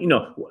Bayern. And,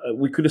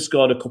 we could have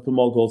scored a couple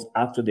more goals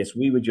after this.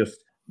 We were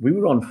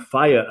on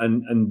fire,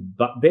 and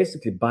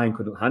basically Bayern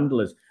couldn't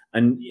handle us.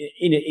 And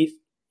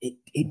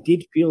it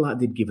did feel like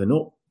they'd given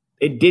up.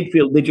 It did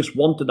feel they just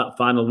wanted that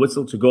final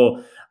whistle to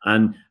go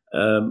and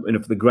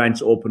for the ground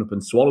to open up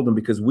and swallow them,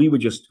 because we were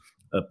just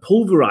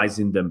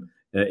pulverizing them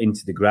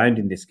into the ground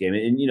in this game.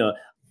 And,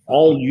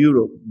 all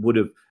Europe would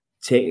have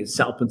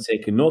sat up and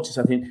taken notice.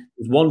 I think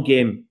there's one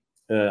game,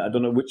 I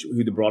don't know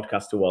who the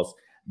broadcaster was.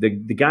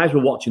 The guys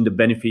were watching the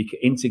Benfica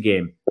Inter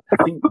game. I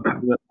think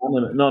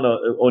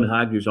on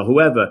Hargreaves or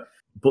whoever,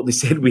 but they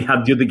said we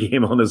had the other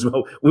game on as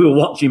well. We were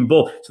watching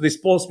both. So they're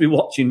supposed to be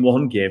watching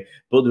one game,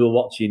 but they were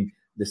watching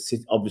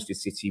obviously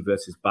City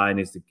versus Bayern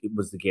it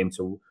was the game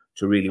to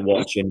really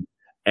watch, and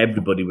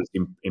everybody was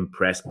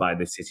impressed by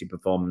the City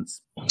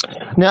performance.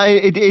 No,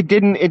 it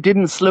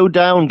didn't slow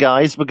down,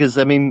 guys, because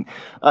I mean,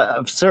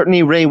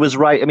 certainly Ray was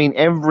right. I mean,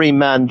 every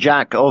man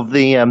jack of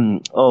the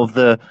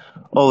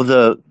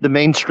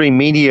mainstream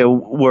media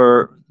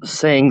were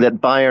saying that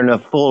Bayern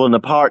have fallen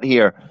apart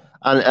here,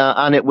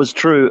 and it was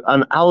true.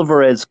 And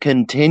Alvarez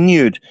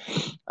continued,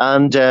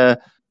 and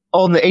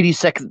on the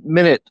 82nd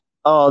minute.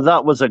 Oh,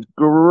 that was a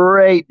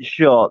great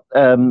shot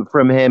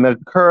from him. A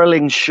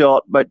curling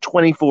shot, about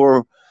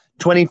 25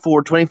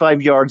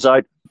 yards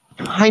out.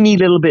 Tiny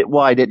little bit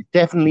wide. It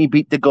definitely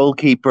beat the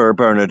goalkeeper,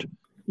 Bernard.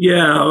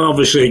 Yeah,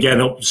 obviously, again,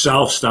 up the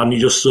south stand, you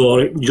just saw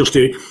it. You just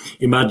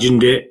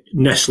imagined it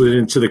nestling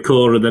into the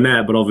core of the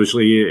net, but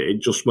obviously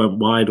it just went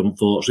wide,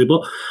 unfortunately.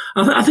 But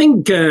I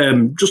think,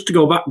 just to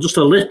go back just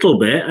a little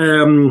bit,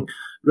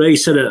 Ray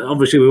said it,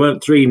 obviously we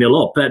went 3-0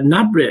 up.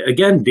 Gnabry,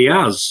 again,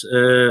 Diaz,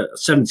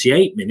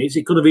 78 minutes.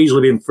 It could have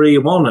easily been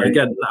 3-1.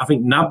 Again, I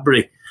think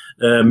Gnabry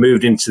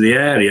moved into the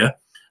area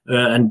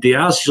and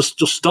Diaz just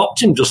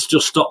stopped him, just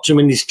stopped him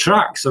in his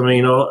tracks. I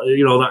mean,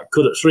 that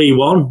could at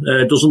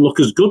 3-1 doesn't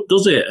look as good,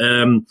 does it?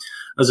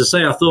 As I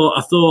say, I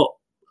thought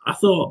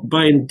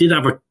Bayern did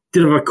have a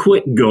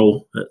quick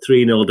go at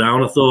 3-0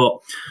 down. I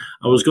thought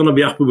I was going to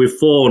be happy with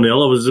 4-0. I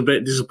was a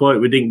bit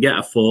disappointed we didn't get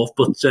a fourth,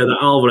 but the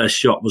Alvarez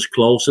shot was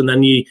close. And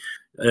then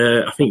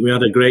I think we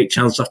had a great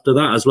chance after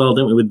that as well,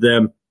 didn't we, with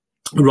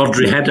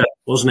Rodri header,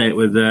 wasn't it,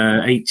 with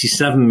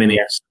 87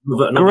 minutes.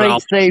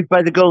 Great save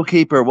by the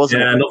goalkeeper,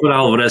 wasn't it? Yeah, another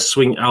Alvarez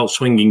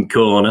swinging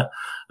corner.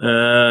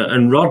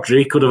 And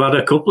Rodri could have had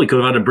a couple. He could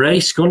have had a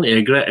brace, couldn't he?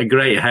 A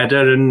great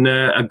header and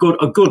a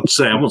good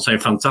save. I won't say a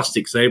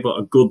fantastic save, but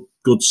a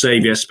good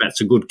save. You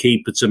expect a good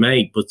keeper to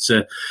make. But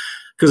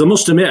because I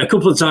must admit, a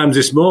couple of times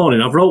this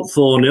morning, I've wrote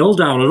 4-0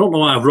 down. I don't know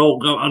why I've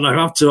wrote, and I've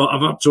had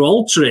to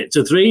alter it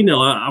to 3-0.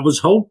 I was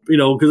hoping,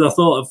 because I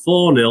thought of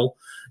 4-0.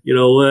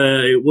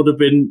 It would have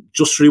been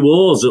just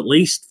rewards, at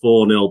least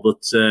 4-0.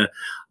 But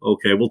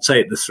okay, we'll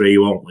take the 3,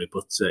 won't we?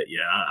 But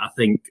I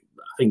think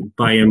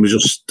Bayern was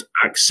just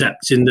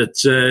accepting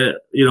that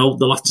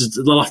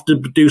they'll have to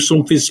do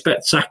something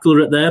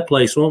spectacular at their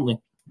place, won't they?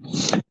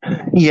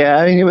 Yeah,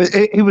 I mean,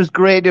 it was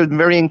great. It was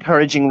very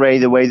encouraging, Ray,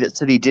 the way that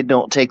City did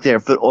not take their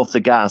foot off the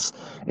gas,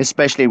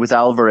 especially with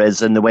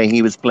Alvarez and the way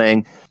he was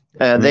playing.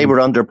 They were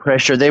under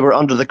pressure. They were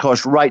under the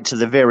cosh right to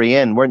the very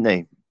end, weren't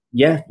they?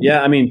 Yeah.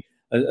 I mean,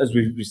 as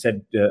we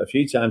said a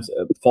few times,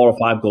 4 or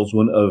 5 goals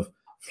wouldn't have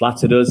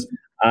flattered us,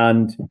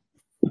 and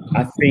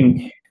I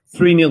think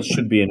 3-0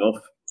 should be enough.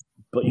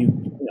 But I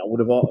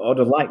would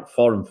have liked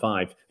 4 and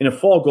 5.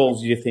 4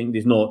 goals, you think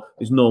there's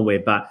no way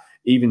back.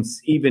 Even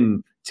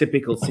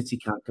typical City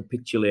can't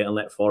capitulate and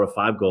let 4 or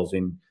 5 goals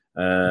in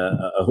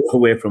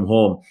away from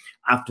home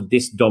after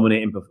this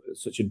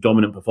such a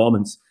dominant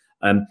performance.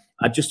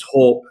 I just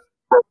hope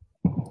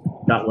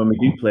that when we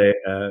do play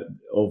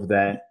over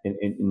there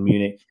in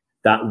Munich,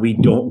 that we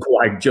don't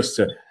go out just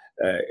to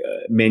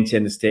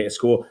maintain the status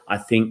quo. I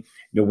think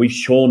we've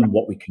shown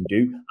what we can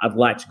do. I'd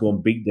like to go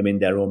and beat them in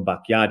their own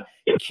backyard.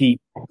 Keep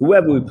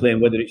whoever we're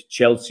playing, whether it's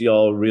Chelsea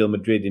or Real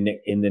Madrid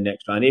in the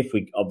next round. If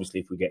we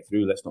get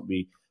through, let's not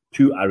be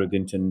too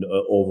arrogant and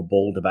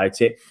overbold about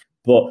it.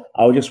 But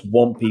I just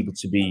want people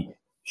to be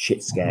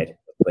shit scared of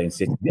playing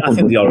City. I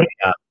think they already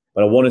are,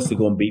 but I want us to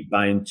go and beat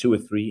Bayern 2 or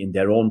 3 in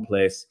their own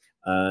place.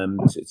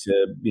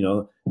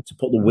 To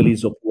put the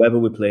willies up whoever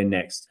we're playing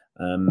next,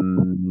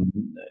 and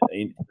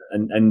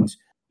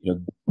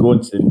go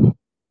into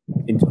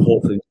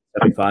hopefully the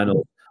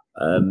semi-final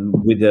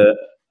with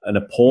an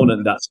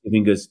opponent that's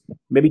giving us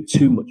maybe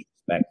too much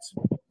respect.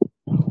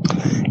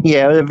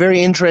 Yeah, a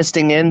very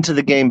interesting end to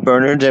the game,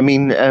 Bernard. I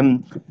mean,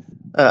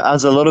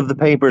 as a lot of the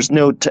papers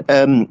note,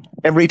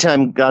 every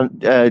time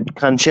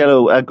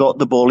Cancelo got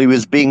the ball, he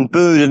was being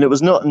booed, and it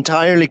was not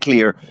entirely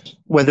clear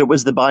whether it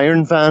was the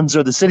Bayern fans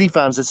or the City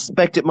fans. I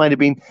suspect it might have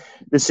been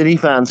the City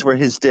fans for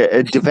his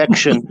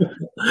defection.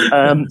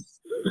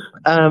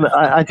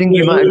 I think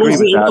you might agree with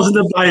that. It wasn't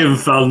the Bayern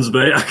fans,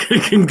 mate. I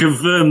can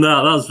confirm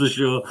that. That's for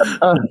sure.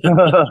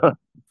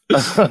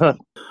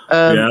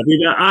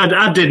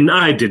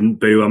 I didn't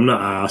boo. I'm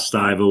not arsed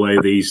either way.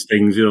 These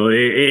things, it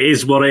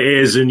is what it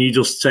is, and you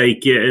just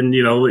take it. And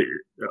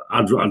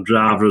I'd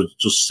rather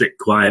just sit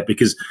quiet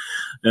because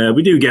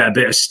we do get a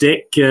bit of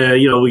stick.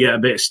 We get a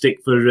bit of stick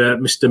for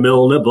Mr.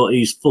 Milner, but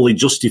he's fully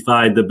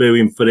justified the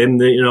booing for him.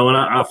 And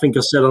I think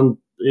I said on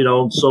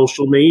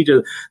social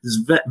media, there's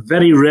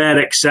very rare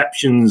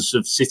exceptions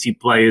of City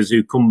players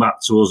who come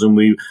back to us and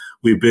we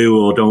boo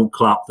or don't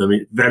clap them.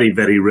 It's very,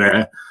 very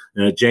rare.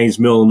 James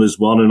Milner's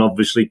one, and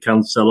obviously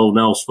Cancelo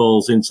now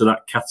falls into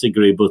that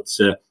category. But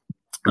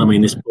I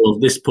mean,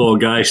 this poor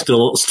guy's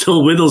still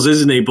with us,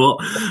 isn't he? But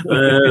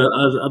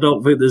I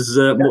don't think there's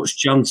much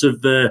chance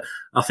of.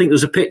 I think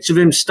there's a picture of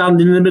him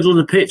standing in the middle of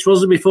the pitch,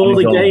 wasn't it, before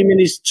the game in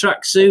his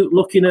tracksuit,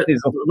 looking at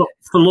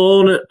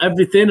forlorn at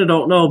everything. I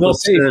don't know,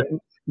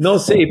 no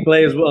City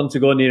players want to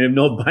go near him.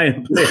 No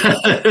Bayern players.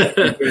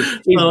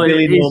 You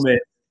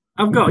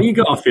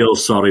got to feel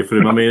sorry for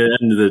him. I mean, at the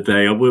end of the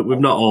day, we've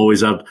not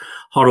always had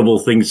horrible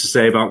things to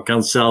say about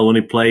Cancelo when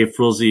he played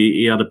for us.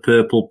 He had a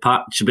purple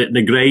patch, a bit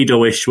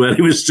Negredo-ish, where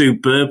he was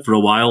superb for a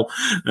while,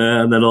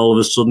 and then all of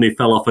a sudden he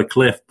fell off a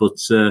cliff. But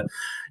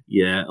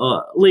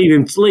leave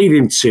him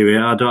to it.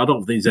 I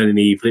don't think there's any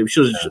need for it.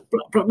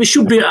 We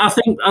should be. I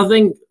think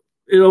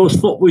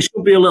we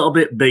should be a little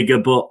bit bigger,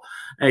 but.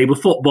 Hey, we're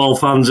football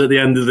fans at the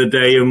end of the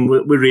day, and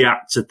we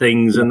react to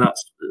things, and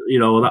that's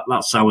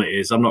that's how it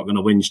is. I'm not going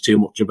to whinge too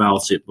much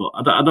about it, but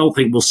I don't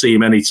think we'll see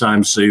him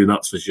anytime soon.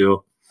 That's for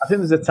sure. I think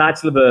there's a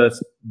title of a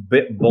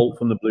bit Bolt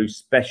from the Blue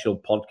special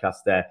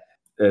podcast there.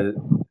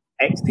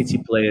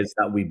 Ex-City players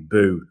that we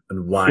boo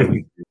and why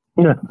we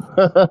boo.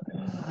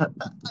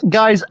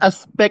 Guys, a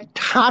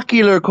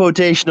spectacular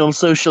quotation on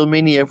social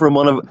media from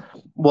one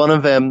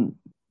of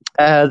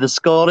the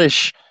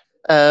Scottish.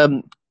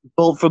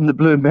 Bolt from the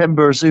Blue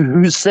members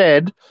who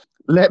said,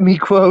 let me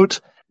quote,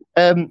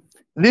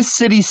 this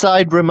City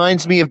side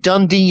reminds me of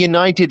Dundee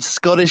United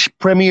Scottish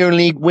Premier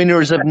League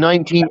winners of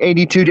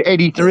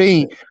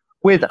 1982-83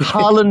 with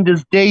Haaland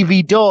as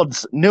Davy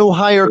Dodds. No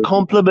higher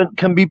compliment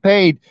can be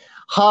paid.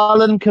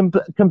 Haaland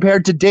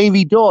compared to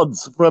Davy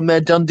Dodds from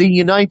Dundee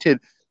United.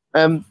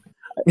 I'm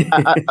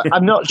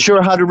not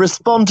sure how to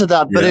respond to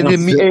that, but it tickled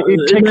me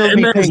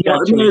pink.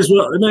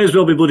 It may as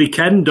well be bloody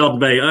Ken Dodd,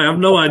 mate. I have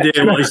no idea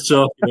what he's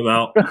talking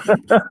about.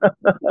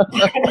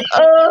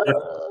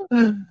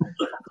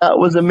 That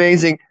was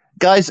amazing.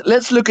 Guys,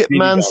 let's look at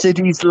Man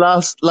City's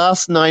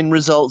last 9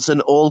 results in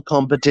all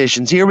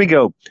competitions. Here we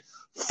go.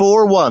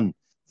 4-1,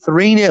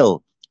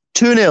 3-0,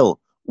 2-0,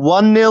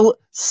 1-0,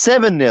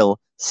 7-0,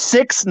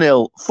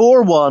 6-0,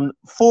 4-1,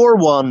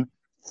 4-1,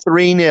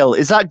 3-0.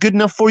 Is that good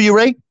enough for you,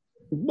 Ray?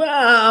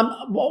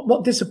 Well,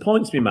 what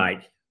disappoints me,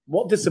 Mike?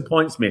 What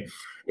disappoints me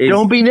is...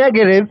 Don't be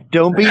negative.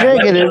 Don't be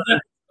negative.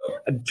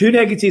 Two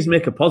negatives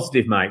make a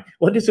positive, Mike.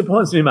 What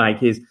disappoints me,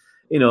 Mike, is,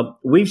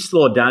 we've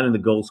slowed down in the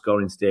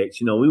goal-scoring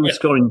stakes. We were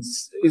scoring...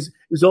 It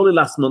was only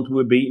last month we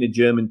were beating a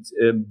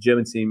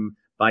German team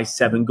by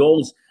 7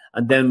 goals,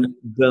 and then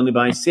Burnley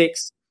by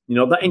 6.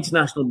 That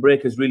international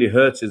break has really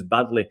hurt us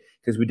badly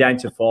because we're down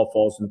to 4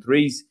 4s and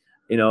 3s.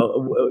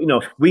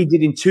 We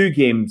did in 2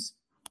 games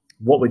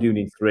what we're doing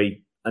in 3,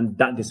 and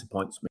that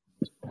disappoints me.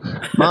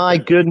 My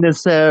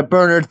goodness,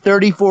 Bernard,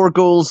 34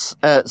 goals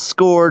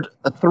scored,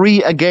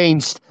 3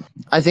 against.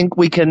 I think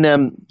we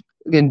can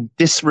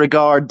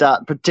disregard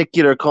that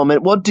particular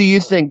comment. What do you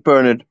think,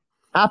 Bernard?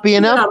 Happy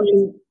enough? I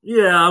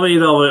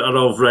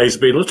know Ray's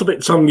been a little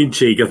bit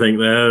tongue-in-cheek, I think,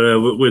 there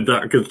with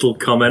that little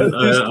comment.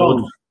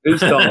 Who's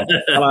tongue?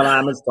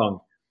 Alabama's tongue.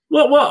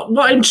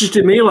 What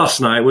interested me last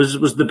night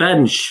was the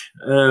bench.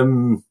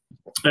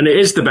 And it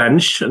is the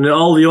bench, and the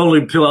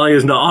only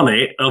players not on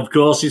it, of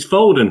course, is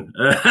Foden.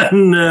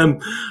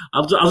 And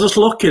I'll just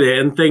look at it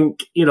and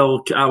think,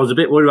 I was a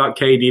bit worried about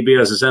KDB,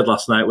 as I said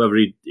last night, whether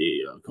he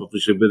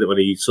obviously with it when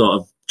he sort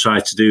of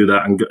tried to do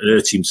that and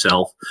hurt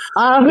himself.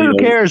 Who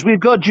cares? We've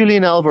got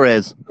Julian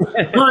Alvarez.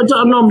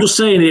 I'm just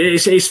saying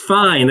it's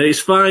fine. It's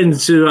fine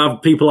to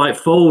have people like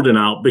Foden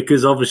out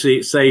because obviously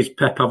it saves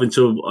Pep having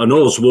to and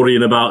us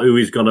worrying about who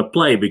he's going to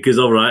play because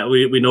all right,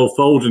 we know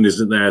Foden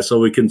isn't there, so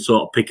we can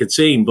sort of pick a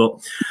team. But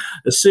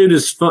as soon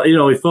as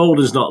if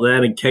Foden's not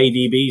there and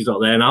KDB's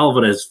not there and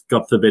Alvarez,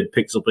 God forbid,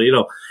 picks up,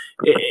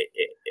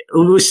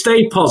 we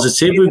stay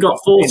positive. We've got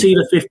 14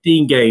 or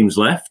 15 games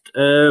left.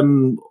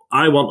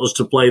 I want us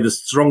to play the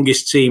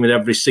strongest team in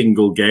every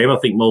single game. I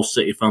think most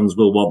City fans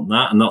will want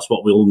that, and that's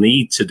what we'll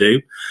need to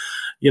do.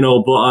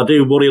 But I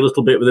do worry a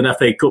little bit with an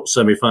FA Cup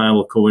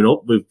semi-final coming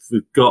up. We've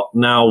got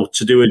now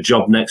to do a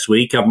job next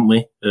week, haven't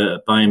we?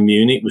 Bayern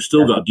Munich. We've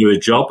still got to do a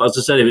job. As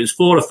I said, if it's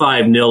 4 or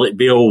 5-0, it'd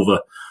be over.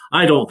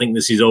 I don't think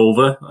this is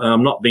over.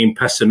 I'm not being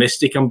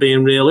pessimistic. I'm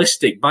being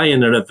realistic.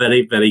 Bayern are a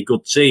very, very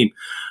good team.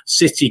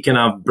 City can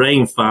have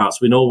brain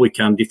farts. We know we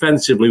can.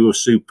 Defensively, we were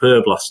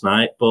superb last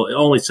night, but it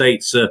only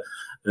takes a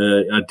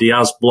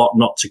Diaz block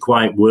not to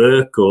quite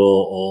work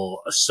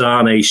or a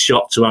Sane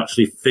shot to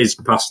actually fizz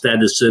past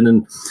Ederson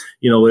and,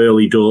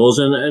 early doors.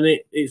 And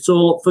it's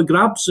all up for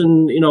grabs.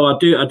 And, I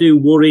do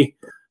worry,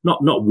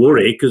 not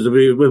worry because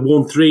we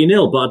won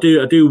 3-0, but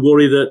I do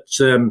worry that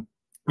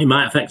it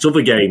might affect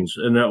other games.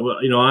 And,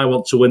 I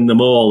want to win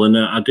them all. And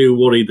I do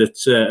worry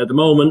that at the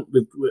moment,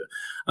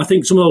 I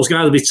think some of those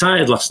guys will be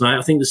tired last night.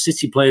 I think the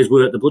City players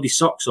worked the bloody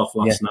socks off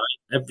last night.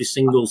 Every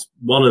single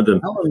one of them.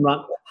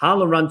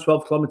 Haaland ran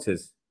 12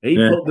 kilometres.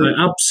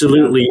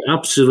 Absolutely.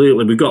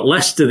 We've got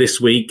Leicester this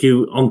week,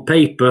 who on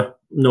paper,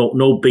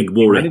 no big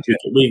worry.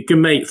 We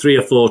can make 3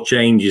 or 4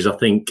 changes, I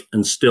think,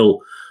 and still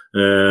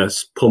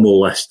pummel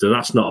Leicester.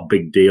 That's not a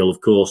big deal,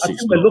 of course. I think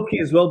we're lucky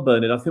as well,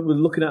 Bernard. I think we're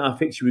looking at our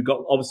fixture. We've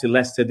got obviously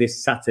Leicester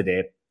this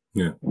Saturday.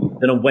 Yeah.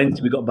 Then on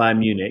Wednesday we've got Bayern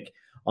Munich.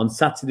 On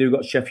Saturday we've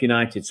got Sheffield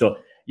United. So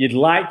you'd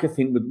like to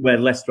think with where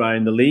Leicester are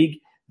in the league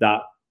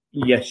that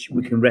yes,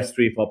 we can rest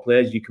 3 or 4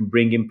 players. You can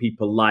bring in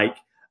people like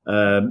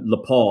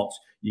Laporte.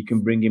 You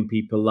can bring in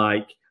people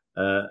like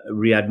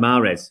Riyad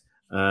Mahrez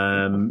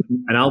and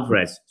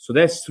Alvarez. So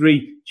there's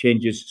 3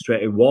 changes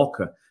straight away.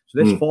 Walker.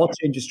 So there's 4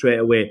 changes straight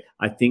away.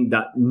 I think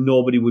that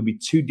nobody would be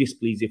too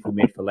displeased if we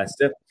made for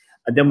Leicester.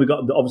 And then we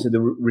got obviously the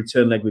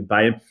return leg with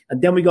Bayern.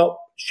 And then we got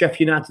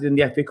Sheffield United in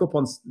the FA Cup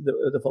on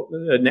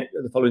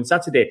the following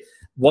Saturday.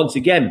 Once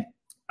again,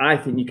 I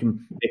think you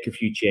can make a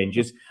few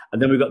changes.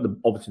 And then we've got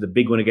obviously the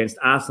big one against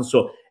Arsenal.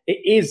 So it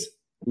is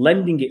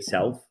lending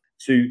itself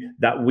to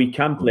that we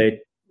can play,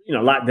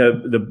 like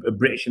the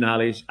British and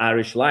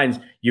Irish Lions.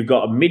 You've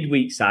got a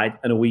midweek side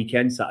and a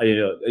weekend side,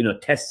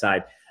 test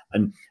side.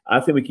 And I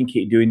think we can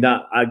keep doing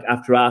that.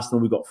 After Arsenal,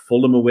 we've got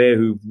Fulham away,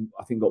 who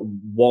I think got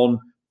 1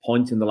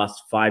 point in the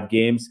last 5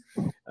 games.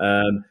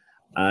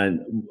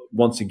 And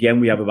once again,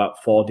 we have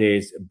about 4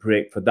 days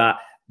break for that.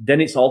 Then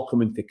it's all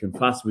coming thick and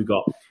fast. We've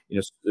got,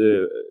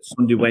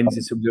 Sunday,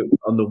 Wednesday. So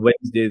on the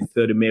Wednesday, the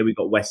 3rd of May, we've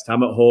got West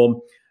Ham at home.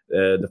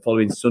 The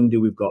following Sunday,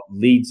 we've got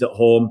Leeds at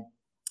home.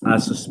 I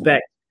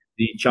suspect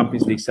the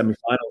Champions League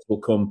semi-finals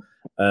will come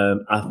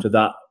after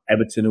that.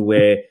 Everton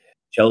away,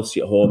 Chelsea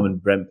at home,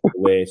 and Brentford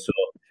away. So,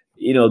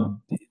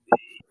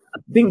 I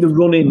think the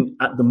running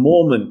at the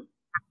moment.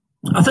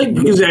 I think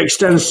because it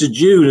extends to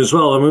June as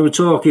well. I mean, we're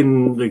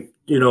talking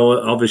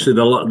obviously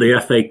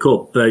the FA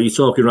Cup. You're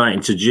talking right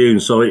into June,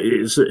 so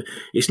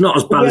it's not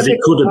as bad as it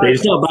could have been.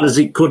 It's not as bad as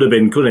it could have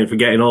been, couldn't it? For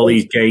getting all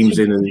these games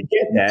in and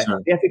get there.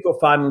 The FA Cup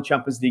final and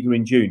Champions League are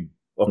in June.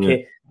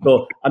 Okay,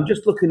 so I'm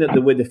just looking at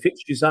the way the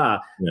fixtures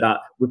are. That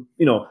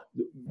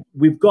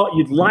we've got.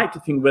 You'd like to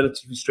think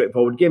relatively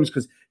straightforward games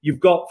because you've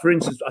got, for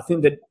instance, I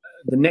think that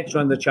the next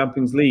round of the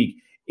Champions League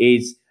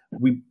is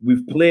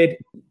we've played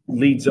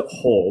Leeds at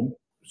home.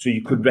 So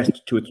you could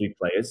rest 2 or 3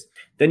 players.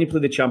 Then you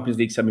play the Champions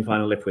League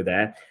semi-final if we're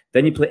there.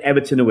 Then you play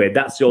Everton away.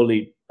 That's the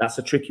only That's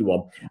a tricky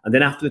one. And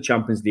then after the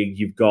Champions League,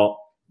 you've got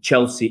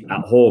Chelsea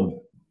at home.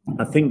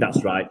 I think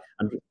that's right.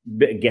 And a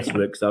bit of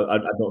guesswork because I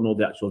don't know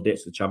the actual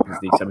dates of the Champions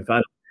League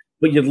semi-final.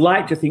 But you'd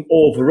like to think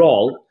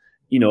overall,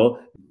 you know,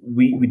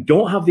 we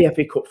don't have the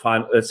FA Cup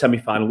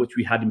semi-final, which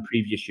we had in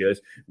previous years,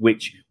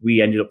 which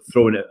we ended up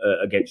throwing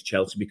against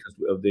Chelsea because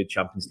of the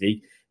Champions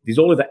League. There's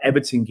only the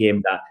Everton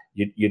game that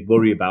you'd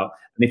worry about.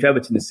 And if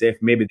Everton is safe,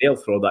 maybe they'll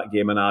throw that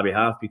game on our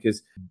behalf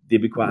because they'd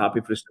be quite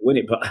happy for us to win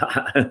it. But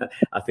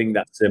I think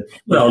that's...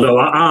 No,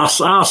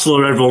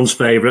 Arsenal are everyone's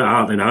favourite,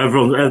 aren't they now?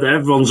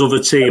 Everyone's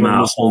other team,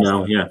 Arsenal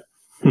now, yeah.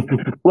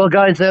 Well,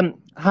 guys,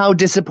 how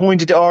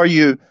disappointed are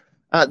you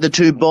at the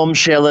two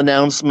bombshell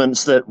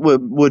announcements that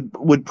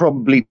would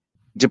probably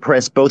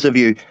depress both of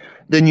you?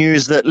 The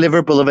news that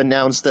Liverpool have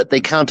announced that they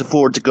can't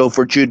afford to go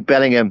for Jude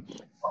Bellingham,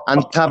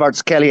 and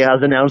Kvaratskhelia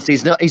has announced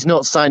he's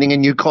not signing a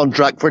new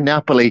contract for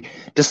Napoli,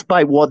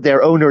 despite what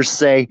their owners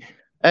say.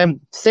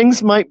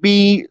 Things might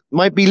be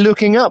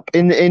looking up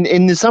in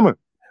the summer.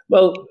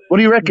 Well, what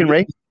do you reckon,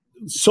 Ray?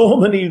 So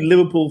many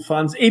Liverpool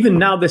fans, even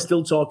now, they're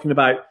still talking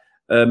about.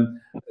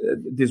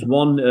 There's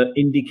one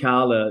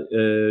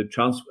IndyCar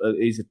transfer.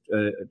 I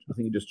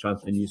think he does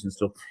transfer news and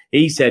stuff.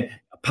 He said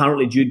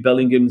apparently Jude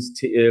Bellingham's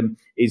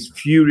is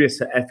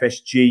furious at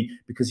FSG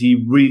because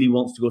he really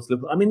wants to go to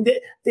Liverpool. I mean,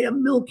 they are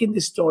milking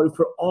this story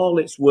for all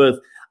it's worth.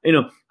 You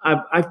know,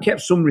 I've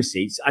kept some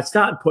receipts. I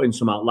started putting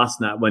some out last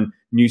night when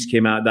news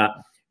came out that,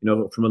 you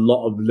know, from a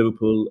lot of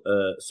Liverpool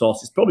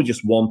sources, probably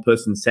just one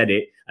person said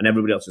it and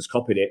everybody else has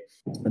copied it,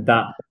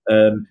 that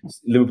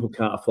Liverpool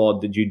can't afford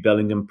the Jude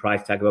Bellingham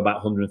price tag of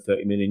about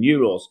 130 million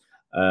euros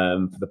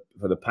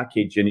for the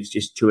package, and it's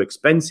just too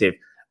expensive.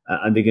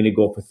 And they're going to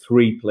go for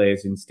 3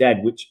 players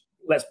instead, which,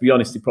 let's be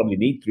honest, they probably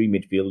need 3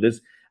 midfielders.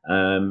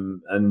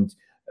 And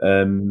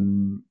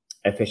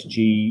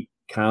FSG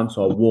can't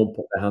or won't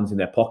put their hands in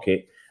their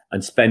pocket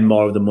and spend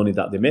more of the money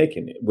that they're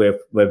making. We're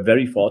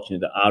very fortunate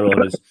that our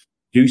owners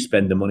do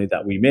spend the money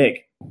that we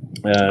make.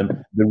 They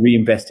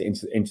reinvest it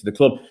into the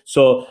club.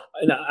 So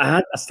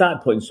I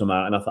started putting some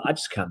out, and I thought I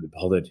just can't be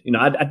bothered. You know,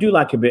 I do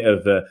like a bit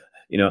of.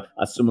 You know,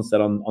 as someone said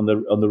on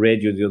the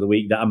radio the other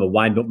week, that I'm a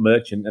wind-up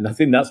merchant, and I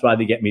think that's why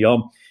they get me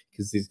on,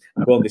 because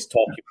I go on this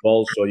talking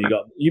ball show.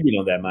 You've been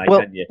on there, Mike,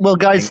 haven't you? Well,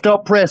 guys,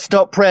 stop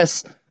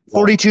press.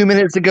 42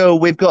 minutes ago,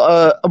 we've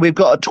got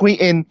a tweet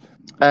in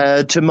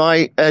to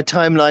my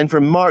timeline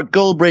from Mark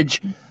Goldbridge,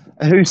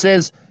 who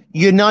says,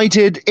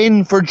 "United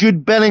in for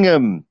Jude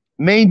Bellingham.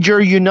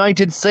 Major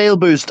United sale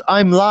boost.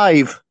 I'm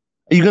live."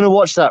 Are you going to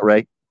watch that,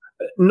 Ray?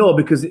 No,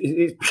 because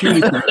it's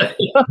purely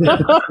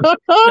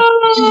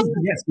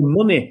yes,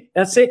 money.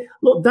 That's it.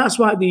 Look, that's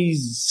why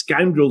these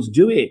scoundrels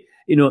do it.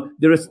 You know,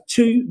 there are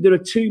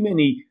too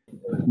many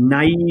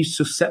naive,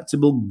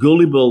 susceptible,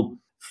 gullible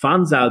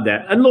fans out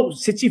there. And look,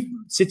 City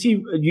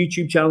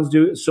YouTube channels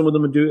do it. Some of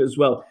them do it as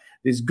well.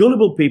 There's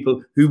gullible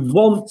people who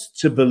want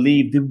to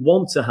believe, they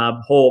want to have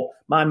hope.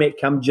 My mate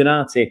Cam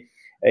Janati,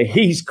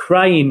 he's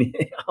crying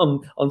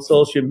on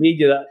social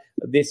media that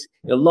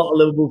a lot of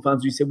Liverpool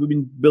fans who said we've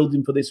been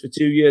building for this for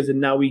 2 years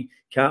and now we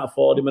can't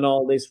afford him and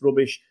all this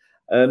rubbish.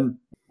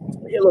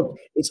 Look,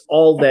 it's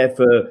all there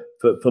for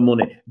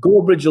money.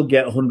 Goldbridge will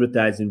get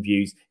 100,000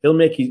 views. He'll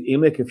make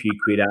a few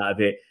quid out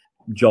of it.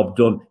 Job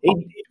done.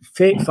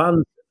 Fake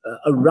fans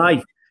are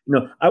rife. You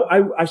know,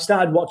 I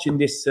started watching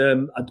this. I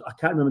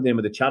can't remember the name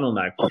of the channel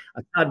now.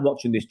 I started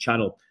watching this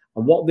channel,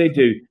 and what they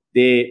do,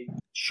 they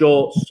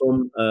show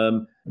some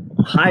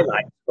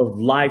highlights of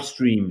live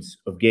streams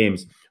of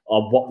games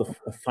of what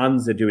the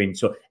fans are doing.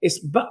 So it's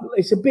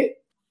a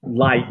bit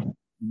like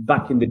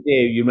back in the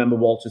day. You remember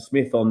Walter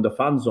Smith on the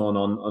Fan Zone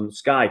on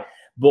Sky,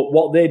 but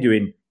what they're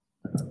doing,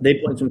 they're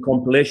putting some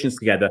compilations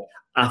together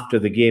after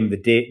the game, the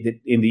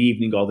day in the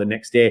evening or the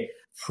next day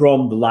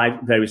from the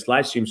various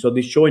live streams. So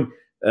they're showing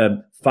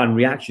fan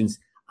reactions,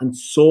 and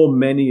so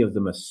many of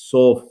them are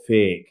so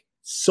fake.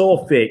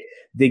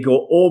 They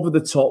go over the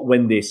top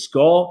when they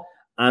score,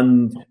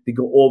 and they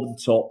go over the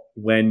top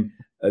when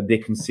they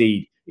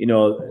concede. You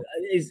know,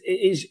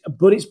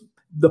 but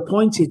the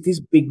point is, this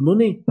big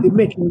money. They're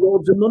making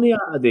loads of money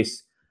out of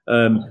this.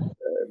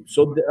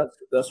 So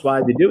that's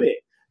why they do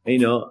it. You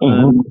know,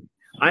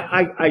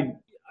 I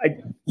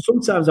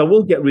sometimes I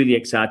will get really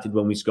excited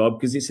when we score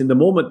because it's in the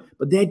moment,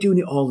 but they're doing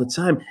it all the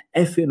time,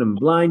 effing and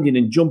blinding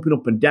and jumping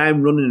up and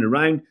down, running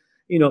around.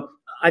 You know,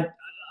 I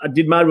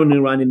did my running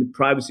around in the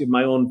privacy of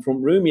my own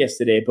front room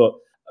yesterday, but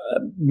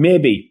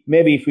maybe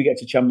if we get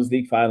to Champions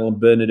League final and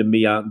Bernard and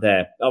me aren't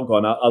there, I'm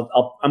going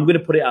to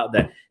put it out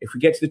there. If we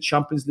get to the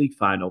Champions League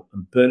final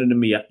and Bernard and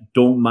me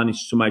don't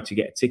manage somehow to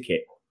get a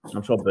ticket,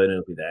 I'm sure Bernard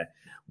will be there.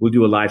 We'll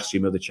do a live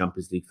stream of the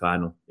Champions League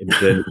final in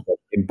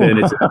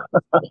Bernard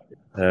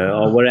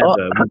or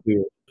wherever.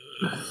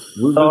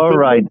 We'll all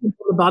right.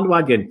 The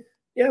bandwagon.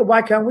 Yeah,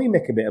 why can't we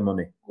make a bit of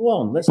money? Go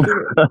on, let's do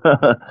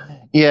it.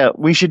 Yeah,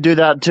 we should do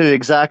that too.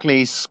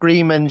 Exactly.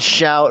 Scream and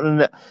shout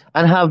and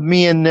have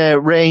me and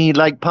Ray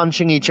like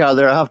punching each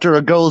other after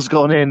a goal's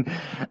gone in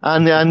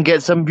and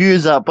get some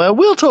views up.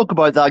 We'll talk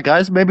about that,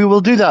 guys. Maybe we'll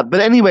do that. But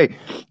anyway,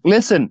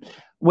 listen,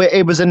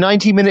 it was a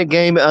 90-minute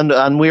game,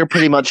 and we're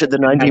pretty much at the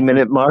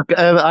 90-minute mark.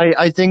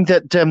 I think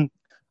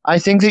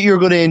that you're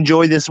going to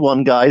enjoy this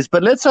one, guys.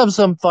 But let's have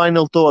some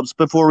final thoughts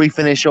before we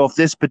finish off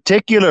this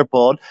particular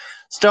pod.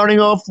 Starting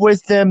off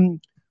with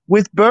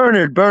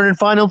Bernard. Bernard,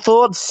 final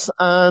thoughts?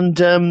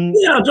 And I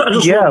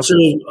just want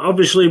to.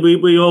 Obviously,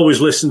 we always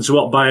listen to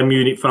what Bayern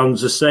Munich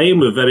fans are saying.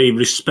 We're very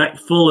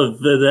respectful of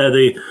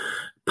the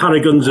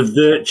paragons of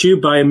virtue.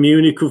 Bayern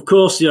Munich, of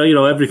course,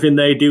 everything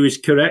they do is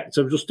correct.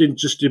 I'm just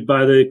interested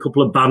by the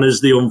couple of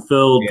banners they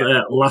unfurled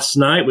last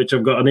night, which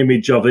I've got an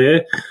image of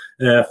here.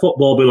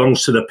 Football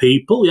belongs to the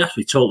people. Yes,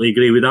 we totally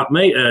agree with that,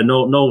 mate.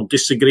 No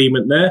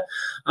disagreement there.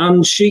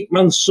 And Sheikh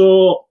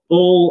Mansour,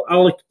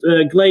 all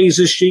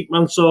Glazers, Sheikh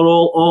Mansour,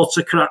 all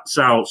autocrats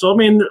out. So, I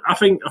mean, I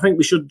think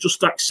we should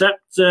just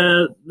accept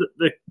the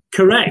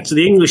correct.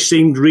 The English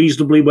seemed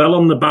reasonably well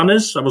on the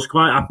banners. I was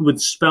quite happy with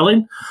the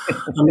spelling.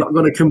 I'm not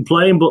going to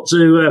complain, but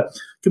to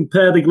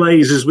compare the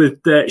Glazers with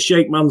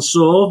Sheikh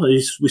Mansour,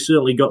 we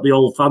certainly got the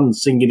old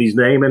fans singing his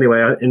name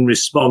anyway in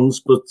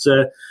response. But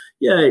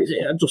I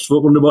just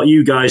wonder what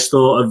you guys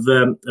thought of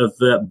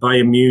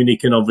Bayern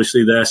Munich and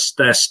obviously their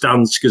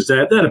stance, because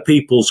they're a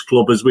people's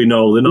club, as we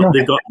know. They're not.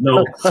 They've got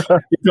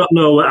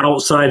no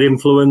outside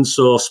influence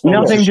or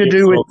nothing to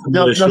do with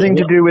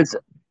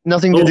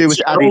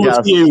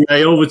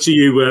Adidas. Over to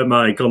you,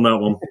 Mike, on that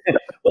one.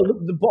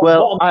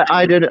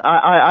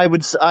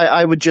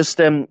 I would just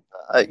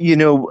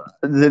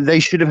they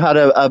should have had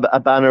a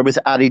banner with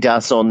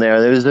Adidas on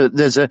there.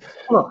 There's a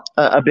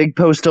big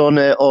post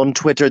on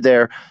Twitter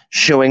there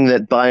showing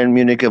that Bayern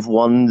Munich have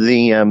won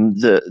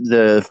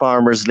the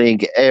Farmers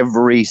League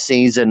every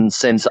season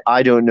since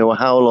I don't know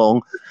how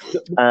long.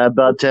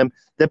 But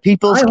the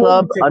People's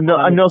Club, I'm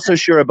not so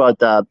sure about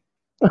that.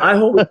 I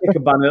hope we take a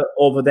banner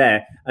over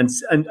there and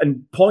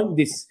point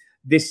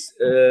this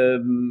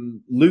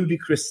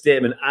ludicrous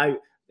statement out.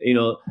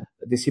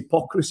 This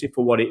hypocrisy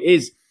for what it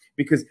is,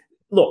 because.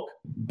 Look,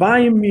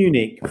 Bayern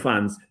Munich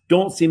fans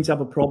don't seem to have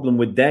a problem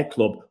with their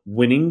club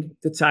winning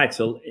the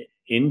title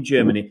in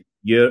Germany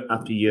year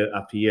after year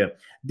after year.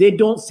 They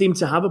don't seem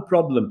to have a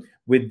problem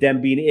with them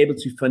being able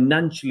to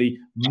financially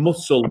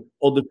muscle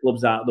other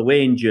clubs out of the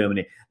way in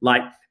Germany,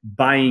 like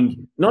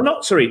buying. They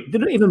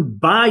don't even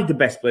buy the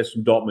best players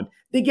from Dortmund.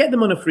 They get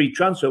them on a free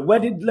transfer. Where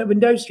did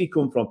Lewandowski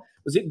come from?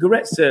 Was it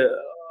Goretzka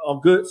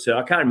or Goetze?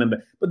 I can't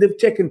remember. But they've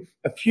taken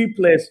a few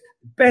players,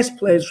 best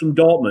players from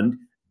Dortmund,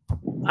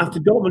 after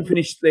Dortmund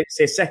finished, let's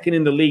say, second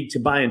in the league to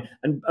Bayern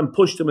and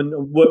pushed them and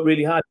worked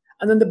really hard.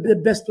 And then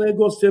the best player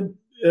goes to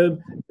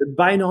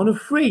Bayern on a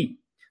free.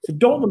 So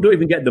Dortmund don't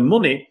even get the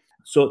money.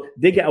 So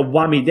they get a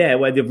whammy there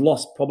where they've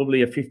lost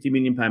probably a £50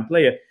 million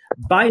player.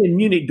 Bayern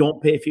Munich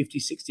don't pay 50,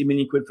 60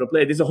 million quid for a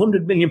player. There's a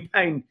 £100 million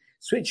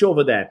switch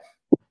over there.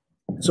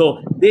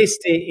 So they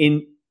stay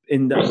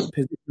in that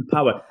position of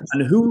power.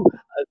 And who,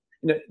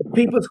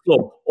 People's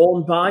Club,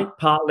 owned by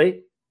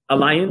partly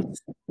Alliance,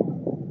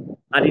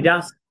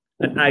 Adidas,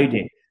 and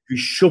Audi, who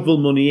shovel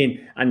money in.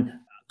 And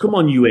come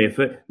on,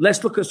 UEFA,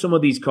 let's look at some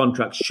of these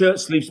contracts. Shirt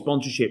sleeve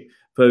sponsorship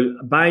for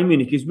Bayern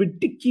Munich is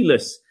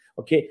ridiculous.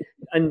 Okay,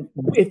 and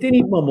if they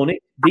need more money,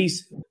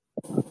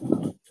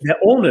 their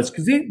owners,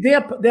 because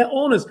their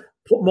owners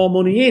put more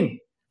money in.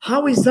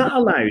 How is that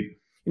allowed?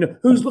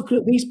 Who's looking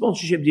at these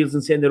sponsorship deals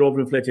and saying they're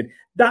overinflated?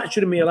 That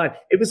shouldn't be allowed.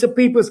 If it's a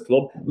people's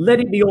club, let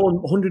it be owned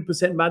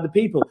 100% by the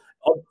people.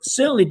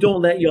 Certainly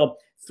don't let your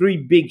three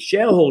big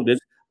shareholders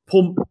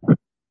pump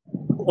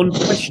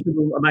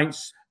unquestionable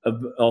amounts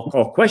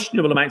or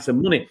questionable amounts of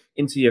money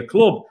into your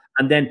club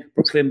and then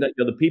proclaim that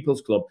you're the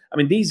people's club. I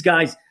mean, these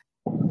guys,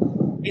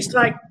 it's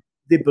like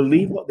they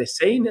believe what they're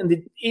saying and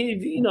they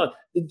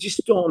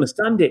just don't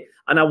understand it.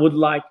 And I would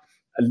like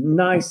a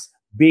nice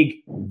big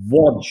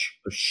wodge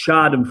of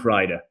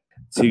Schadenfreude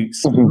to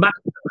smack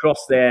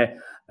across their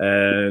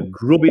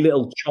grubby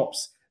little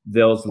chops,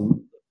 those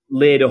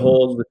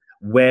lederhosen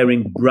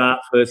wearing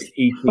Bratwurst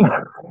eating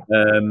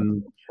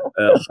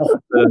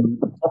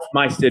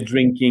Hofmeister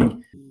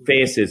drinking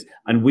faces,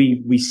 and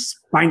we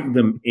spanked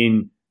them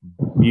in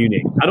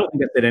Munich. I don't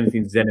think I said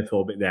anything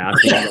xenophobic there.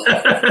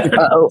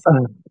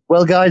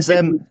 Well, guys,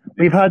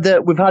 we've had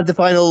the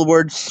final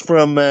words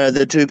from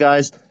the two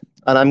guys,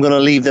 and I'm going to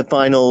leave the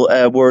final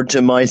word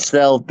to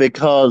myself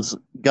because,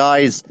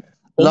 guys,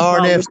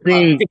 Larne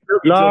FC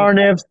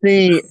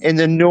in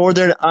the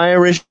Northern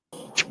Irish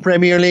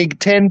Premier League,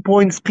 10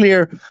 points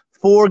clear.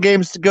 4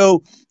 games to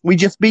go. We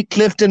just beat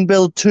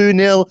Cliftonville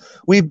 2-0.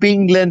 We've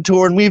beaten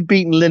Glentoran. We've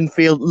beaten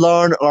Linfield.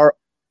 Larne are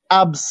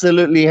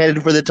absolutely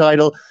headed for the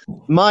title.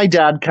 My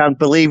dad can't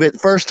believe it.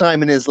 First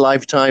time in his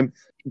lifetime.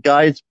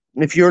 Guys,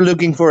 if you're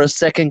looking for a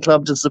second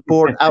club to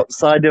support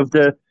outside of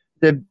the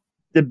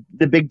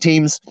big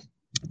teams,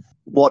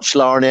 watch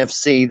Larne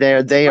FC.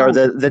 They are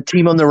the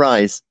team on the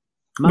rise.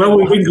 Well,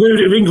 we've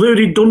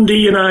included Dundee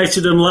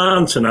United and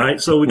Larne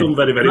tonight, so we've done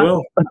very, very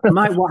well.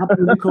 Mike, what happened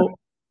in the cup?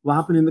 What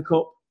happened in the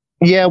cup?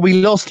 Yeah, we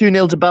lost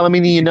 2-0 to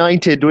Ballymena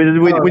United,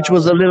 which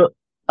was a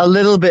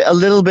little bit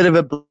of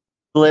a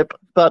blip.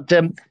 But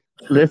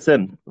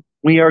listen,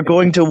 we are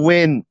going to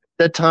win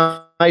the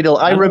title.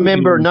 I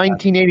remember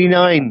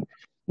 1989.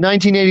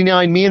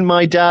 1989, me and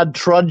my dad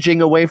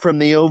trudging away from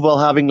the Oval,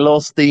 having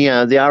lost the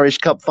Irish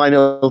Cup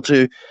final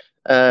to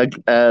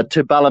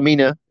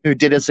Ballymena, who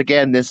did us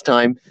again this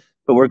time.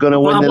 But we're going to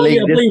win the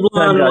league this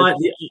time, guys.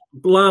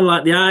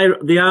 Like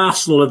the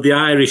Arsenal of the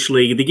Irish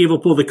league. They give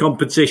up all the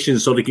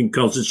competitions so they can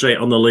concentrate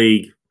on the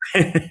league.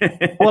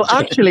 Well,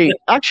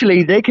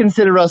 actually, they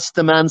consider us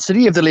the Man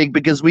City of the league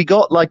because we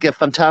got like a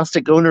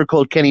fantastic owner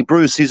called Kenny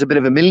Bruce, who's a bit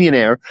of a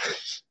millionaire,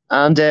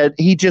 and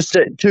he just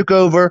took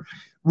over,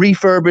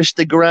 refurbished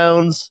the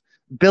grounds,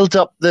 built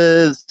up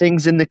the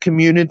things in the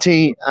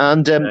community,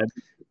 and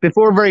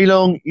before very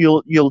long,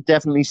 you'll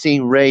definitely see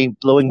Ray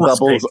blowing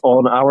bubbles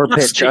on our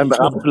pitch. I'm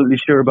absolutely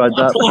sure about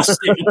that.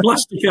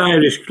 Plastic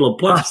Irish club,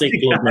 plastic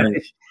club,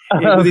 mate.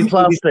 With his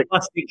plastic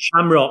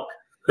shamrock.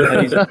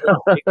 I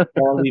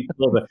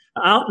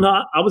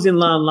was in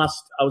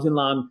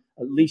Larne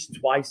at least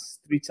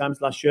 3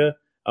 times last year.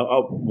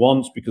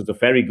 Once because the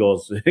ferry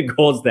goes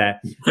there,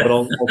 but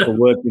also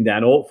working there,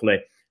 and hopefully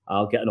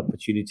I'll get an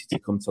opportunity to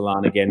come to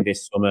Larne again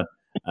this summer.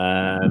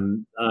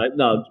 I'm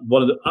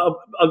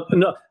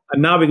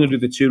now we're going to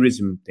do the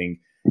tourism thing.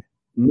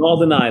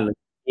 Northern Ireland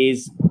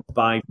is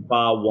by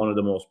far one of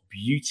the most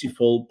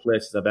beautiful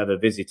places I've ever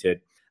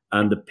visited,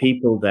 and the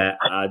people there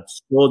are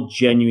so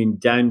genuine,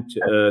 down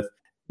to earth.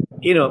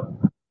 You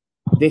know,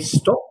 they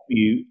stop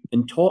you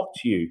and talk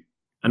to you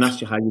and ask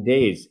you how your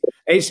day is.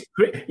 It's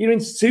you're in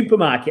the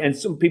supermarket and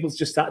some people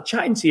just start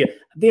chatting to you.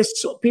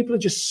 People are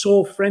just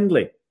so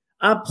friendly,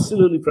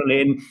 absolutely friendly,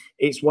 and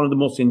it's one of the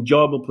most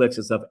enjoyable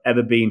places I've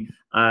ever been.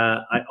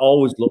 I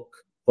always look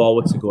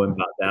forward to going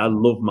back there. I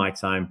love my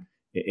time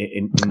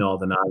in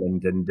Northern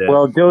Ireland. And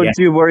well, don't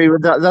you worry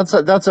with that.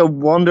 That's a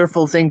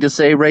wonderful thing to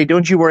say, Ray.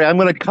 Don't you worry. I'm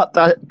going to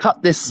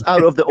cut this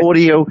out of the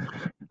audio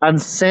and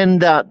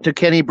send that to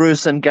Kenny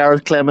Bruce and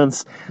Gareth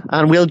Clements,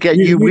 and we'll get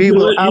you. We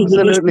will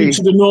absolutely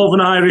to the Northern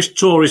Irish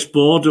Tourist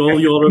Board. All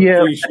your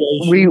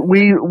appreciation.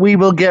 We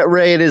will get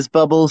Ray and his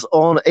bubbles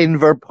on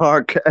Inver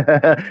Park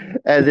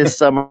this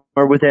summer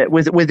with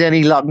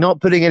any luck.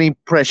 Not putting any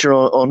pressure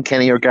on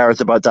Kenny or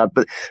Gareth about that.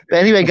 But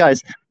anyway,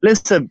 guys,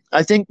 listen.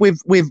 I think we've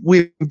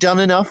done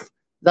enough.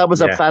 That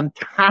was a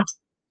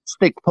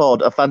fantastic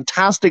pod,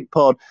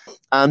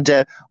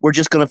 and we're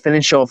just going to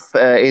finish off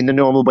in the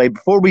normal way.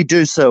 Before we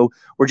do so,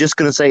 we're just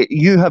going to say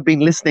you have been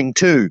listening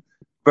to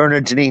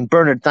Bernard Deneen.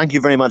 Bernard, thank you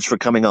very much for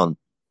coming on.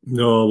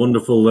 No,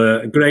 wonderful,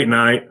 great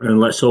night, and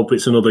let's hope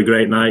it's another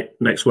great night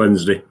next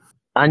Wednesday.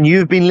 And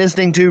you've been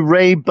listening to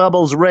Ray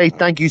Bubbles. Ray,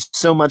 thank you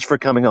so much for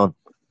coming on.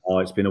 Oh,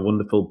 it's been a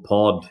wonderful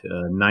pod.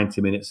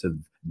 90 minutes of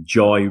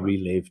joy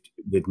relived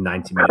with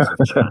 90 minutes of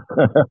chat.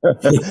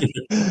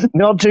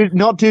 Not too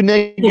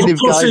negative,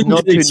 guys.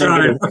 Not too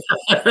negative.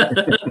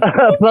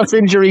 Plus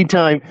injury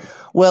time.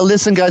 Well,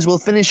 listen, guys, we'll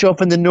finish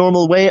off in the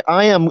normal way.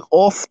 I am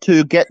off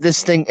to get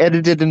this thing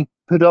edited and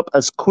put up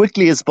as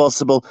quickly as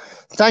possible.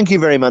 Thank you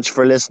very much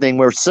for listening.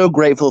 We're so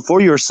grateful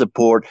for your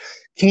support.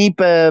 Keep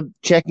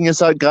checking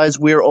us out, guys.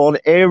 We're on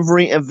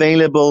every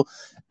available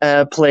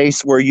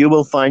place where you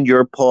will find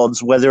your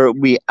pods, whether it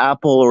be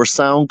Apple or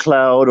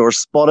SoundCloud or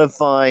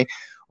Spotify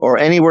or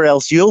anywhere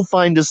else. You'll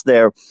find us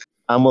there.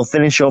 And we'll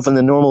finish off in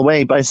the normal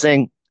way by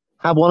saying,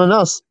 have one on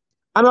us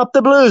and up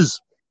the Blues.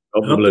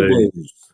 Up the Blues.